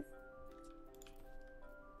 Whoa!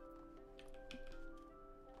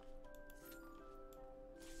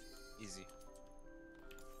 Easy.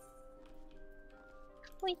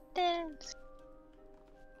 We did.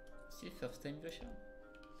 See, first time the charm.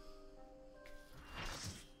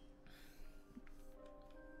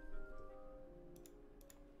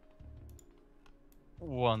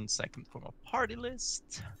 One second for my party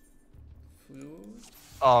list. Food.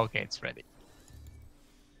 Oh, okay, it's ready.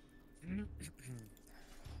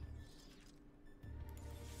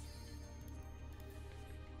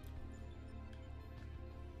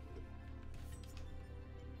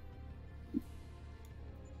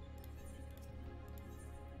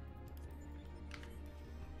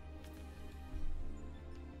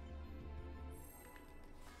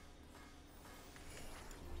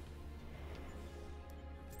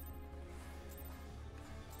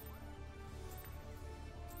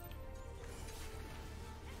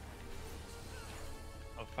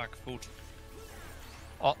 Oh fuck, food.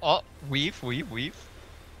 Oh, weave.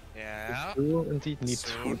 Yeah. You do indeed need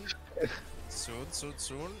Soon. food.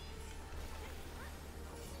 Soon.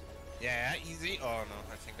 Yeah, easy. Oh no,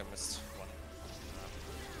 I think I missed one.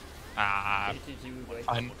 Ah,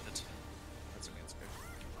 fine. That's okay, it's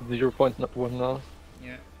good. 0.1 now.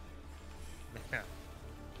 Yeah. Yeah.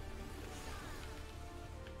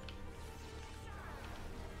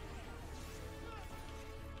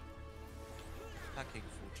 Fucking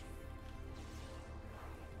food.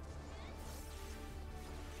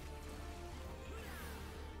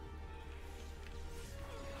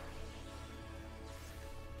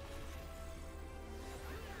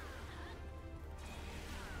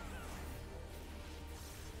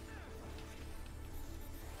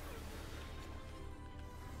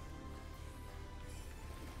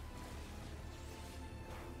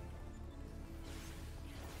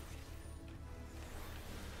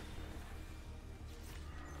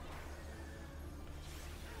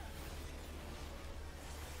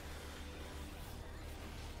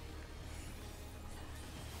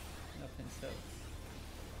 Nothing so.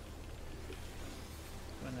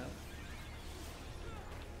 One out.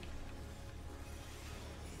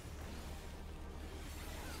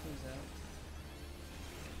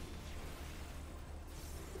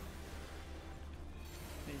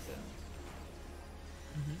 ça.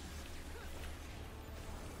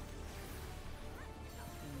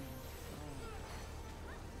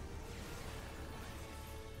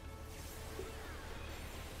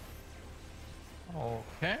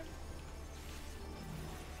 Okay.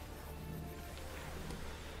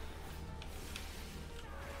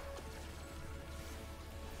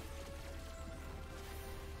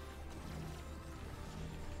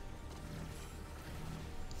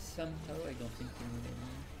 Somehow I don't think we need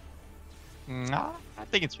any. No, I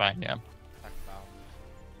think it's fine, yeah.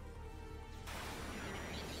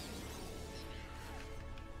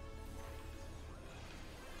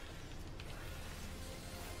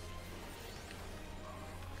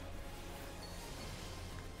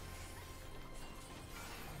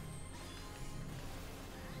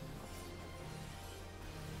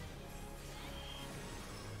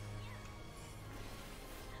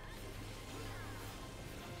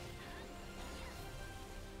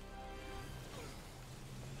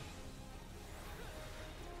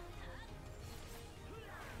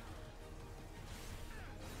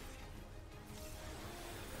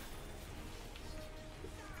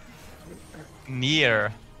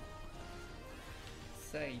 Near.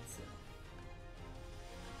 Sides.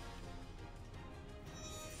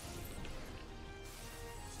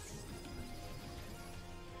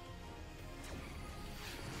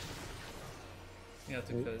 We are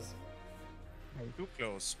too close. Too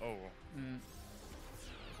close. Oh. Mm.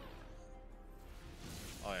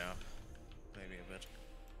 Oh yeah. Maybe a bit.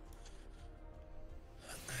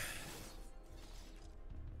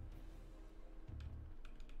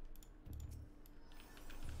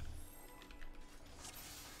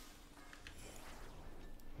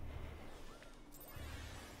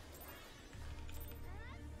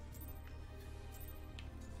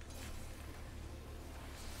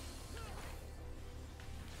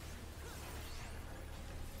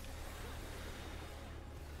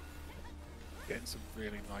 Getting some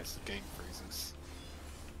really nice game freezes.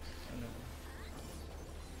 Oh no.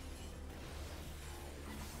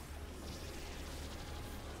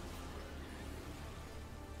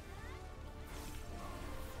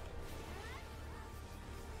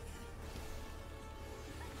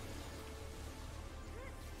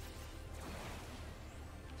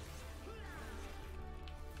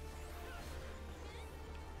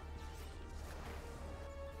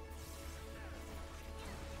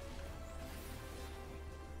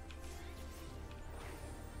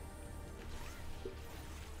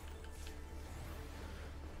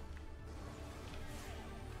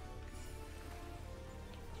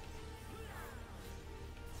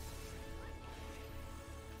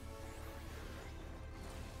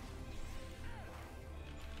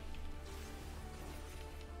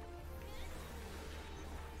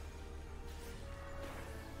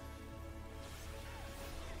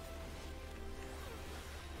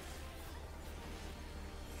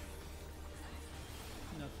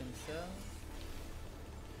 Nothing so.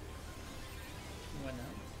 One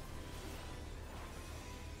out.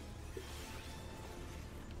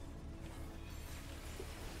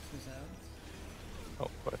 Two's out.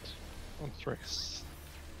 Oh, but on tricks.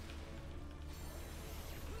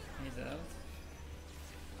 He's out.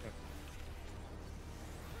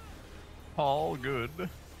 All good.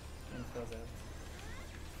 And four's out.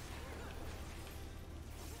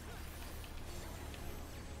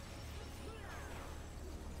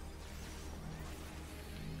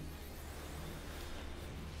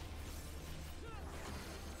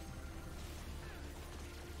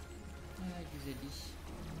 Du Zeddy.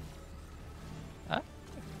 Hein?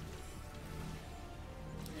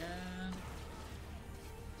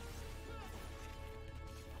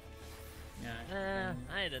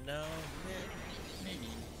 I don't know. Maybe.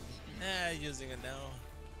 Using it now.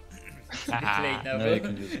 It's late now, No, bro. you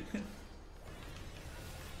can use it.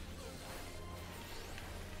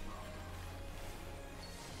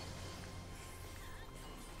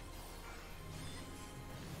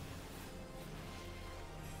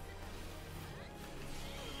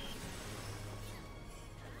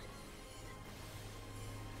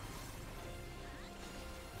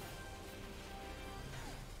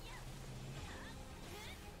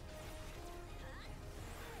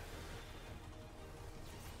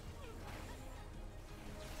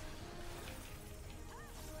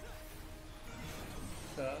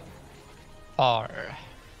 R.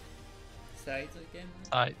 Sides again?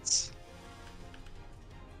 Sides.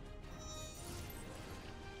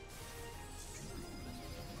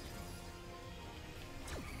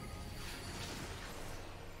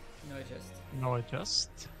 No adjust. No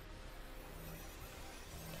adjust.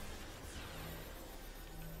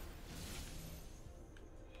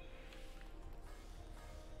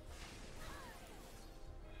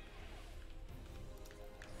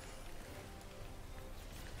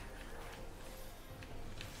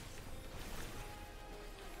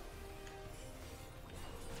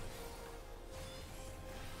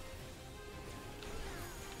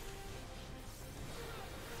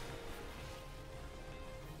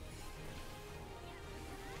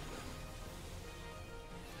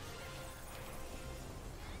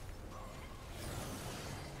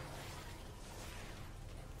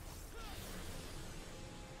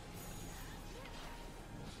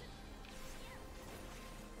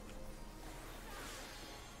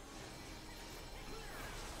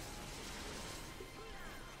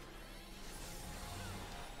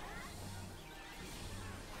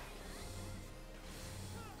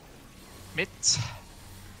 Mid.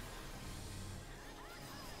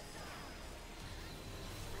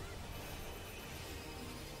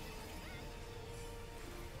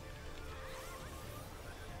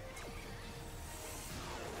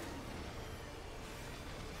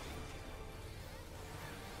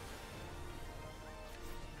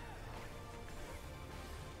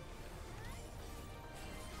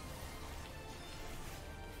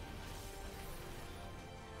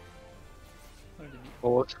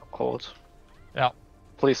 Hold. Yeah.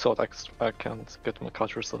 Please hold, I can't get my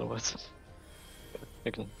cultures otherwise.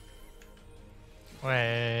 You can.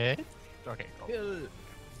 Wait. Okay, go.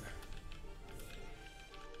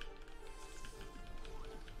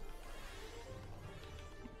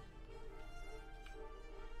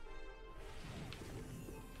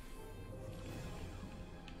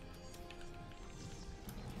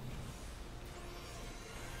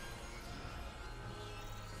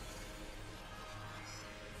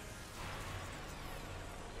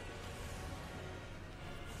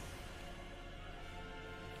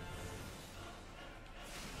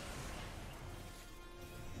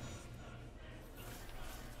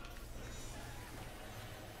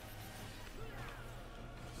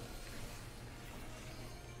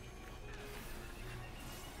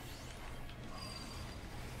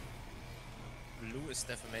 Blue is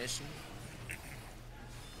defamation.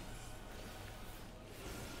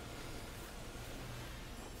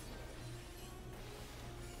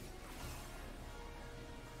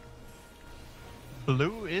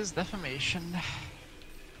 Blue is defamation.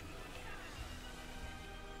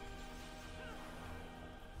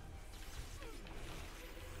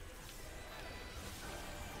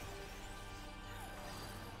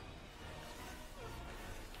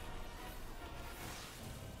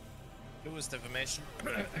 Blue is defamation.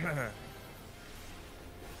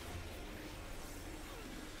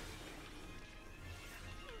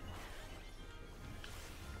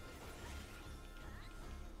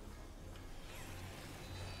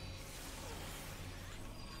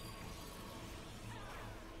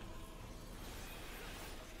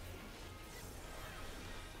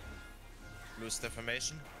 Blue is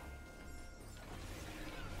defamation.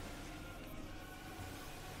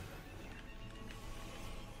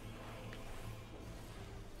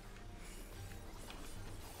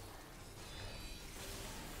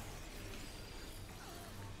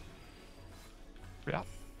 Yeah.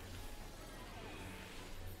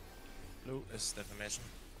 Blue is defamation.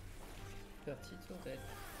 Party to red.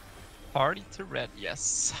 Party to red,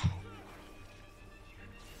 yes.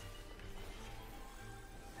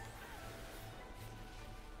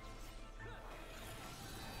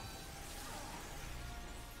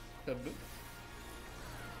 Top blue.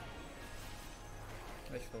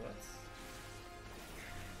 Watch for what?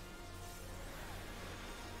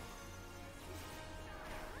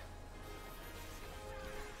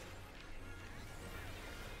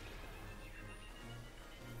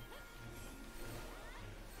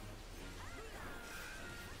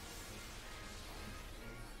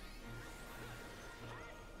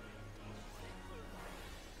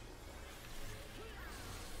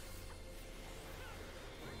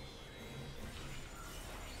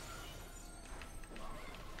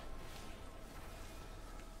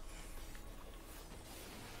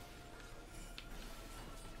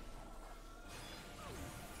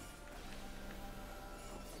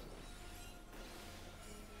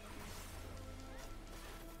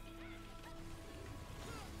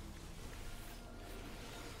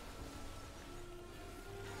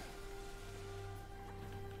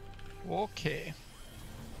 Okay.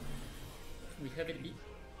 We have it B.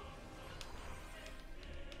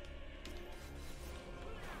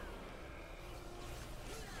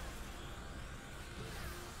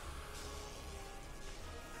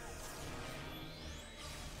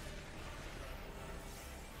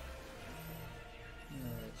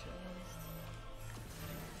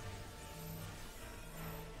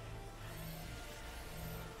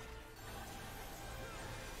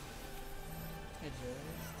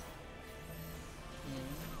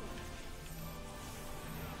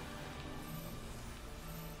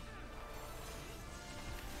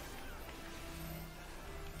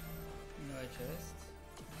 Adjust.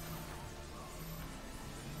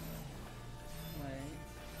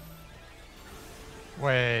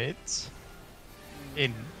 Wait.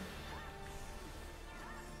 In.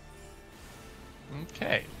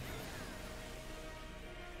 Okay.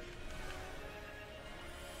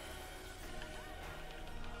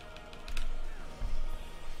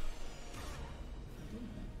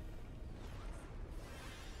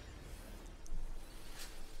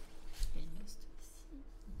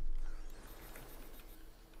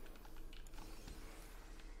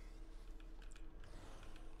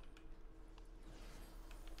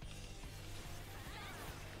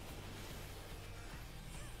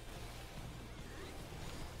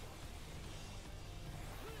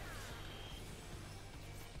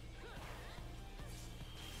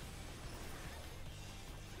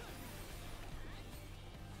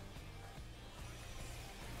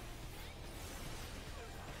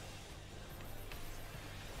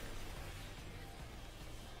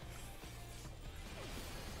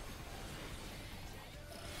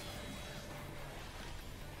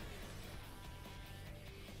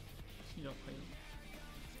 Genre, par exemple.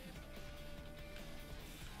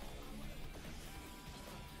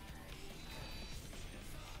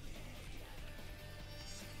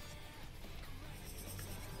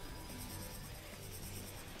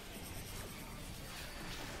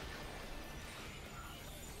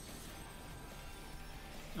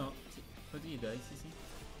 Oh, how do you die, Sissy?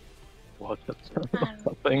 What?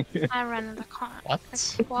 Nothing. I ran the car.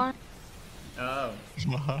 What? What? Oh.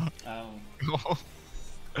 Oh.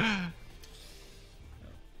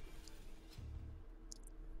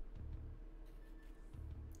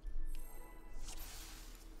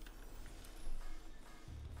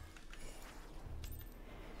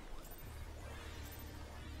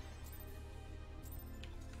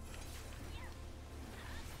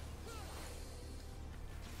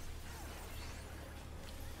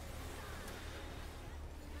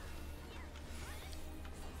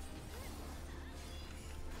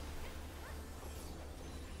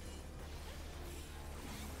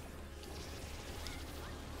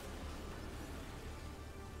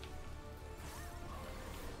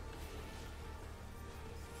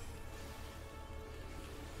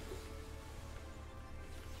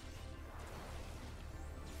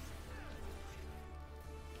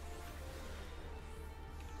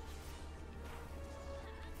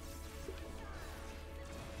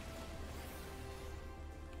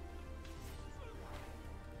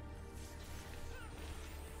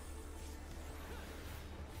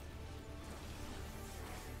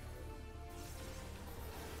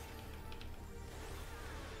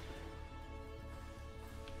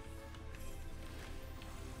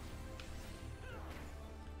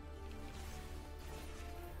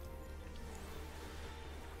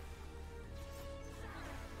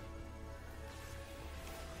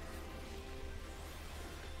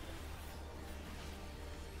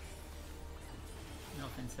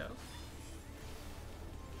 North and south.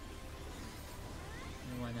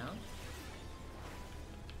 And one out.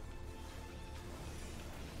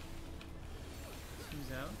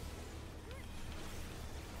 Two's out.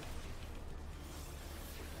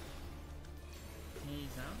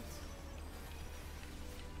 He's out.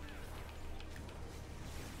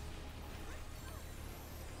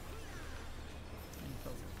 And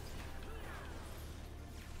falls out.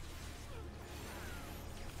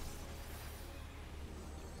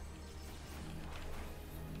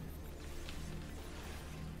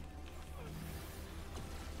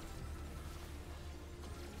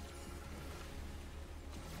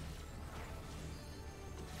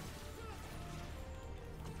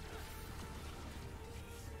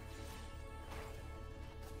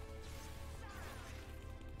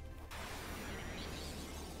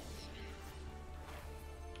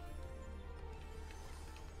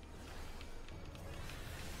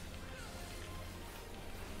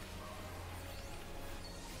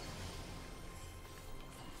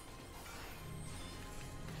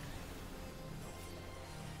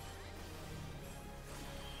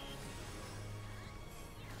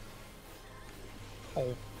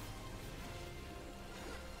 Oh.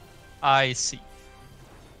 I see.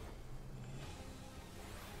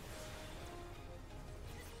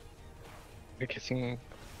 You're getting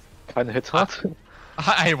kind of hit hard.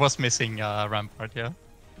 I was missing Rampart, yeah.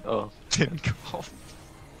 Oh. Didn't go off.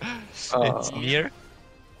 It's near.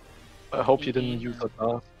 I hope you didn't use that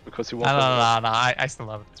now, because you No, won't. no, I still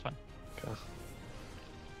have it, it's fine. Okay.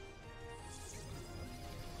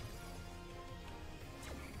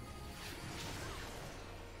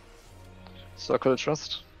 Circle of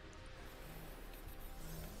Trust.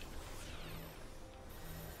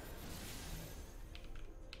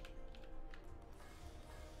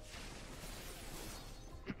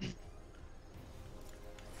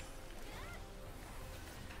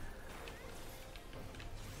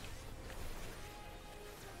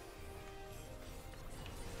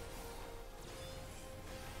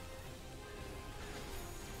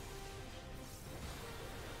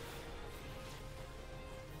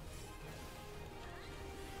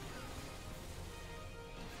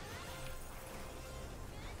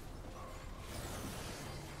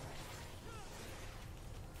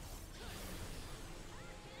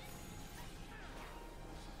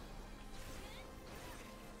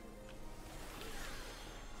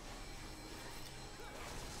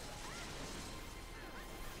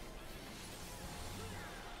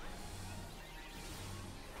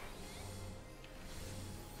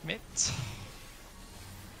 Mid.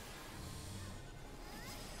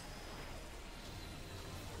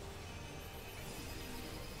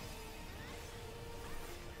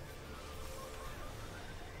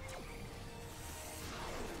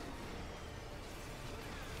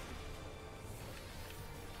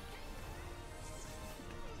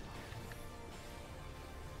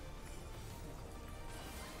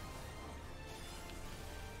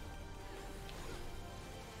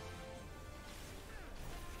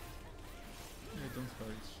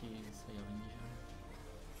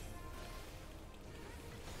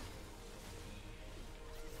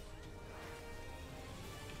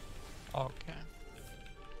 Okay.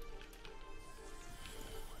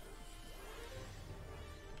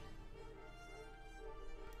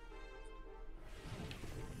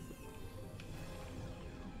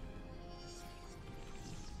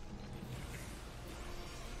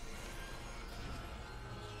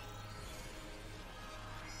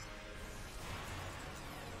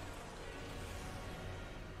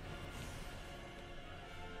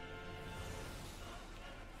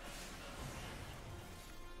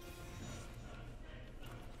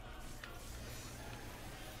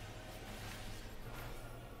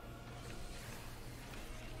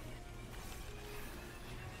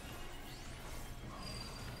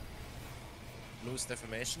 Lose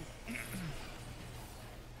defamation.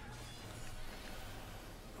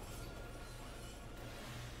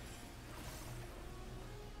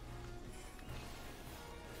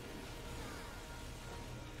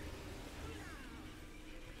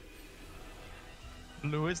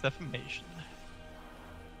 Blue is defamation.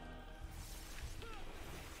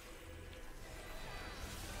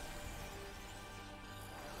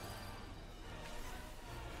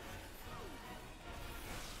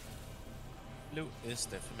 Blue is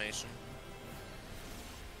defamation.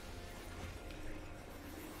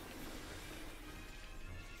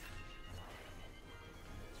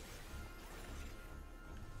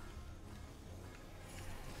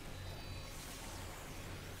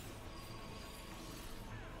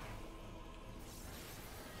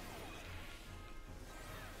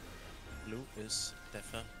 Blue is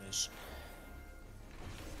defamation.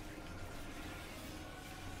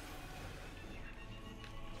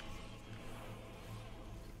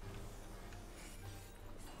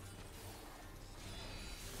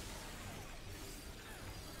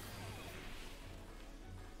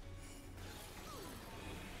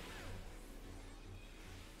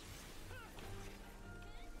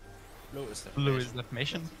 Blue is defamation. Blue is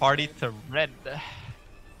defamation. Party to red.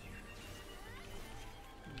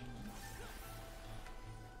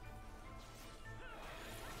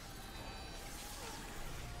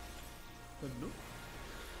 Code blue.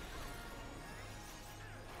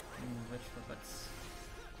 Red for pots.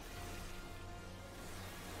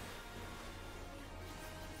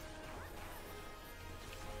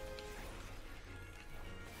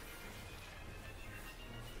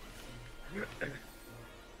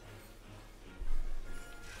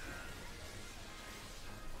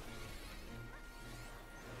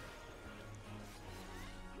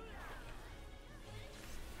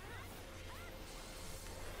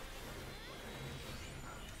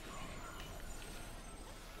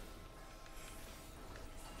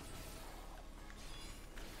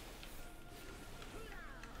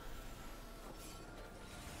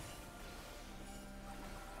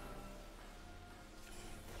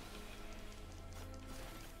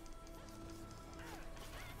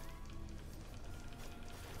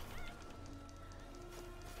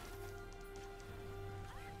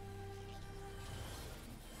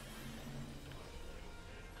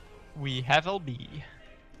 We have LB.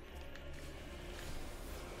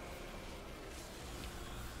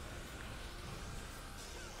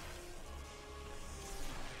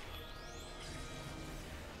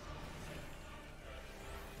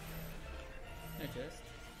 Adjust.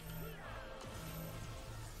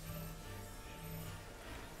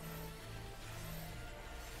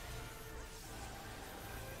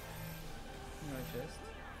 No adjust.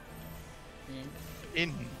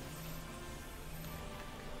 In.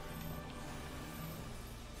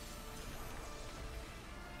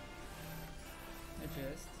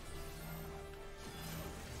 Adjust.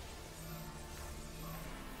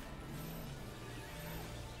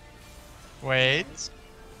 Wait.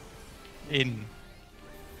 In.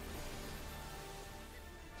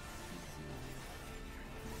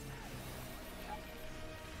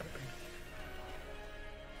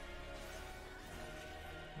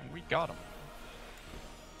 We got him.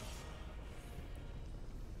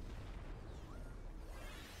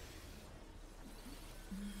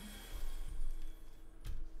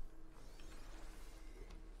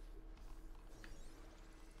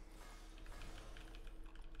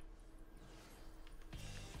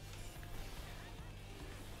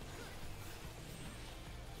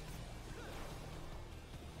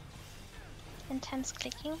 Intense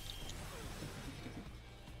clicking.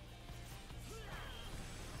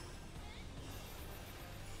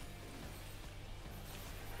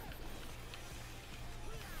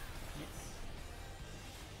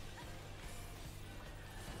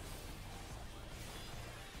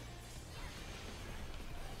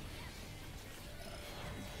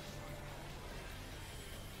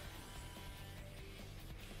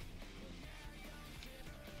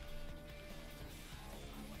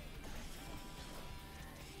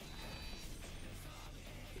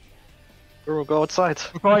 Go outside.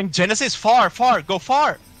 We're going Genesis, far, go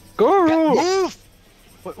far. Guru! Move!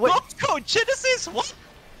 Wait. Go, Genesis, what?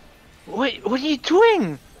 Wait, what are you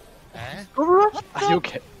doing? Guru? Are you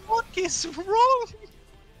okay? What is wrong?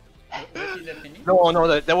 What is happening?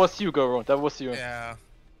 No, that was you, Guru. That was you. Yeah.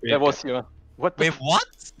 That was you. What the Wait,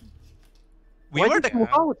 what? We Why were did the... you move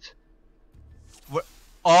out?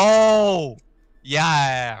 Oh!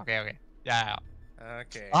 Yeah, okay. Yeah.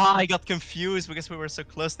 Okay. Ah, I got confused because we were so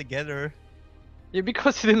close together. Yeah,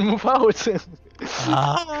 because you didn't move out.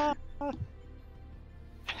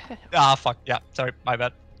 Fuck. Yeah, sorry, my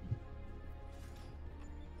bad.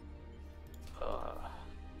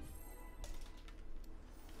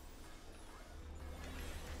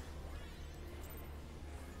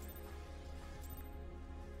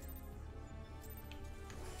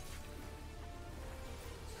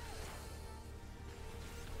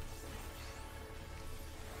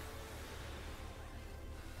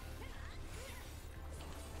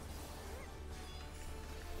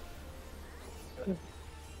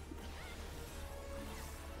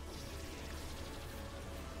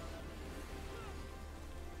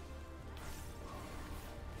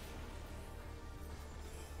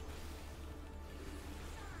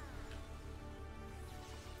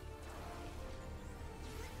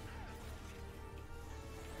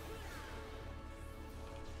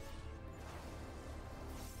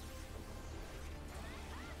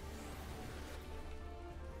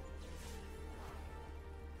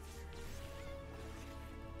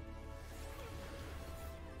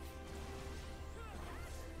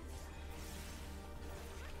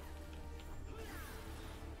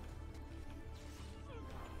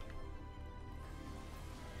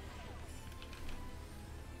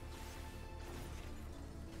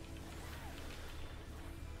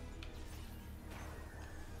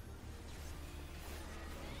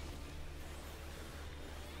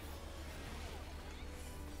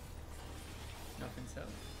 Nothing so.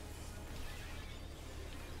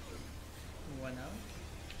 One out.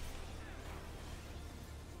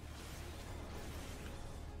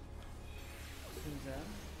 Who's out?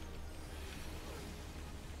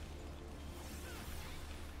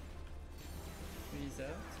 Three's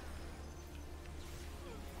out.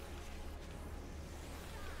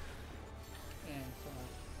 And 4 out.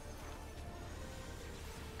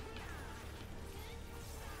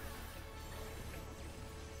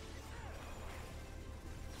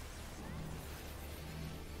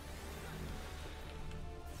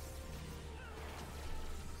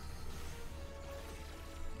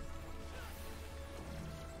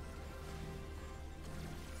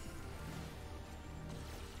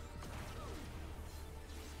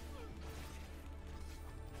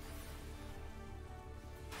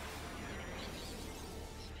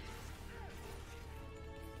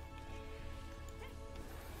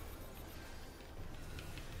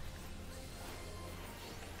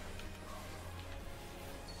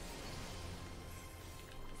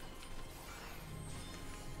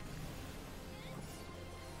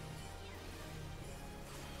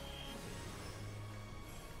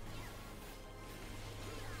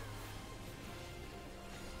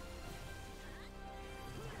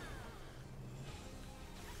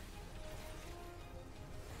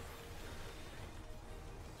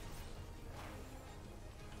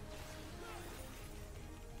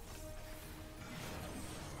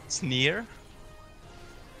 It's near.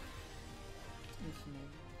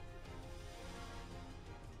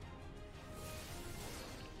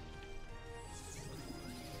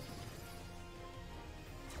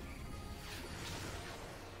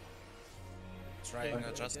 Trying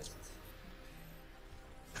adjust.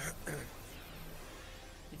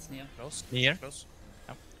 It's near. Close. Near. Close.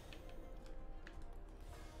 Yep.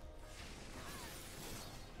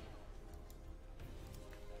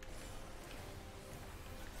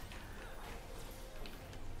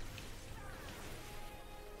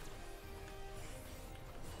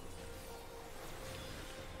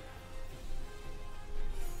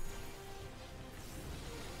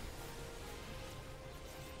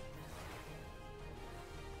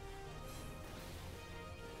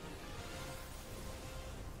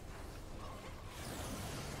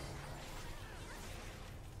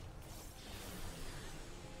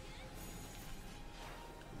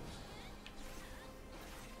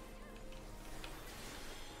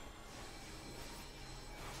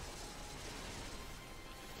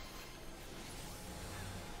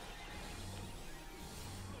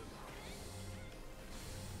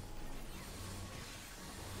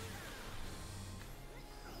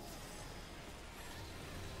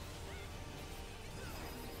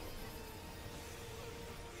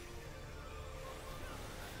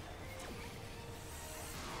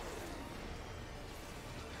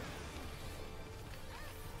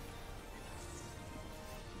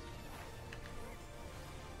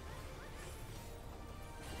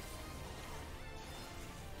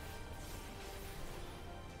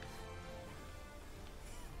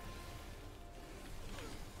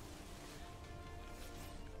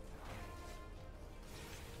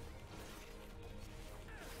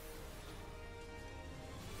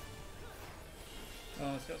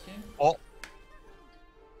 sûr dessus. Oh.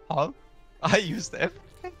 Huh? I used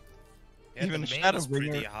everything. Yeah, Even the May Shadow is pretty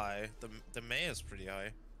Bringer. high. The May is pretty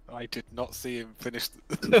high. I did not see him finish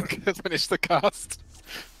the, finish the cast.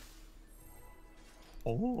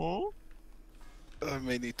 Oh. I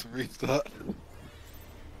may need to restart.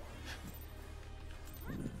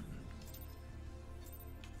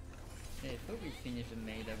 Yeah, I thought we finished the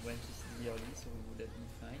May that went just early, so we would have been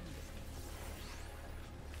fine.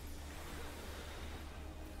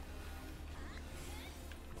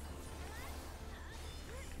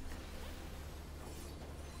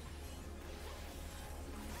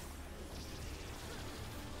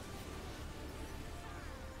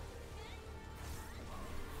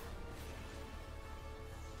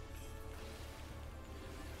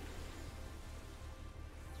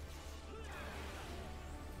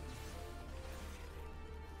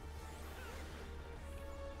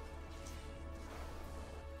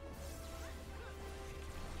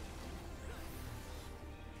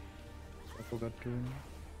 I forgot to.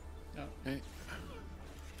 Oh. Okay.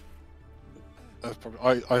 That's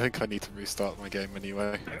probably, I think I need to restart my game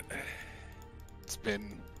anyway. It's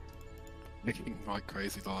been picking like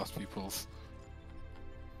crazy the last few pulls.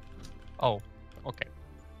 Oh, okay.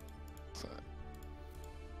 So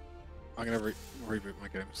I'm gonna reboot my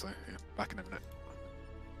game. So yeah, back in a minute.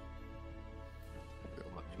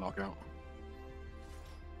 It'll let me log out.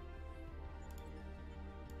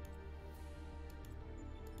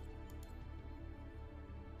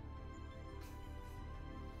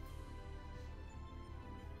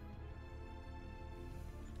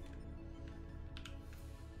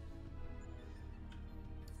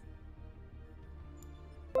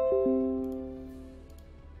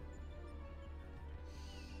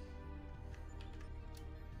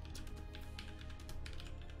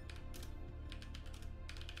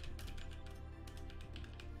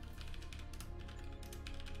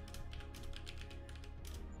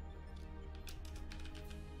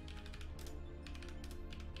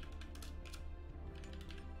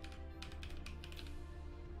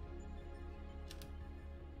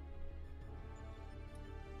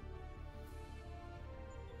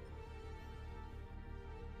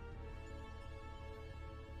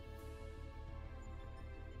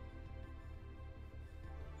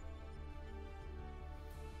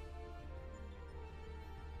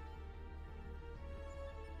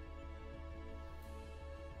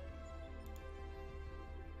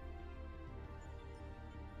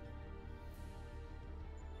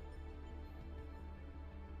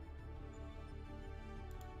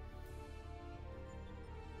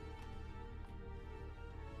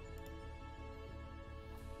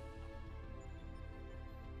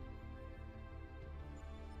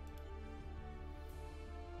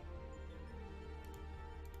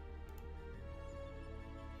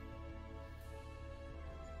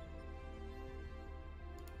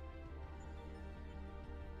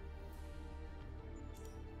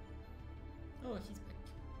 Oh, he's back.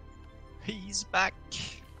 He's back.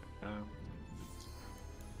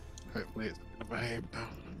 Hopefully it's gonna behave now.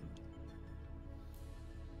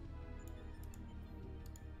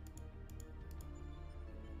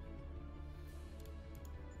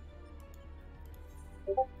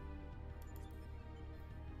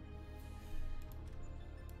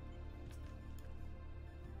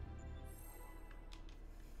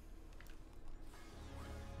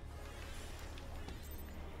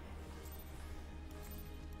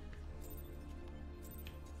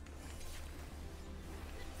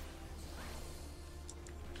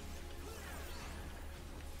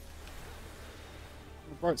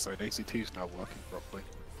 Right side, ACT is now working properly.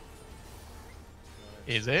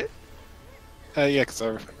 Is it? Yeah, because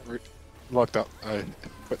I logged up, I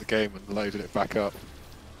quit the game and loaded it back up.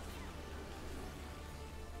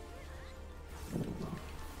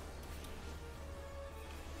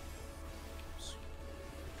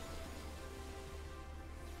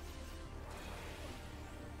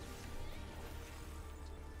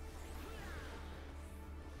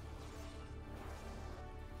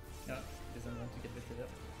 No, doesn't want to get lifted up.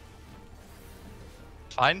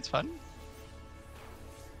 Fine, it's fun.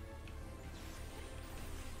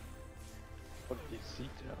 What did you see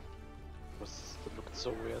there? That looked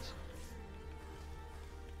so weird.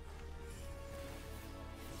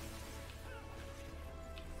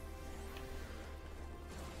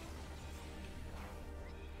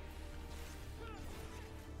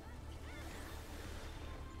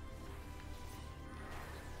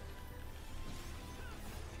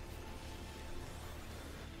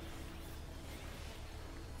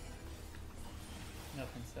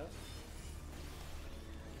 Nothing stuff.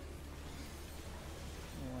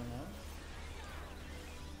 Voilà.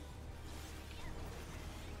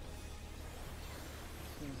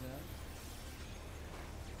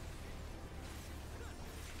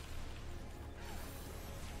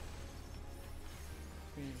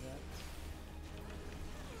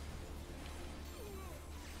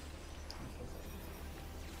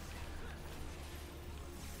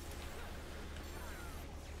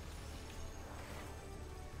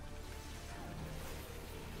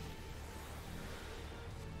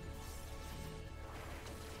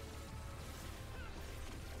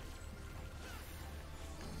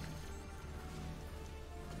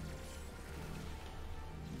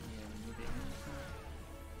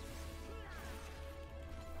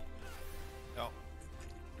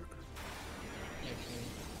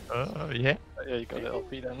 Yeah. Yeah, you got the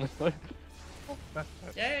LP then.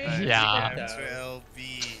 Yay! Yeah. That's To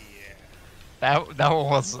LB. That one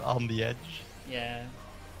was on the edge. Yeah.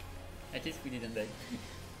 At least we didn't die.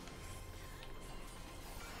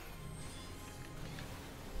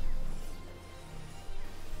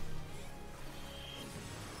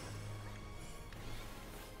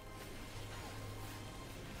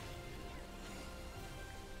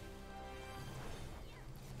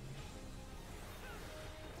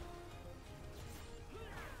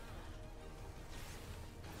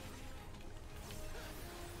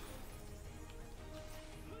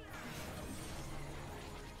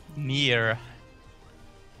 Near.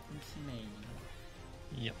 Ultimate.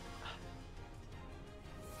 Yep.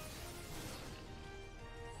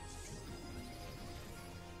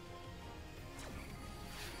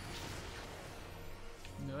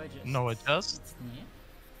 No adjust. No adjust. It's near.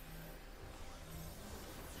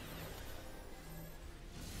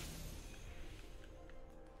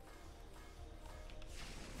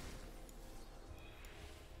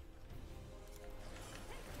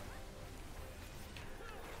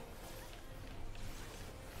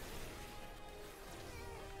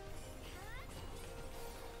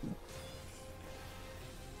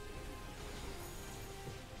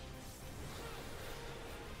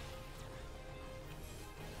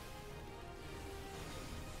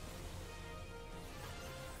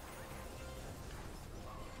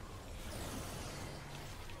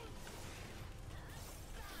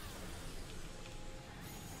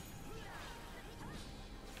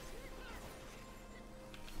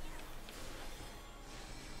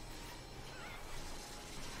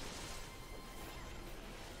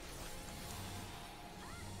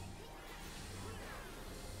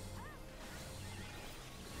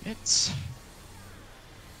 It's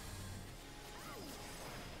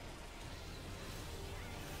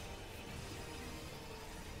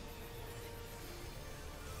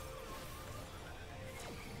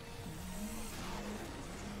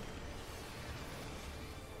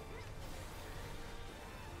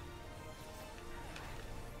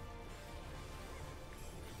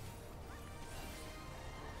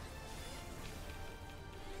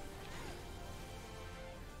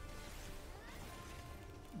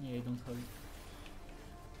Yeah, don't hurry.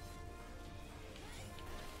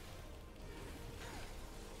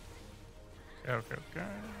 okay.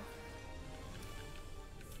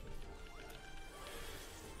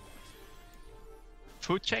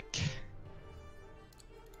 Food check.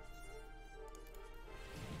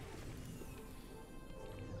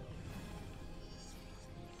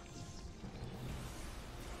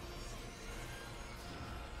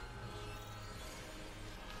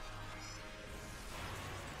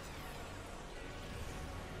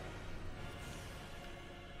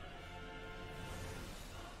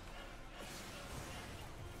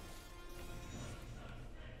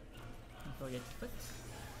 Don't forget to put.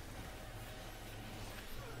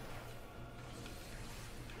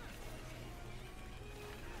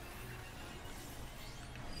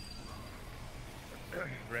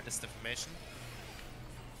 Red is defamation.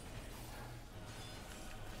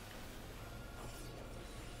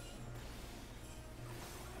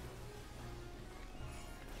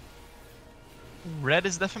 Red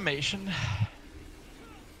is defamation.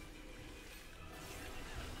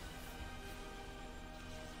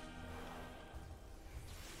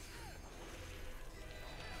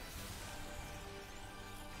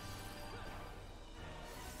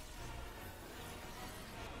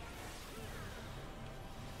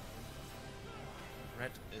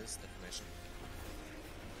 Red is defamation.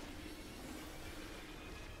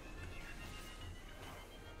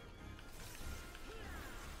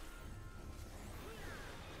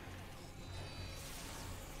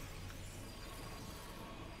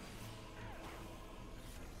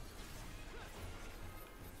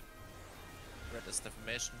 Red is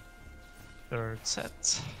defamation. Third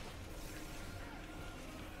set.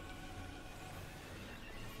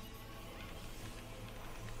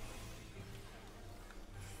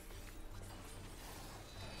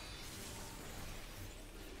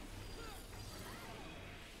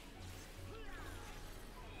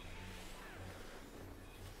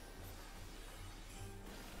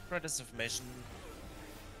 Red is defamation.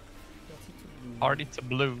 Party to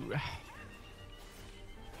blue.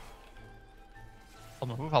 I'll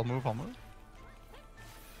move.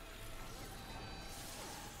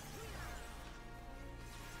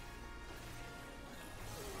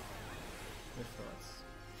 Good for us.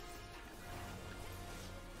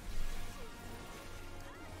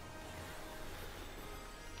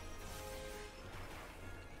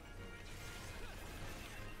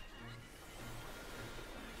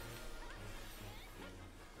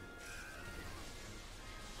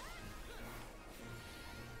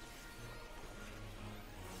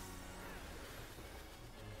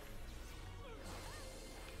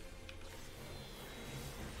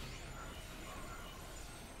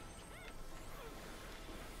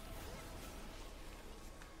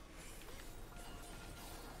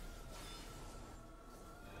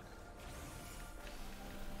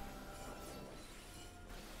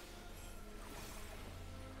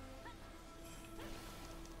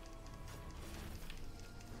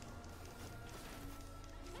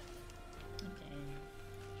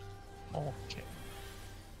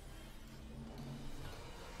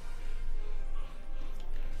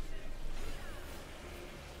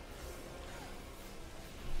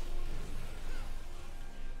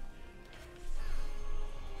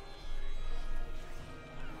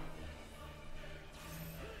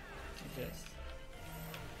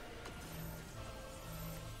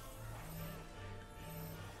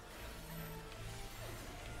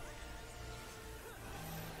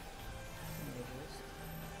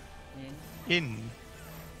 In.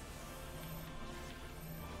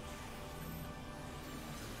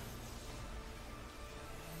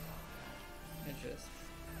 Adjust.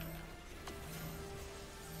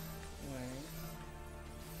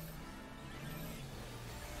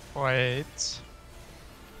 Wait.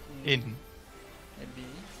 In. Maybe.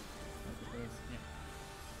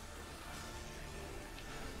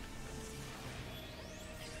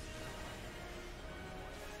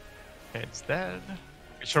 Okay, it's dead.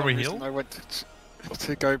 Should we heal? I went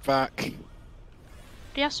to go back. Do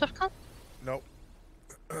you have Swift Call? No.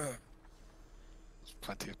 There's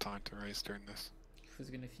plenty of time to raise during this.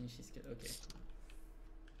 Who's gonna finish his skill? Okay.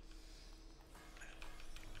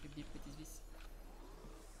 Maybe what is this?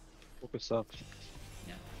 Focus up.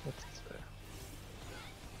 Yeah. That's fair.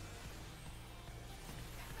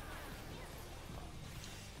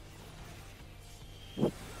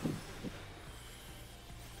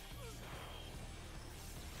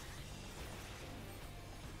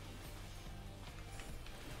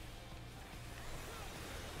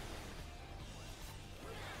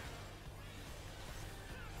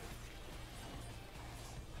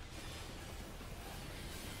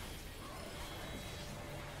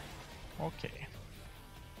 Okay.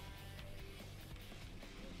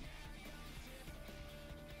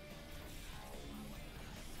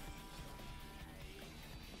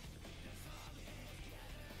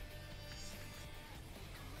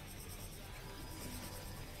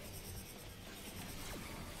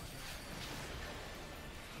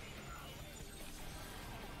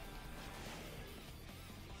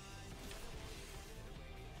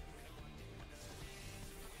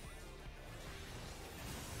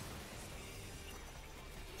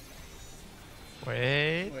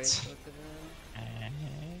 Wait. And...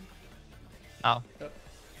 Now. Oh.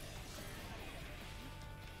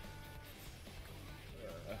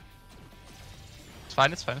 It's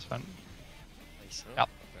fine, it's fine, it's fine. Are you sure? Yeah. Okay.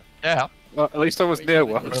 Yeah. Well, at least I was near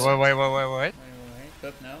one. Wait. Wait.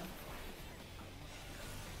 Up now.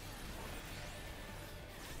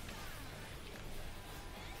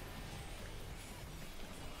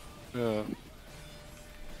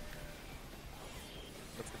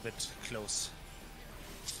 That's a bit close.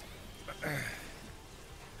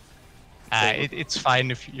 It's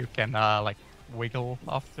fine if you can like wiggle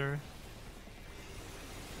after.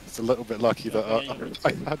 It's a little bit lucky that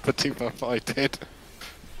I had the two buff I did.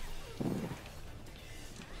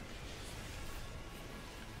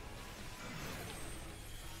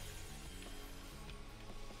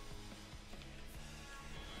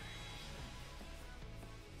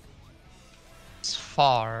 It's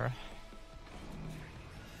far.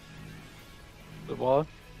 The wall?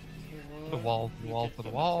 The wall, to the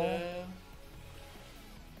wall.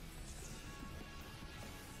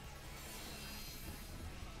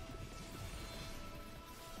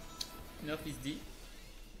 Enough is D.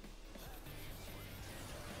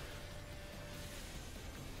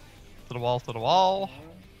 To the wall, to the wall.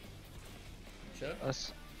 Sure.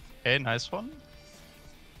 Nice. Okay, nice one.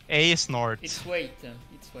 A is north. It's wait.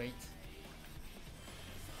 It's wait.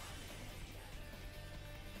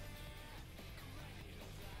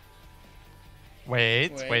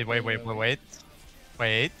 Wait.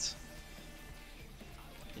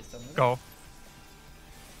 Go.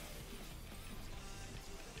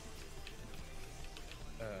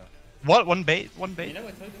 What? One bait? You know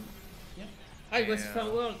what I do? Yeah. I was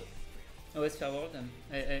forward. I was forward.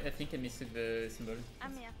 I think I missed the symbol. I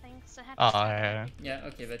think so. Yeah,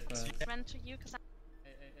 okay, but Went to you because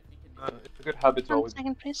It's a good habit to always.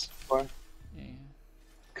 second, please.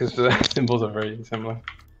 Because the symbols are very similar.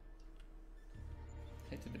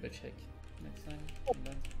 I had to double check next time.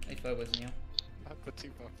 If I was near. I had the two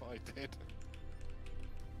buff I did.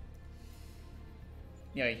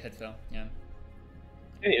 Yeah, it had fell. Yeah.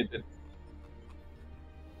 Yeah, you did.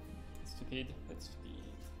 Stupid. That's stupid.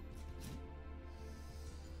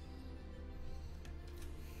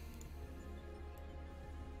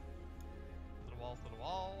 To the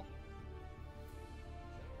wall.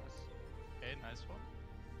 Okay, nice one.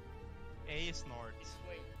 A is north.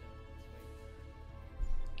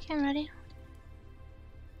 Okay, I'm ready.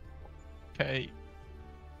 Okay.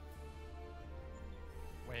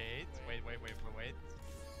 Wait.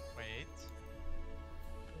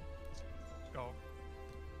 Go.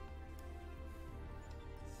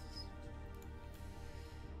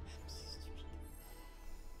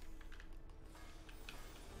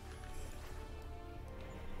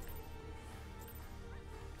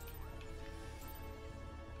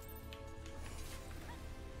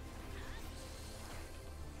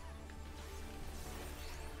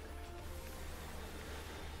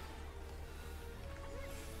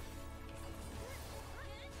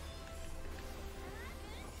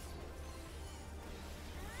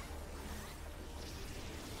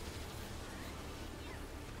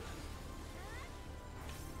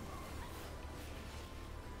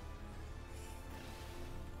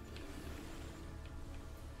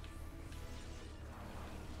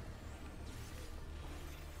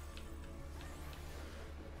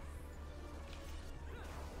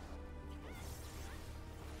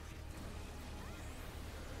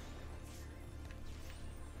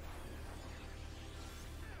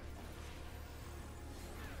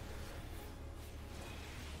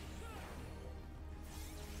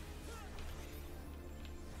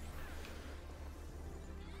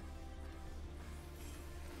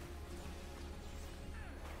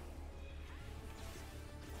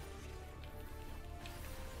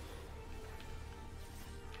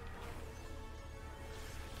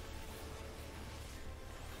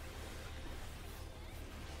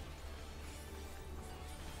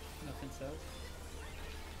 south.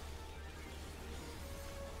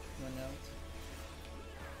 One out.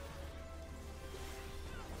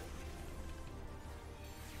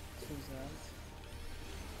 Two's out.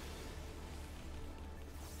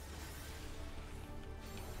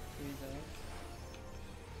 Three's out.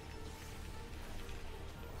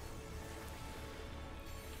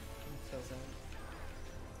 And four's out.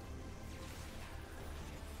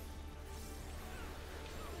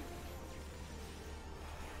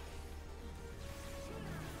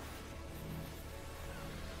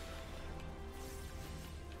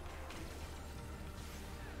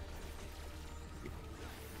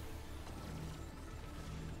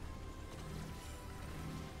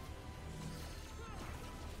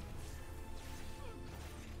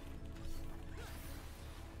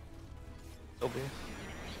 Okay.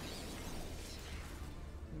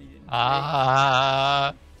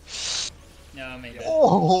 Ah. No, my bad.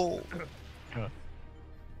 Oh.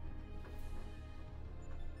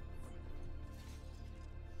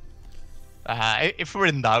 If we're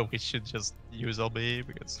in doubt, we should just use LB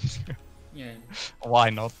because Yeah.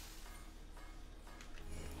 why not?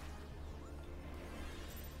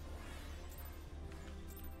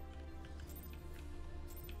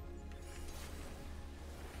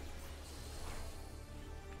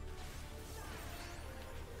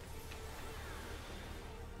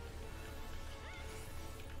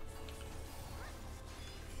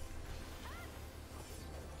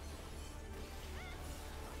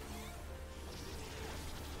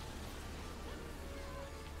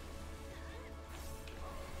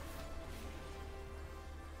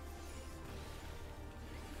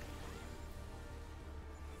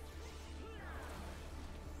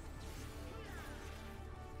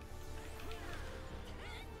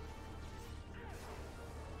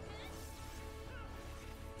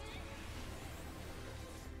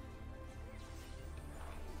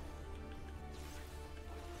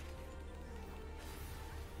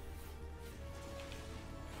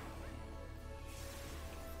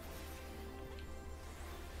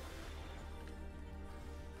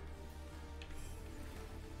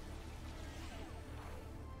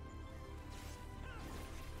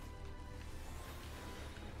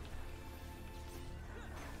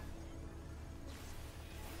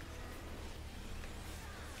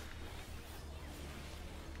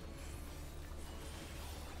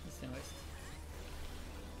 East and west.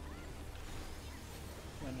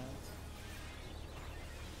 One out.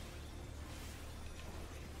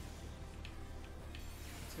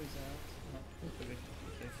 Two's out. No, probably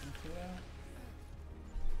two out.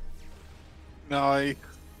 No, I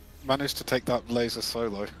managed to take that laser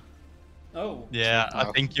solo. Oh. Yeah, I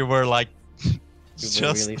Wow. think you were like You were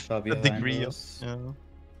just really far a behind degree of. us. Yeah.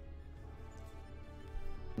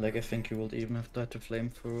 Like, I think you would even have tried to flame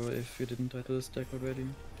through if you didn't try to stack already.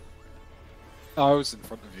 I was in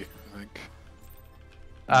front of you, I think.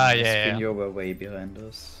 Ah, yeah. You were way behind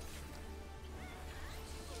us.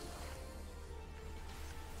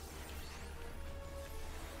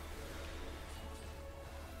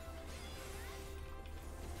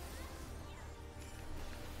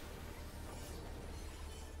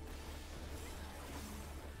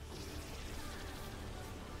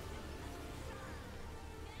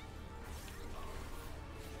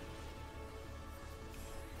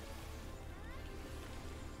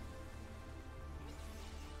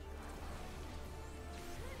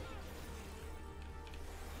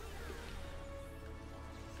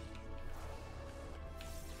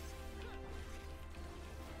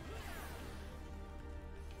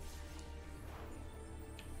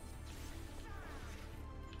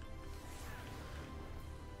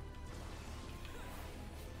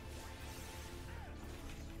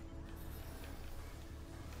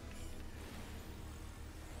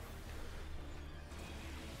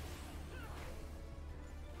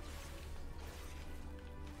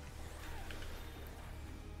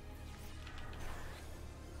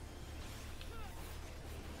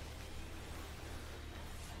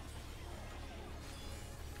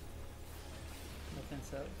 North and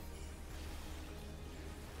south.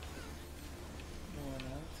 No one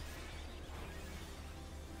out.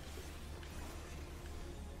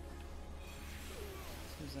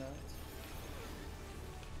 Two's out.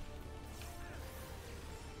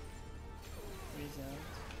 Three's out.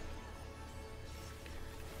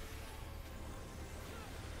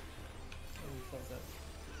 And four's out.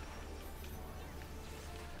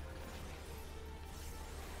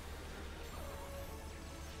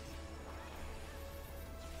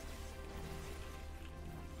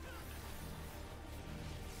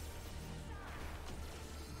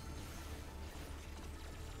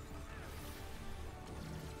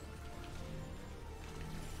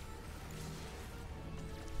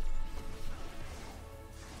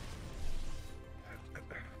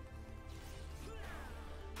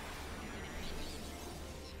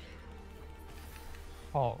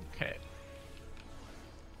 Okay.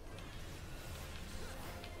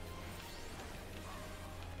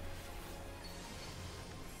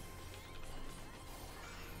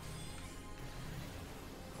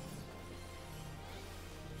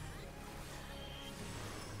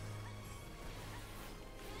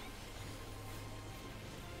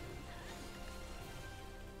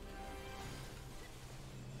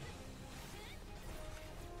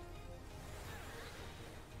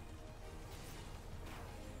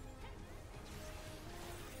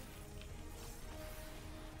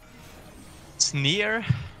 Sneer.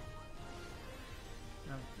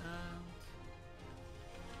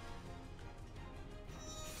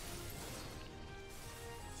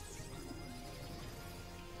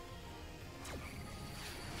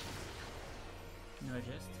 No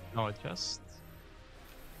adjust. No adjust.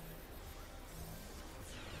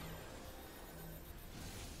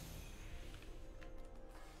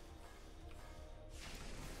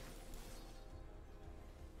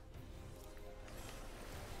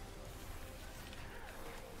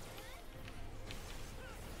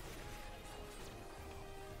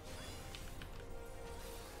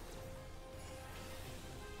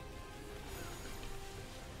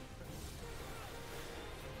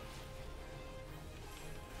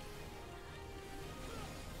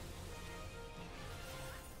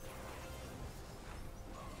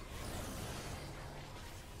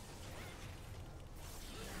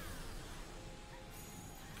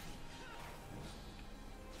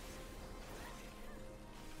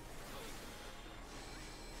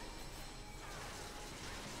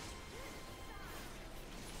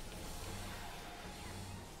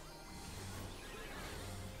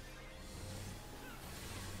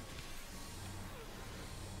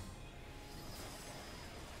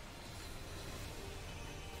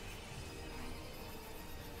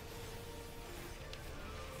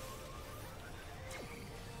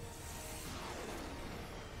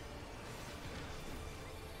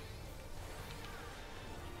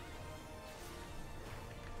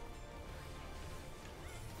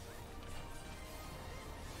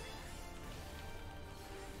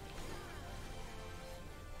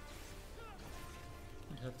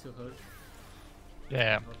 You have to hold.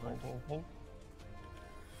 Yeah. Hold.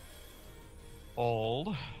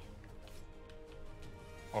 Hold.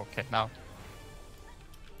 Okay, now.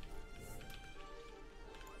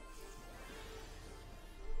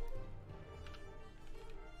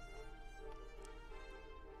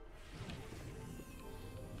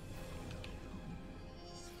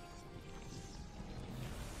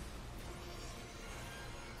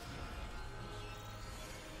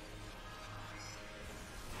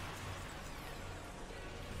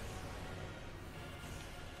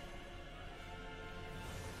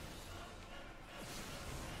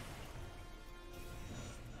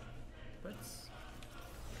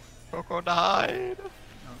 Coco died.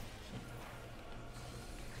 Oh.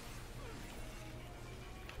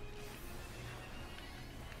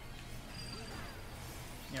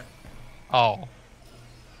 Yeah. Oh.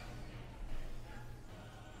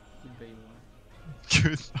 Goodbye world.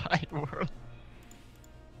 Goodbye world.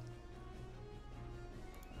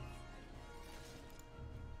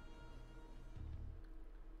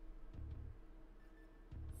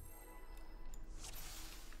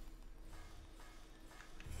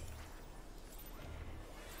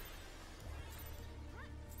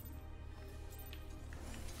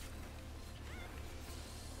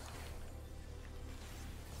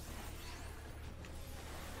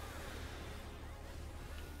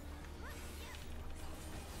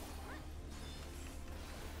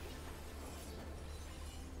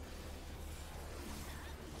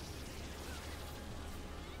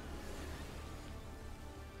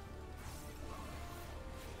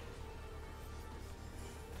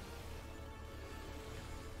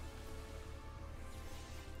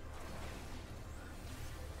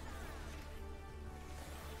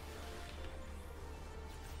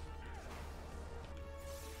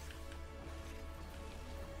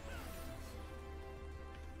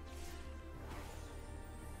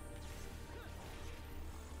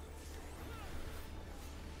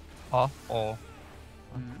 Oh.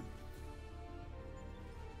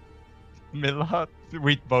 Mila,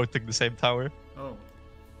 we both took the same tower. Oh.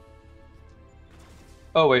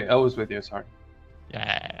 Oh wait, I was with you, sorry.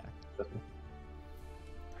 Yeah.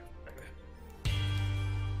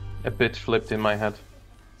 A bit flipped in my head.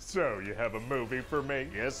 So, you have a movie for me?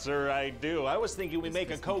 Yes, sir, I do. I was thinking we make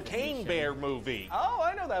a cocaine bear movie. Oh,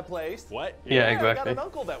 I know that place. What? Yeah, I got exactly. an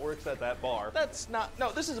uncle that works at that bar. That's not...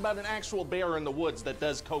 No, this is about an actual bear in the woods that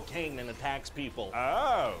does cocaine and attacks people.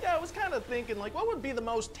 Oh. Yeah, I was kind of thinking, like, what would be the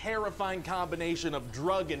most terrifying combination of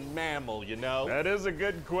drug and mammal, you know? That is a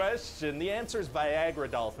good question. The answer's Viagra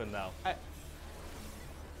dolphin, though.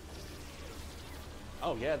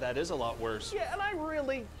 Oh, yeah, that is a lot worse. Yeah, and I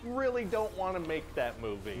really don't want to make that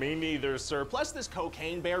movie. Me neither, sir. Plus, this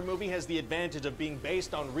cocaine bear movie has the advantage of being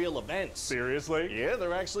based on real events. Seriously? Yeah,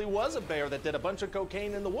 there actually was a bear that did a bunch of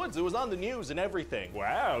cocaine in the woods. It was on the news and everything.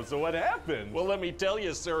 Wow, so what happened? Well, let me tell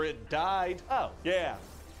you, sir, it died. Oh. Yeah.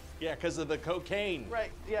 Yeah, because of the cocaine.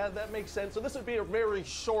 Right, yeah, that makes sense. So this would be a very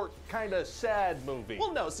short, kind of sad movie.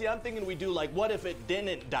 Well, no, see, I'm thinking we do, like, what if it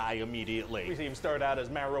didn't die immediately? We see him start out as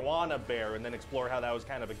marijuana bear and then explore how that was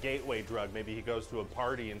kind of a gateway drug. Maybe he goes to a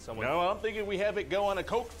party and someone... No, I'm thinking we have it go on a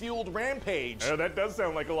coke-fueled rampage. Oh, that does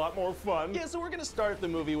sound like a lot more fun. Yeah, so we're gonna start the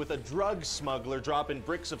movie with a drug smuggler dropping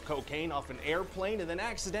bricks of cocaine off an airplane and then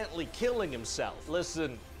accidentally killing himself.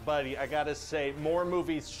 Listen, buddy, I gotta say, more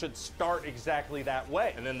movies should start exactly that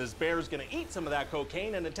way. And then this bear's gonna eat some of that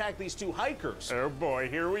cocaine and attack these two hikers. Oh boy,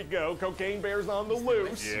 here we go. Cocaine bear's on the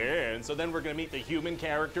loose. Yeah, and so then we're gonna meet the human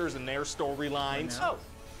characters and their storylines. Oh,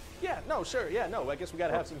 yeah, no, sure, yeah, no, I guess we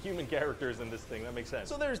gotta have some human characters in this thing. That makes sense.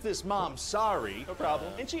 So there's this mom, Sorry. No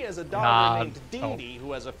problem. And she has a daughter named Dee oh. Dee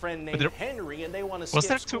who has a friend named Henry, and they want to Was skip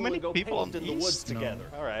there too school many and go people paint on in the woods East? together.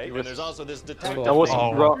 All right. And there's also this detective. I was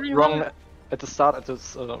named- wrong at the start at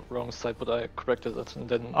this wrong side, but I corrected it, and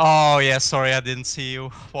then Oh yeah, sorry, I didn't see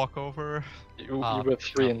you walk over. you were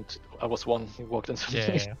 3 and I was 1. You walked into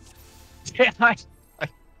Yeah, me. yeah. Yeah,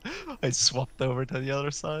 I swapped over to the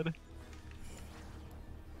other side.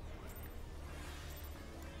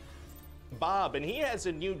 Bob, and he has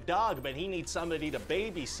a new dog, but he needs somebody to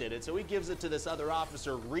babysit it, so he gives it to this other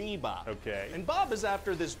officer, Reba. Okay. And Bob is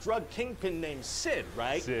after this drug kingpin named Sid,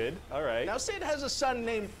 right? Sid, all right. Now, Sid has a son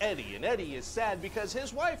named Eddie, and Eddie is sad because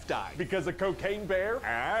his wife died. Because of cocaine bear?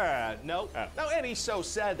 No. Now, Eddie's so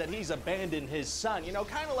sad that he's abandoned his son, you know,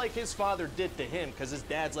 kind of like his father did to him, because his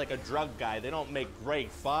dad's like a drug guy. They don't make great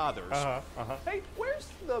fathers. Hey, where's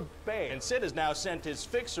the bear? And Sid has now sent his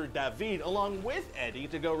fixer, David, along with Eddie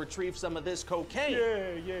to go retrieve some of this cocaine.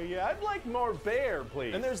 Yeah. I'd like more bear,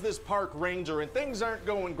 please. And there's this park ranger, and things aren't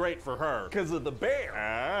going great for her. Because of the bear.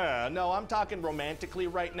 No, I'm talking romantically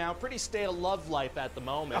right now. Pretty stale love life at the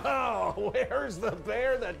moment. Oh, where's the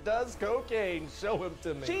bear that does cocaine? Show him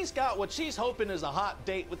to me. She's got what she's hoping is a hot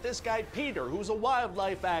date with this guy, Peter, who's a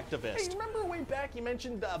wildlife activist. Hey, remember way back you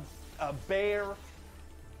mentioned a bear?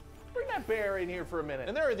 Bring that bear in here for a minute.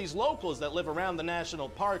 And there are these locals that live around the national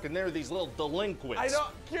park, and they're these little delinquents. I don't...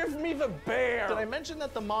 Give me the bear! Did I mention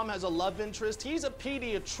that the mom has a love interest? He's a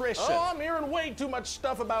pediatrician. Oh, I'm hearing way too much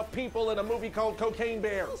stuff about people in a movie called Cocaine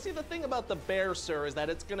Bear. Well, see, the thing about the bear, sir, is that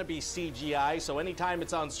it's gonna be CGI, so anytime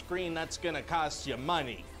it's on screen, that's gonna cost you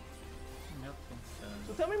money.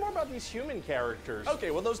 So tell me more about these human characters.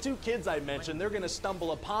 Okay, well, those two kids I mentioned, they're gonna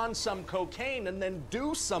stumble upon some cocaine and then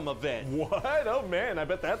do some of it. What? Oh man, I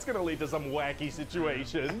bet that's gonna lead to some wacky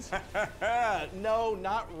situations. No,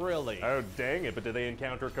 not really. Oh, dang it, but do they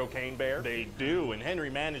encounter Cocaine Bear? They do, and Henry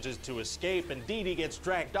manages to escape, and Dee Dee gets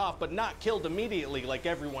dragged off, but not killed immediately like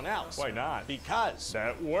everyone else. Why not? Because.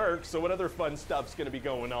 That works. So what other fun stuff's gonna be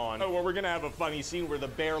going on? Oh, well, we're gonna have a funny scene where the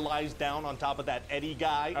bear lies down on top of that Eddie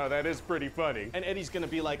guy. Oh, that is pretty funny. And Eddie's gonna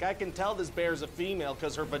be like, I can tell this bear's a female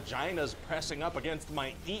because her vagina's pressing up against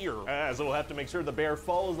my ear. So we'll have to make sure the bear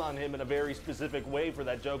falls on him in a very specific way for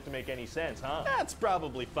that joke to make any sense, huh? That's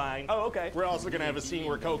probably fine. Oh, okay. We're also gonna have a scene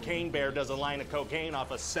where Cocaine Bear does a line of cocaine off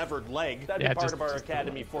a severed leg. That'd be part of our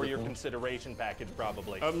Academy for your consideration package,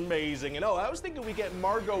 probably. Amazing. And oh, I was thinking we get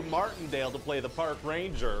Margot Martindale to play the park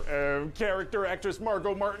ranger. Character actress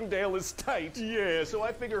Margot Martindale is tight. Yeah, so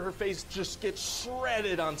I figure her face just gets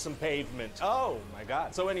shredded on some pavement. Oh, my God.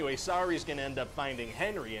 So anyway, Sorry's gonna end up finding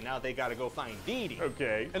Henry, and now they gotta go find Dee Dee.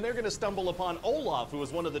 Okay. And they're gonna stumble upon Olaf, who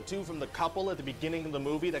was one of the two from the couple at the beginning of the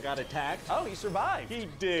movie that got attacked. Oh, he survived. He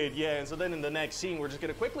did, yeah. And so then in the next scene, we're just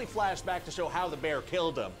gonna quickly flash back to show how the bear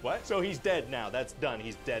killed him. What? So he's dead now. That's done.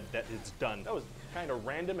 He's dead. It's done. That was kind of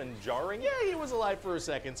random and jarring. Yeah, he was alive for a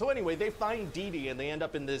second. So anyway, they find Dee Dee, and they end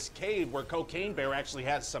up in this cave where Cocaine Bear actually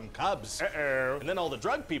has some cubs. Uh-oh. And then all the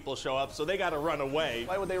drug people show up, so they gotta run away.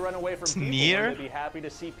 Why would they run away from people? Near? Would they be happy to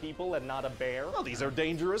see people and not a bear? Well, these are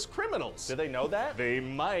dangerous criminals. Do they know that? They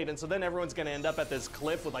might, and so then everyone's gonna end up at this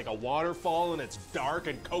cliff with like a waterfall, and it's dark,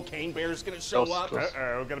 and Cocaine Bear's gonna show up.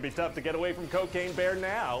 Uh-oh, gonna be tough to get away from Cocaine Bear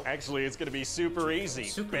now. Actually, it's gonna be super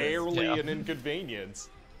easy. Barely an inconvenience.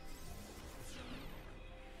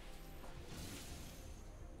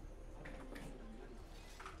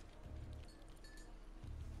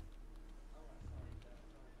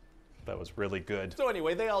 That was really good. So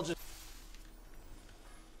anyway, they all just...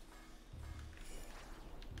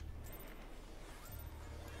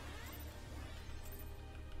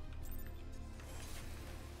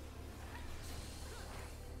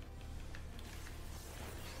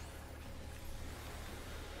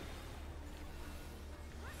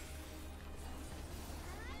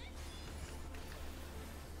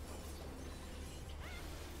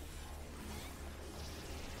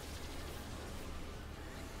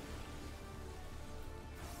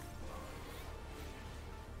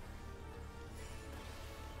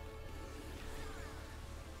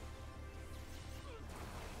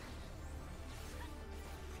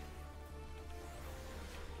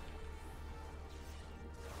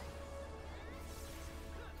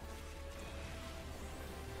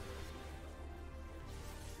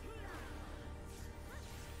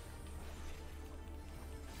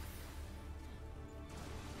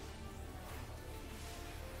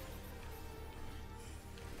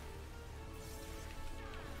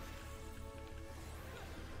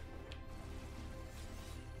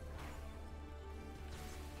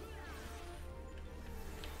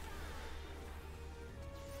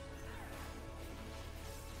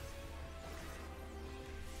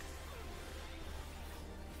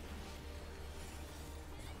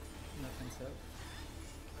 Nothing's up.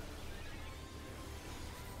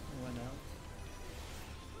 One out.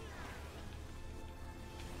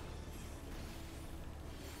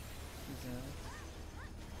 He's out.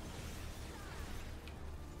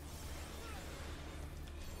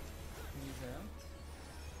 He's out.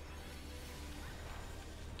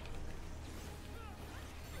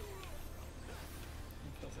 He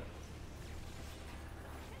falls out.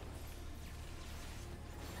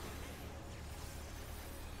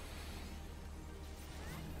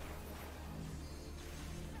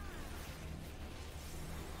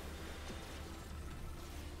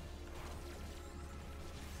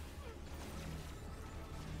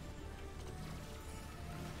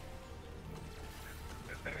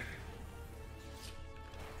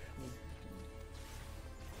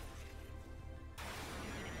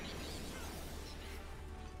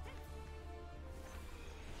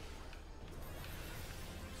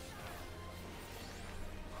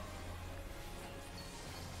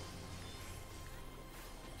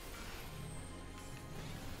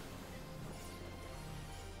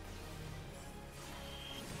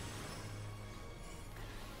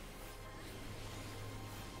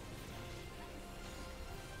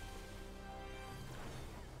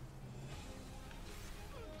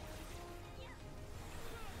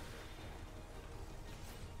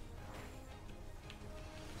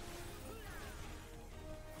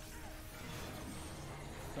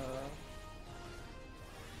 Out.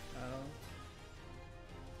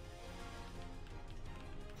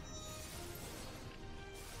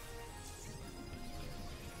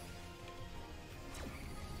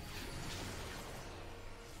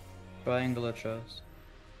 Triangle at shows.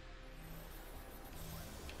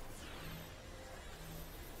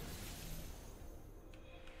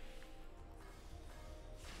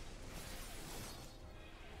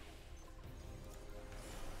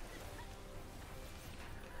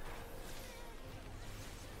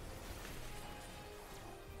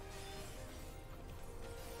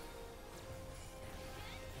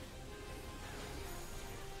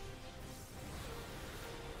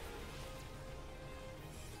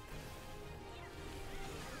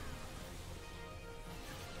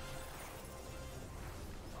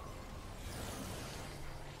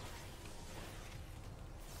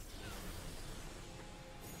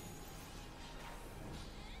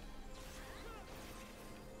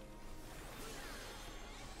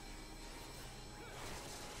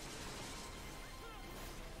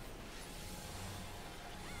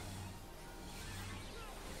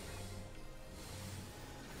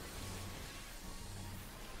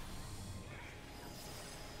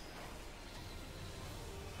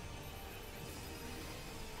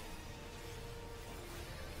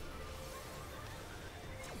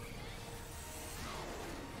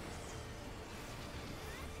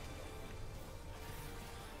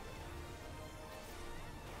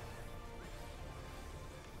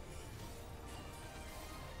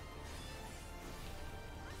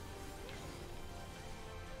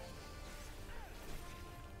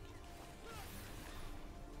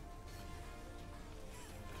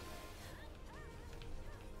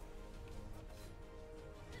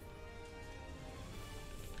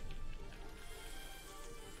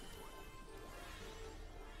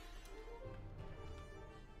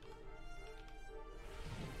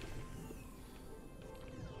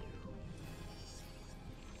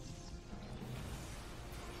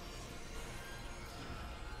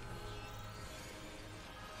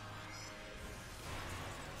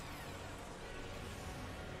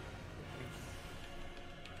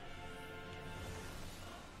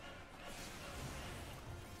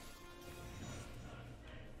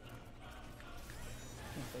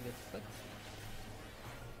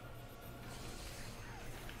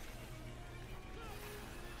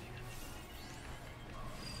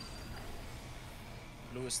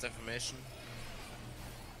 Blue is deformation.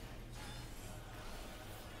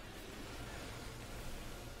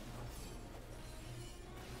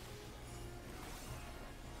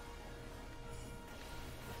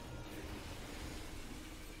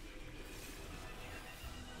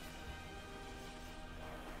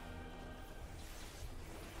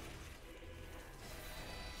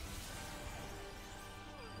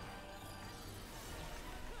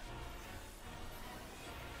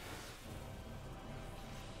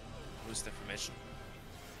 Blue's deformation.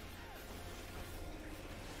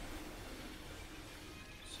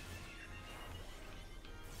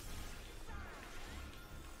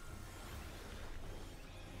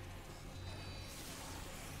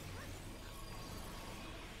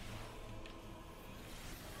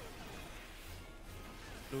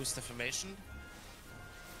 Blue's deformation.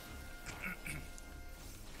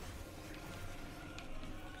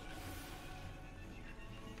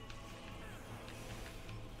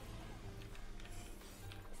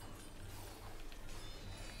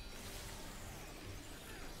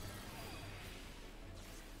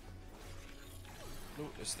 Blue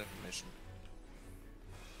is deformation.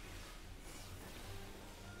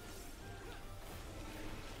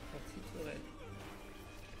 Partie tourelle.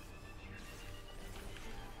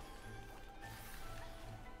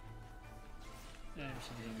 Ah,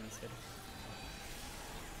 j'ai déjà mis un seul.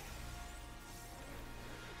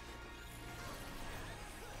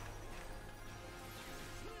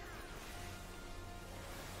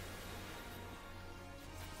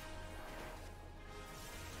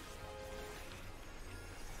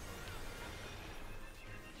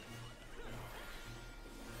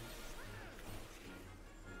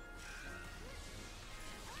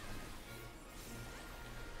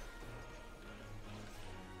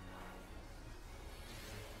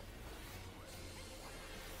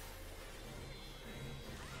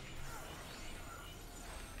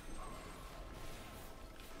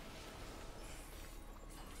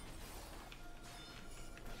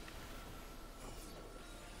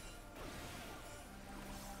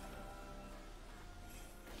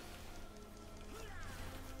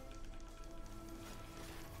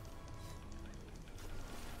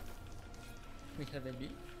 We have a B.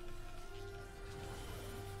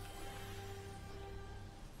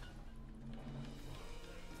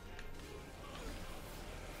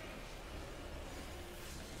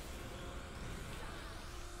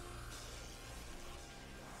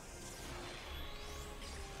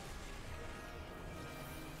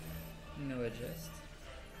 No adjust.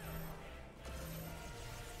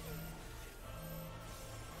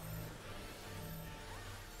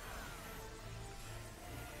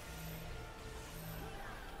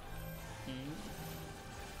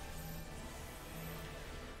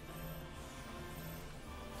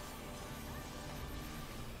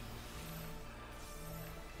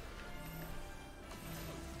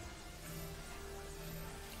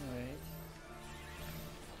 Right.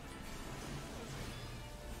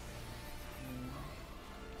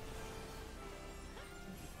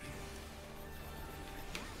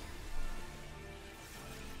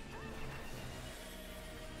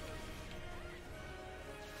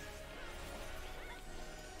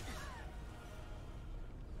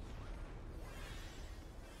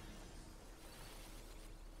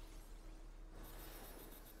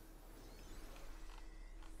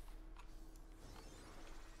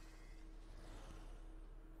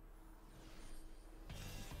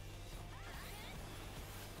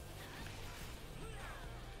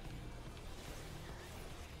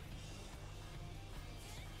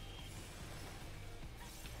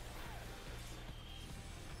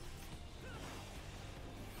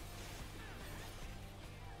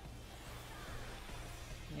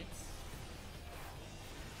 Yes.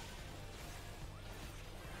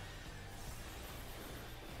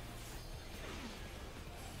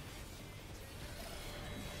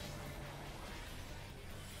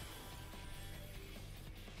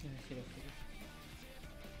 Vérifier la feuille.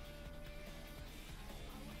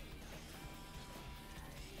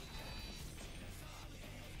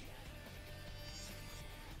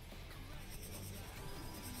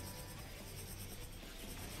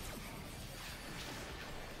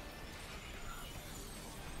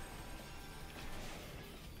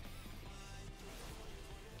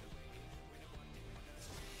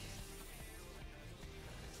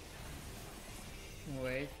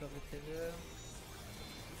 Wait for whatever.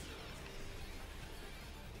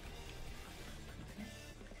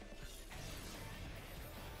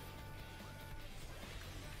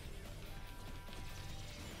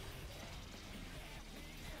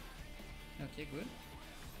 Okay, good.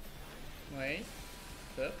 Wait.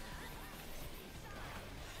 Stop.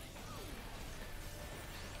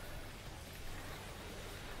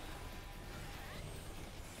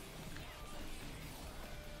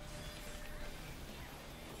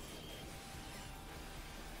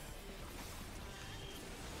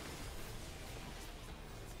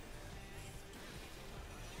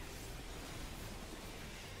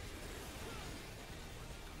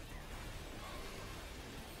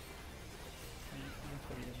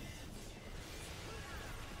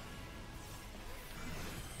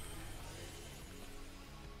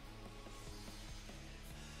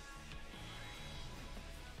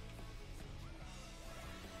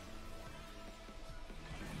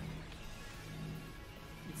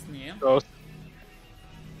 Near. Close.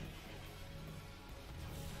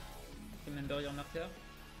 Remember your marker.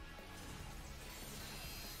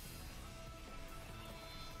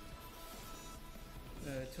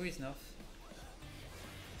 2 is north.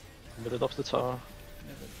 Middle of the tower.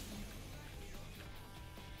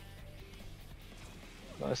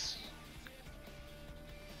 Nice.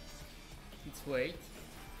 It's wait.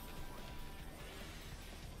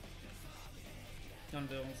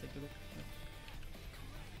 Number on sait que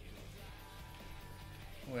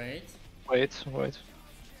Wait. Wait.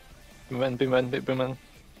 Be man.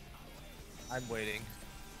 I'm waiting.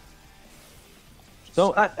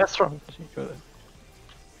 No, Astra.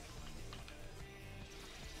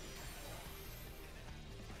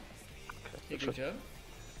 Okay, good job.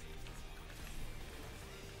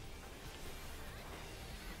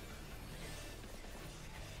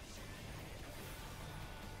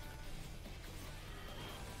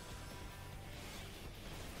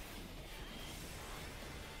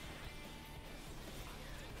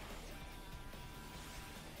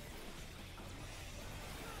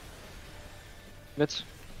 Mid.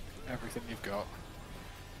 Everything you've got.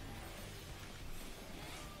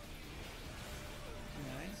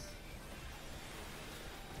 Nice.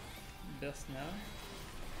 Burst now.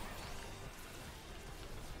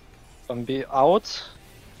 On B out.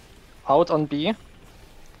 Out on B.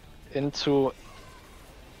 Into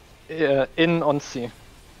in on C.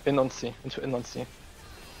 Into in on C.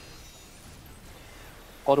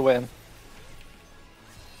 All the way in. Good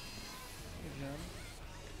job.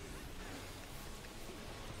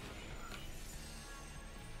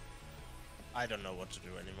 I don't know what to do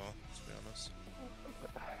anymore, to be honest.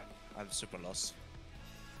 I'm super lost.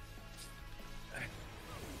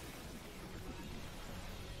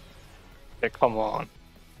 Okay, come on.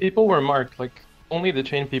 People were marked, like, only the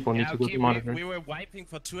chain people need Yeah, to go okay, to monitor. we were wiping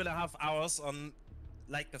for 2.5 hours on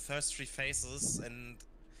like the first 3 phases, and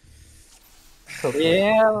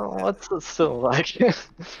Yeah, what's it still like?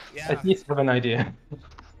 At least have an idea.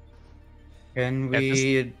 Can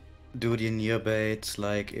we do the near baits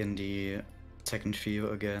like in the second view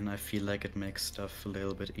again? I feel like it makes stuff a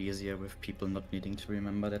little bit easier with people not needing to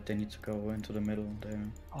remember that they need to go into the middle there.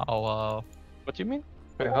 Oh, what do you mean?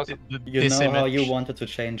 You know how you wanted to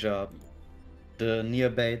change up the near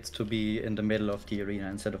baits to be in the middle of the arena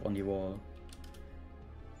instead of on the wall.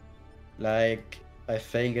 Like, I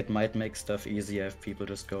think it might make stuff easier if people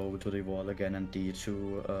just go to the wall again and the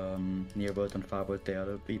two near world and far world, they are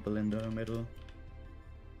the people in the middle.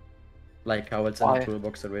 Like how it's in the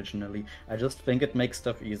toolbox originally. I just think it makes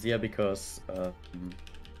stuff easier because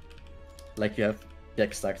like you have the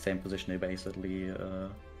exact same position basically,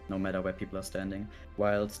 no matter where people are standing.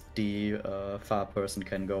 Whilst the far person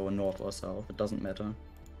can go north or south, it doesn't matter.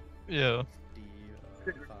 Yeah.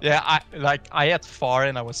 Yeah, I had far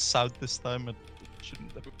and I was south this time. It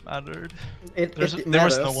shouldn't have mattered. It there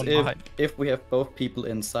was no one behind. If we have both people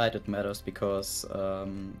inside, it matters because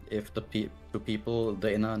if the two people,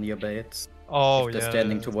 the inner near baits, if they're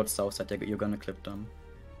standing towards south side, you're gonna clip them.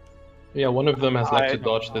 Yeah, one of them has left to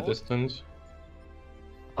dodge the distance.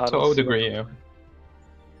 So I would agree, yeah.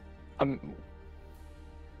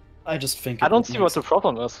 I just think I don't see what the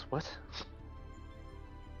problem is. What?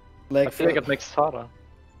 Like, I feel like it makes it harder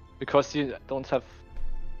because you don't have,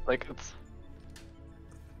 like, it's.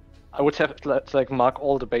 I would have like mark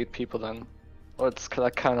all the bait people then, or it's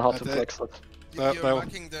like kind of hard to flex it. You're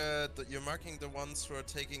marking the ones who are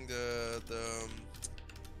taking the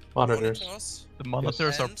monitors. The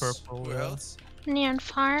monitors are And purple. who Yeah. else? Near and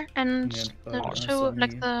far, and the two,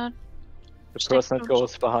 like the person that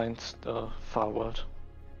goes behind the far world.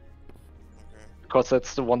 Because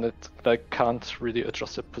that's the one that like can't really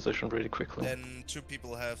adjust their position really quickly. Then 2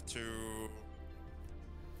 people have to,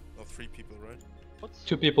 or 3 people, right?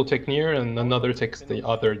 2 people take near and another takes the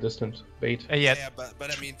other distant bait. Yeah, but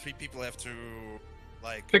I mean 3 people have to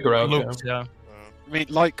like Figure out, yeah. I mean,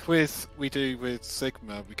 like we do with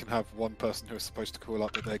Sigma, we can have one person who is supposed to call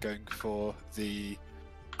up that they're going for the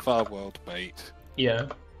far world bait. Yeah.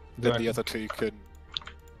 Then the other 2 can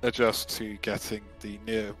adjust to getting the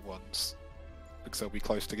near ones, because they'll be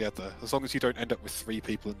close together. As long as you don't end up with 3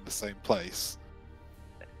 people in the same place.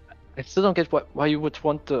 I still don't get why you would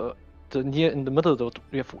want the near in the middle though.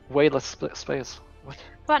 We have way less space.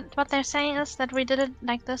 What they're saying is that we did it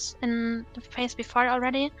like this in the phase before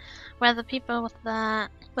already, where the people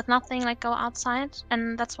with nothing like go outside,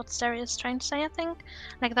 and that's what Stereo is trying to say. I think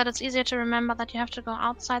like that it's easier to remember that you have to go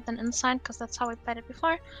outside than inside because that's how we played it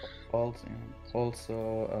before. Also,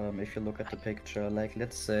 if you look at the picture, like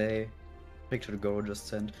let's say, picture the Go just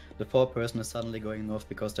sent, the 4 person is suddenly going north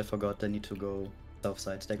because they forgot they need to go south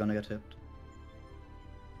side. They're gonna get hit.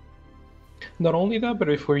 Not only that, but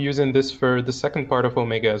if we're using this for the second part of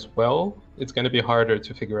Omega as well, it's going to be harder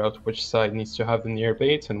to figure out which side needs to have the near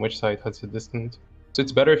bait and which side has the distant. So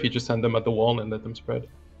it's better if you just send them at the wall and let them spread.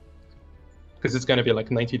 Because it's going to be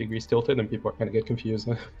like 90 degrees tilted and people are going to get confused,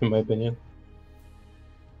 in my opinion.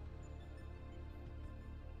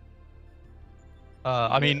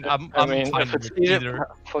 I mean, I'm if fine it's with easier either.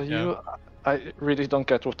 for you, I really don't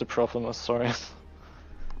get what the problem is, sorry.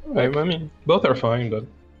 I mean, both are fine, but...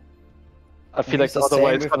 I feel like It's the otherwise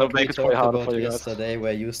same it's with gonna what we make it way talked harder about for you guys. yesterday,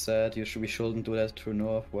 where you said we shouldn't do that through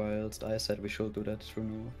north, whilst I said we should do that through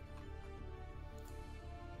north.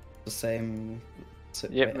 The same.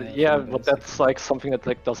 Yeah, thing, yeah, but basically. that's like something that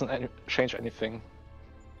like doesn't change anything.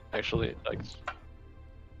 Actually, like.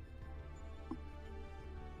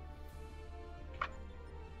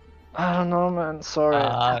 I don't know, man. Sorry.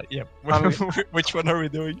 Yeah. I'm- Which one are we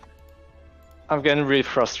doing? I'm getting really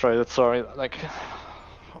frustrated. Sorry. Like.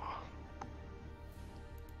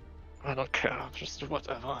 I don't care. Just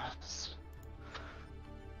whatever.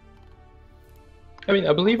 I mean,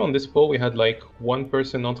 I believe on this poll we had like one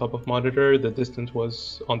person on top of monitor, the distance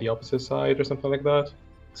was on the opposite side or something like that.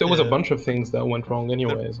 So it was a Yeah. bunch of things that went wrong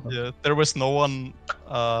anyways. Yeah, there was no one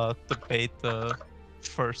to bait the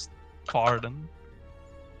first part. And...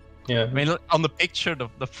 Yeah. I mean, on the picture,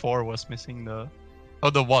 the 4 was missing the... Oh,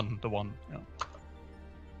 the 1. Yeah.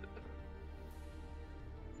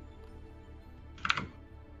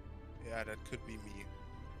 Yeah, that could be me.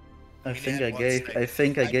 I mean, think had I one gave stick. I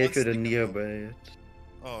think I had gave one you the stick near though. bait.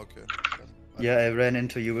 Oh, okay. Yeah, I ran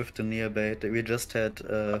into you with the near bait. We just had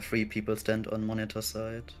 3 people stand on monitor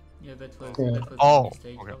side. Yeah, that was Yeah. that was Oh, a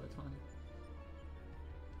mistake okay. for that one.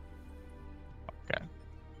 Okay.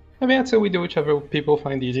 I mean, I'd say we do whichever people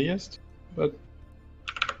find easiest, but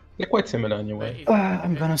they're quite similar anyway.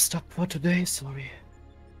 I'm gonna stop for today, sorry.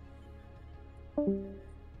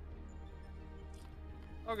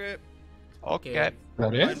 Okay. Okay. That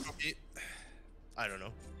Fine is? for me. I don't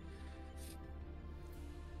know.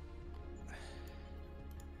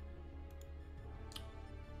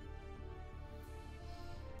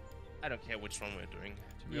 I don't care which one we're doing,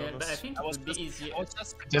 to be Yeah, honest. but I think it would be easier. I was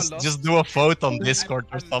just Just do a vote on I'm- Discord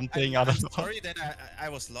or I'm- something. I I'm don't know. sorry that I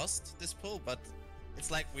was lost this poll, but it's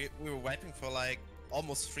like we were wiping for like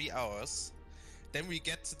almost 3 hours. Then we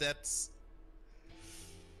get to that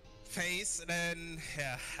phase, and then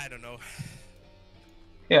yeah, I don't know.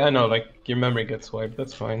 Yeah, I know, like, your memory gets wiped,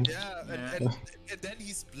 that's fine. Yeah, and then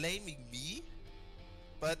he's blaming me,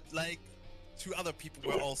 but like 2 other people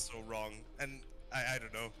were also wrong, and I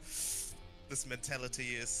don't know. This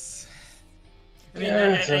mentality is. I mean,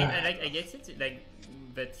 Yeah, I get it, like,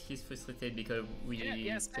 but he's frustrated because we.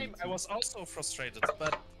 Yeah, same. I was also frustrated,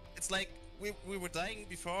 but it's like we were dying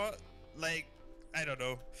before, like I don't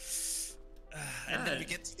know, and then we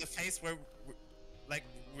get to the phase where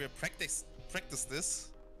we're practice this,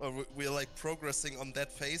 or we're like progressing on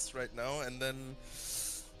that phase right now, and then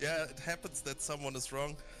yeah, it happens that someone is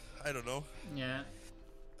wrong. I don't know. Yeah.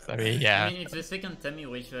 Sorry, yeah. I mean, it's the second time we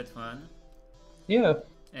reached that one. Yeah.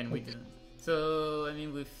 And we didn't. So, I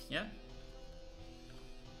mean, with, yeah.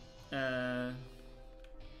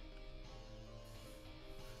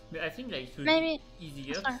 But I think, like, it would Maybe- be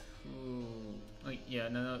easier sorry. to... Oh, yeah,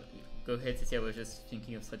 no, go ahead, Ceci, I was just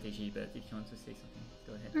thinking of strategy, but if you want to say something,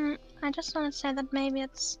 go ahead. I just want to say that maybe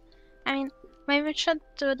it's, I mean, maybe we should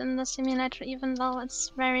do it in the simulator even though it's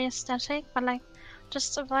very static, but like,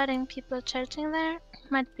 just avoiding people tilting there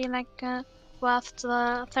might be like worth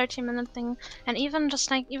the 30-minute thing. And even just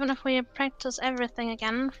like, even if we practice everything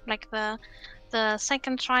again, like the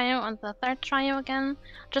second trio and the third trio again,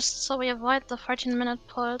 just so we avoid the 14-minute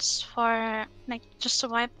pulls for like just to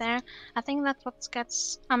wipe there, I think that's what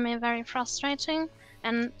gets me very frustrating.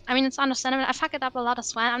 And I mean, it's understandable. I fuck it up a lot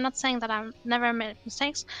as well. I'm not saying that I've never made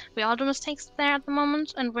mistakes. We all do mistakes there at the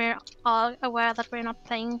moment, and we're all aware that we're not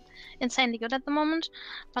playing insanely good at the moment.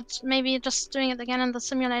 But maybe just doing it again in the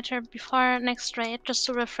simulator before next raid, just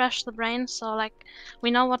to refresh the brain, so like we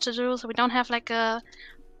know what to do, so we don't have like a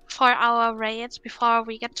 4-hour raid before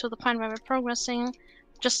we get to the point where we're progressing,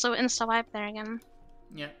 just so insta wipe there again.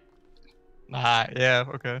 Yeah. Yeah,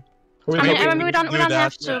 okay. I mean, we don't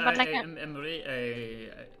have to, Yeah, but like.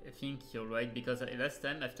 I think you're right, because last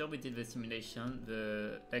time after we did the simulation,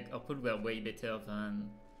 our pool were way better than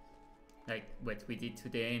like what we did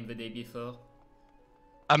today and the day before.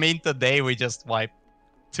 I mean, today we just wiped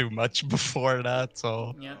too much before that,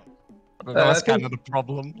 so yeah, that was I kind think of the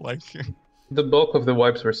problem. Like, the bulk of the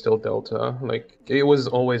wipes were still Delta. Like, it was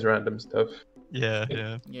always random stuff. yeah.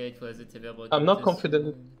 Yeah, it was a terrible. I'm not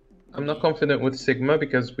confident. I'm not confident with Sigma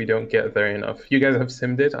because we don't get there enough. You guys have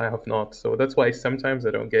simmed it, I have not, so that's why sometimes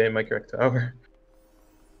I don't get in my correct tower.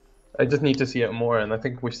 I just need to see it more, and I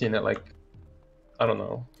think we've seen it like, I don't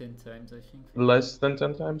know. 10 times, I think. Less than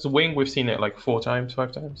 10 times? Wing, we've seen it like 4 times,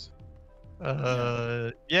 5 times.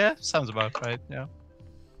 Yeah, sounds about right, yeah.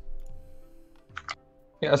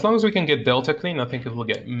 Yeah, as long as we can get Delta clean, I think it will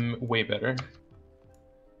get way better.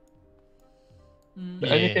 But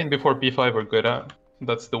anything before P5 we're good at.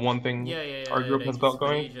 That's the one thing our group has got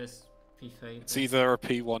going. Just P5. It's either a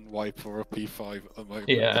P1 wipe or a P5 at the moment.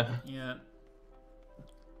 Yeah. Yeah.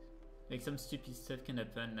 Like some stupid stuff can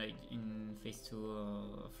happen like in phase 2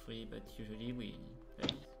 or 3, but usually we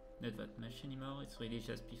like not that much anymore. It's really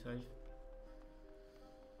just P5.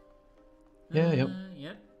 Yeah, yep.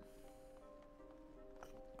 Yep.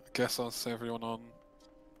 I guess I'll see everyone on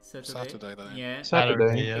Saturday then. Yeah.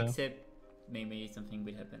 Saturday, yeah. Except maybe something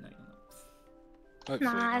will happen, I don't know.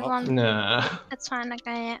 No, I won't. Nah. It's fine. Like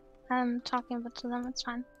I'm talking a bit to them. It's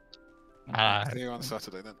fine. See you on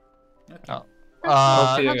Saturday then. Okay.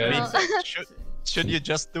 I'll see you guys. Should you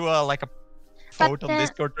just do a vote on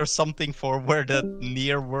Discord or something for where the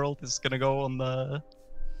near world is gonna go on the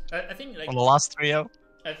I think like on the last trio?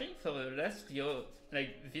 I think for the last trio,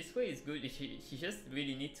 like this way is good. He just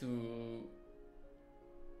really need to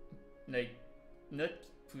like not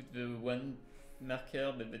put the one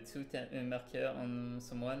marker but the two marker on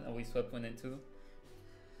someone, or we swap 1 and 2.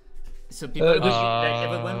 So people will be, like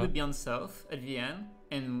everyone will be on south at the end,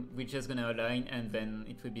 and we're just gonna align, and then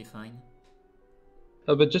it will be fine.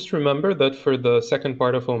 But just remember that for the second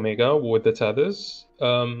part of Omega with the tethers,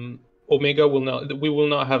 Omega will not. We will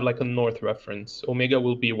not have like a north reference. Omega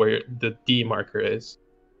will be where the D marker is.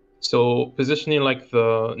 So positioning like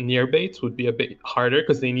the near baits would be a bit harder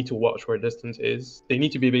because they need to watch where distance is. They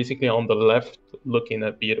need to be basically on the left, looking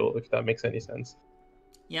at Beetle, if that makes any sense.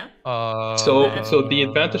 Yeah. So the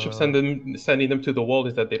advantage of sending them to the wall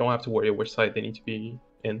is that they don't have to worry which side they need to be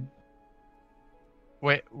in.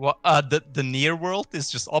 Wait, what? The near world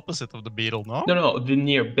is just opposite of the Beetle, no? No, the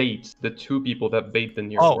near baits, the 2 people that bait the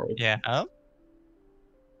near world. Yeah.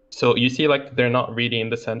 So you see, like they're not really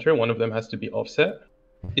in the center. One of them has to be offset.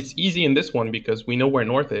 It's easy in this one because we know where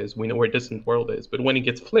north is, we know where distant world is. But when it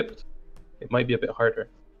gets flipped, it might be a bit harder.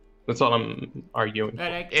 That's all I'm arguing.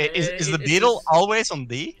 Like, is the Beetle always on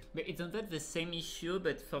D? But isn't that the same issue,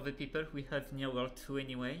 but for the people who have near world 2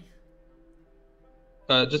 anyway?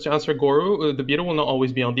 Just to answer Goru, the Beetle will not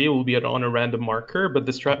always be on D, it will be on a random marker, but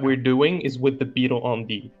the strat we're doing is with the Beetle on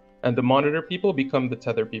D. And the monitor people become the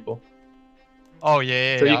tether people. Oh,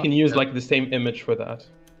 yeah. So you can use like the same image for that.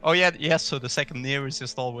 Oh, yeah, so the second near is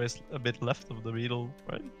just always a bit left of the Beetle,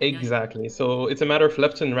 right? Exactly, so it's a matter of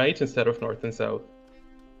left and right instead of north and south.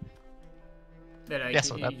 But like, Yeah,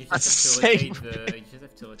 so you that's just the have to same. rotate you just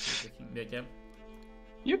have to rotate the thing, but yeah.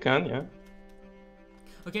 You can, yeah.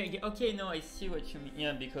 Okay, no, I see what you mean.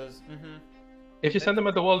 Yeah, because if you send them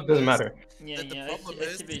at the wall, it doesn't matter. Yeah, The I problem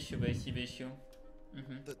see the issue. I see the issue.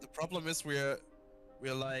 The problem is we're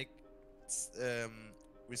like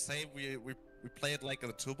we say we play it like in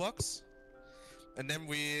a toolbox, and then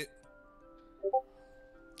we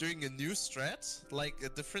doing a new strat, like a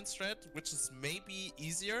different strat, which is maybe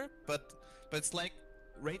easier, but it's like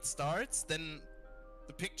raid starts, then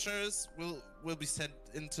the pictures will be sent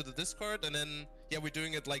into the Discord, and then we're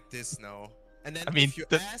doing it like this now. And then if you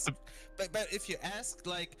ask, but if you ask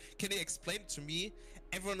like, can you explain it to me?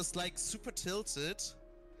 Everyone is like super tilted.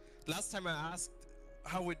 Last time I asked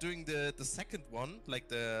how we're doing the second one, like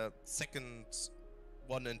the second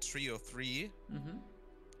 1 and 3 or 3.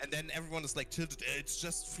 And then everyone is like tilted. It's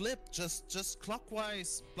just flip, just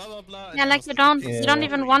clockwise, blah blah blah. Yeah, like you don't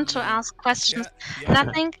even want to ask questions. And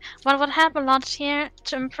I think what would help a lot here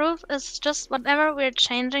to improve is just whatever we're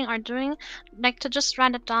changing or doing, like to just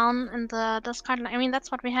write it down in the Discord. I mean, that's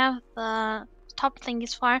what we have the top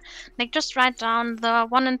thingies for. Like just write down the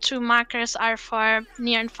 1 and 2 markers are for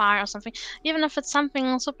near and far or something. Even if it's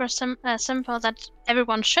something super simple that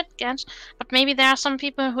everyone should get, but maybe there are some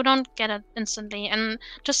people who don't get it instantly, and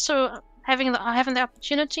just to having the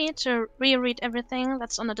opportunity to reread everything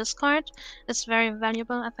that's on the Discord is very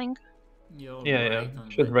valuable, I think. Yeah.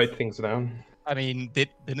 Should write things down. I mean,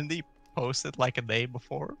 didn't they post it like a day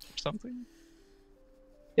before or something?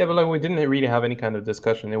 Yeah, but like we didn't really have any kind of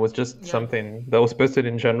discussion. It was just something that was posted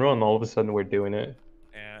in general, and all of a sudden we're doing it.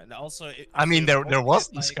 And also, I mean, there was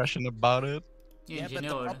discussion about it. Yeah, but the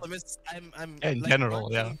problem is I'm in like, general,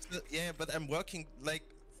 but I'm working like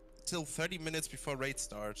till 30 minutes before raid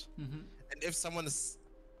start. And if someone is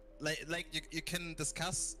like you can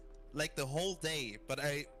discuss like the whole day, but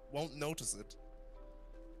I won't notice it.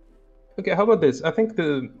 Okay, how about this? I think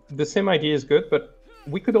the sim idea is good, but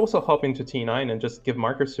we could also hop into T9 and just give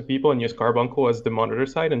markers to people and use Carbuncle as the monitor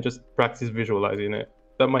side and just practice visualizing it.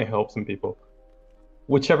 That might help some people.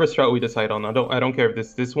 Whichever strat we decide on. I don't care if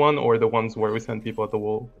it's this one or the ones where we send people at the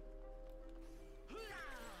wall.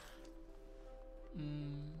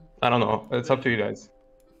 I don't know. It's up to you guys.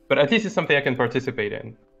 But at least it's something I can participate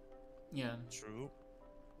in. Yeah. True.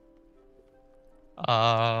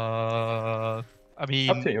 I mean,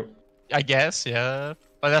 up to you. I guess, yeah.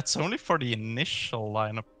 But that's only for the initial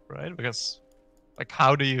lineup, right? Because, like,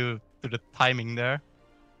 how do you do the timing there?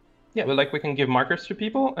 Yeah, but like we can give markers to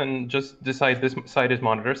people and just decide this side is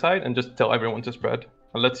monitor side and just tell everyone to spread.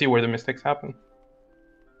 And let's see where the mistakes happen.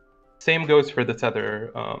 Same goes for the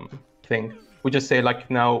tether thing. We just say like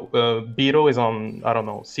now Beetle is on, I don't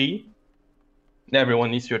know, C.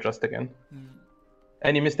 Everyone needs to adjust again.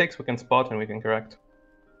 Any mistakes we can spot and we can correct.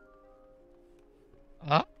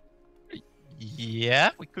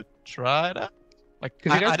 Yeah, we could try that. Like,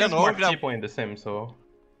 Because you guys I don't can know mark if that... people in the sim, so...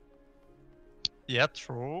 Yeah,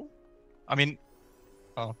 true. I mean,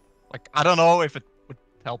 like, I don't know if it would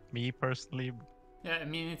help me personally. Yeah, I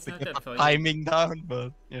mean, it's to not get that the for timing down,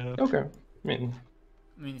 but yeah. Okay. I mean,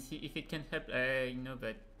 see, if it can help, I know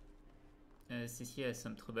that Ceci has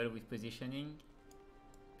some trouble with positioning.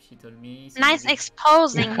 She told me. So Nice maybe...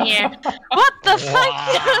 exposing here. What the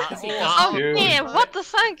fuck? Wow. Okay, what the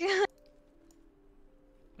fuck?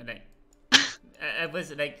 Like, I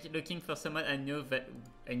was like looking for someone I knew that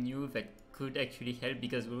could actually help,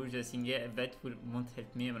 because we were just saying, yeah, that won't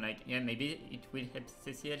help me. I'm like, yeah, maybe it will help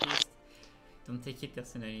Ceci at least. Don't take it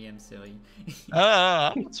personally, I'm sorry.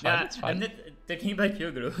 It's fine, it's fine. I'm not talking about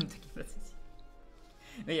Yoglo, I'm talking about Ceci.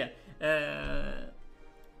 But yeah,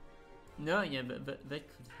 no, yeah, that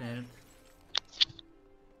could help.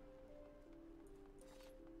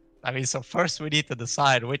 I mean, so first we need to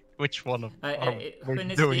decide which one of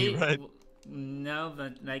we're doing, right? Now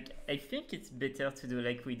that, like, I think it's better to do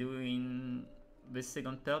like we do in the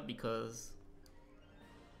second part, because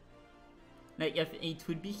like it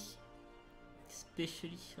would be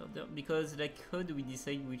especially harder, because like how do we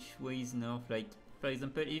decide which way is north? Like, for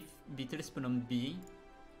example, if Beetle spawn on B.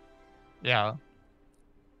 Yeah.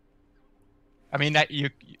 I mean,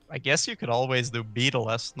 I guess you could always do Beetle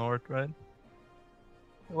as north, right?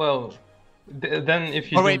 Well, then if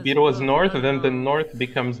you do Beetle as north, then the north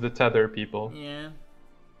becomes the tether people. Yeah.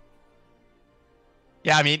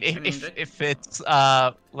 Yeah, I mean, if it's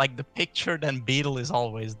like the picture, then Beetle is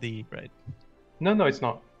always D, right? No, it's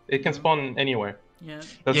not. It can spawn anywhere. Yeah.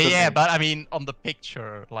 Yeah, but I mean, on the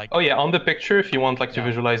picture, like. Oh yeah, on the picture, if you want like to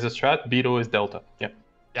visualize the strat, Beetle is delta. Yeah.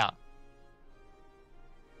 Yeah.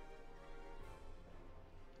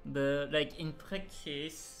 But like in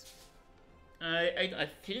practice, I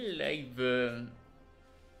feel like the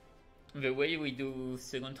way we do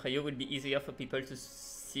second trio would be easier for people to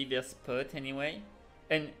see their spot anyway.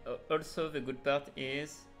 And also the good part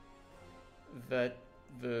is that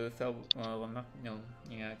the third remark, no,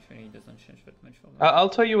 yeah, actually it doesn't change that much for me. I'll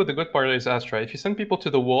tell you what the good part is, Astra. If you send people to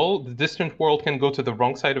the wall, the distant world can go to the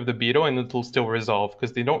wrong side of the Beetle and it'll still resolve,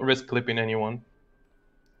 because they don't risk clipping anyone.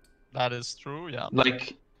 That is true, yeah.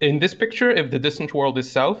 Like, in this picture, if the distant world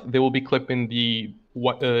is south, they will be clipping the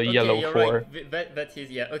yellow you're 4. Right. That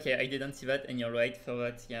is, yeah, okay, I didn't see that, and you're right for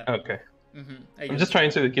that, yeah. Okay. I'm just trying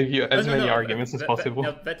to give you as many arguments as possible.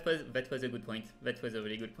 No, that was a good point. That was a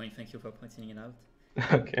really good point. Thank you for pointing it out.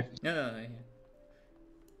 Okay. No.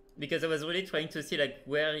 Because I was really trying to see like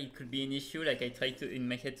where it could be an issue. Like I tried to in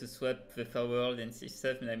my head to swap the forward and see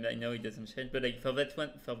stuff, and I'm like, no, it doesn't change. But like for that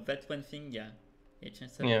one thing, yeah, it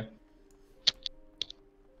changes. Yeah.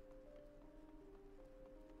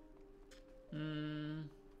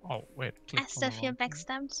 Oh wait. I still feel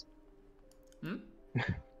backstabbed.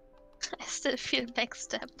 I still feel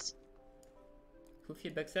backstabbed. Who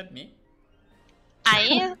feel backstabbed? Me?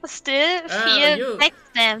 I still feel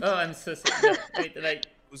backstabbed. Oh, I'm so sorry. Wait, like...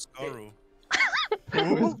 Who's Goro?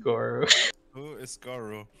 Who is Goro? Who is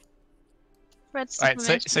Goro?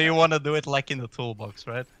 Alright, so you want to do it like in the toolbox,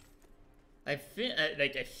 right? I feel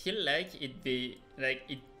like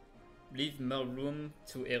it leaves more room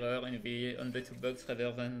to error on the toolbox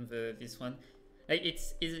rather than this one. Like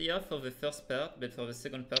it's easier for the first part, but for the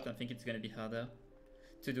second part, I think it's gonna be harder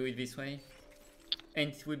to do it this way. And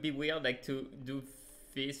it would be weird, like to do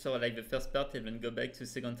this for like the first part and then go back to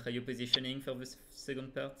second trio positioning for the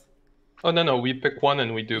second part. Oh no, we pick one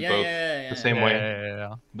and we do both the same way.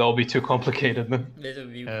 Yeah. That'll be too complicated then. That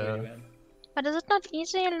would be really weird. But is it not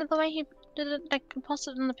easier the way he did it, like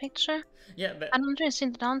posted in the picture? Yeah, but I don't really see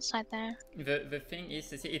the downside there. The thing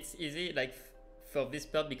is, it's easy like for this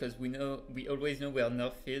part, because we always know where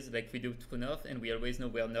north is, like we do true north, and we always know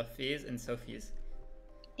where north is and south is.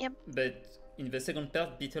 Yep. But in the second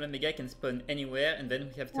part, Beetle Omega can spawn anywhere, and then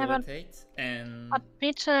we have to Yeah, but- rotate. And But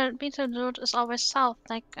Beetlejuice is always south.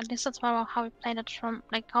 Like at least that's how we played it from,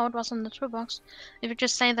 like how it was in the toolbox. If you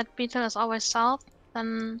just say that Beetle is always south,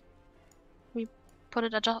 then we put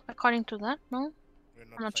it according to that. No,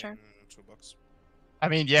 I'm not sure. Toolbox. I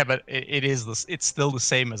mean, yeah, but it's still the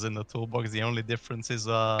same as in the toolbox. The only difference is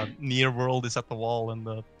near world is at the wall and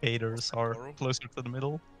the haters are closer to the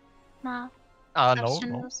middle. No.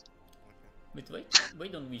 No. But why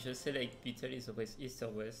don't we just say like Beetle is always east or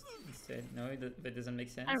west instead? No, that doesn't make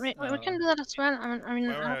sense. We can do that as well. I mean,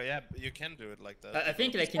 Yeah, you can do it like that. I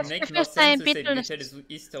think like it If makes you more say sense to say Beetle Beetle is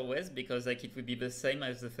east or west, because like it would be the same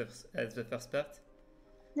as the first part.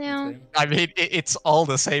 Yeah. I mean, it's all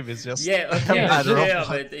the same. It's just Yeah, okay, sure,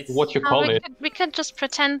 but it's what you call it. We could just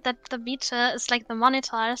pretend that the Beetle is like the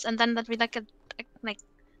monitors, and then that we like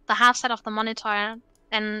the half set of the monitor,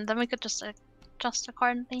 and then we could just adjust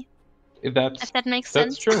accordingly. If that makes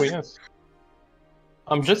sense. That's true, yes.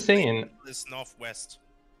 I'm just saying. It's northwest.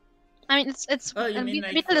 I mean, it's Oh, you mean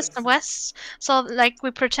like, Beetle is the west, so like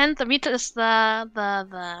we pretend the Beetle is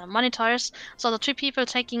the monitors. So the two people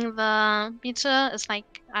taking the Beetle is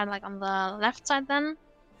like are like on the left side then,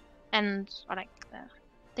 and or like the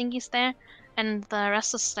thingies there, and the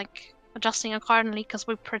rest is like adjusting accordingly because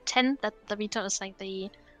we pretend that the Beetle is like the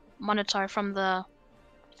monitor from the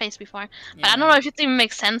phase before. But I don't know if it even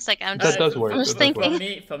makes sense. Like I'm just, does work. I'm just That does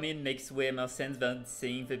thinking. For me, it makes way more sense than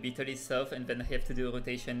saying the Beetle is south and then I have to do a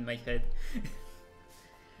rotation in my head.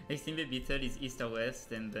 I think the Beetle is east or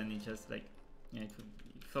west, and then it just like, yeah, it would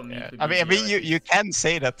be, for me. Yeah. It would I be mean, zero. you can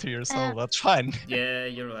say that to yourself. That's fine. Yeah,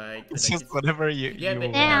 you're right. It's like, just whatever you. Yeah, but,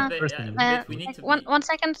 Yeah, personally. but we need like to one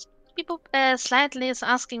second. People slightly is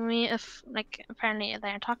asking me if like apparently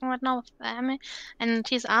they're talking right now with Amy, and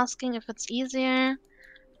she's asking if it's easier,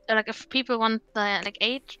 or, like if people want the like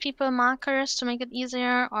 8 people markers to make it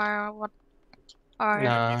easier, or what, or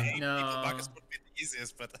Nah. Markers would be the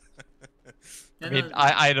easiest, but I mean,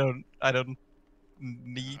 I don't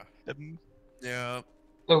need them. yeah.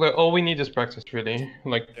 Look, all we need is practice, really.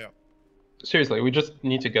 Like, Yeah. seriously, we just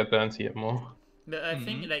need to get the NCM more. But I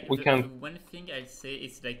think like We the can- one thing I'd say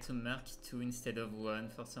is like to merge 2 instead of 1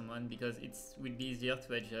 for someone, because it would be easier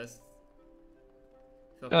to adjust.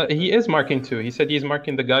 He is marking 2. He said he's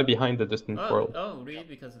marking the guy behind the distant world. Oh, really?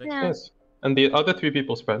 Because like Yeah. Yes. And the other 3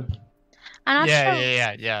 people spread. I'm not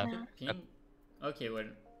sure. Yeah. Ping? Okay, well,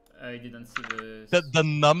 I didn't see the. The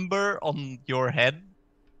number on your head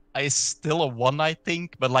is still a 1, I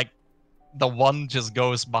think, but like the 1 just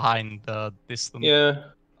goes behind the distant. Yeah.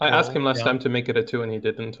 I asked him last yeah. time to make it a 2 and he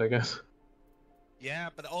didn't, I guess. Yeah,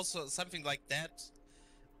 but also something like that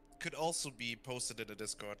could also be posted in the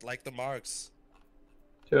Discord, like the marks.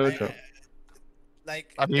 Jojo.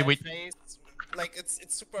 Like I mean, that we- phase, like it's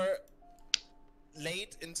super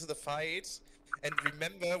late into the fight, and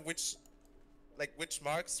remember which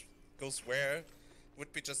marks goes where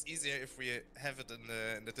would be just easier if we have it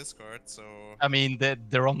in the Discord. So I mean,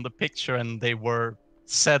 they're on the picture and they were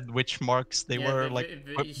said which marks they were like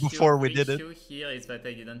before we did it. The issue here is that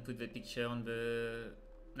I didn't put the picture on the.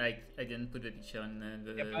 Like, I didn't put the picture on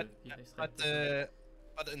the.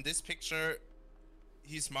 but in this picture,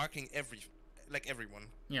 he's marking everyone.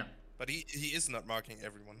 Yeah. But he is not marking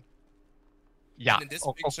everyone. Yeah. And in this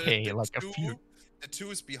picture, Okay, the like a two- few. The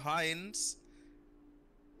 2 is behind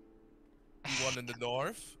the one in the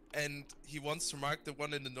north, and he wants to mark the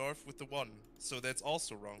one in the north with the 1. So that's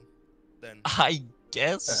also wrong. Then. I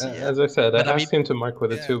guess. Yeah. As I said, But I I asked him to mark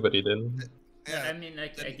with a 2, but he didn't. Yeah. I mean,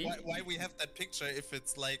 like, Then I did. why we have that picture if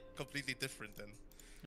it's like completely different then?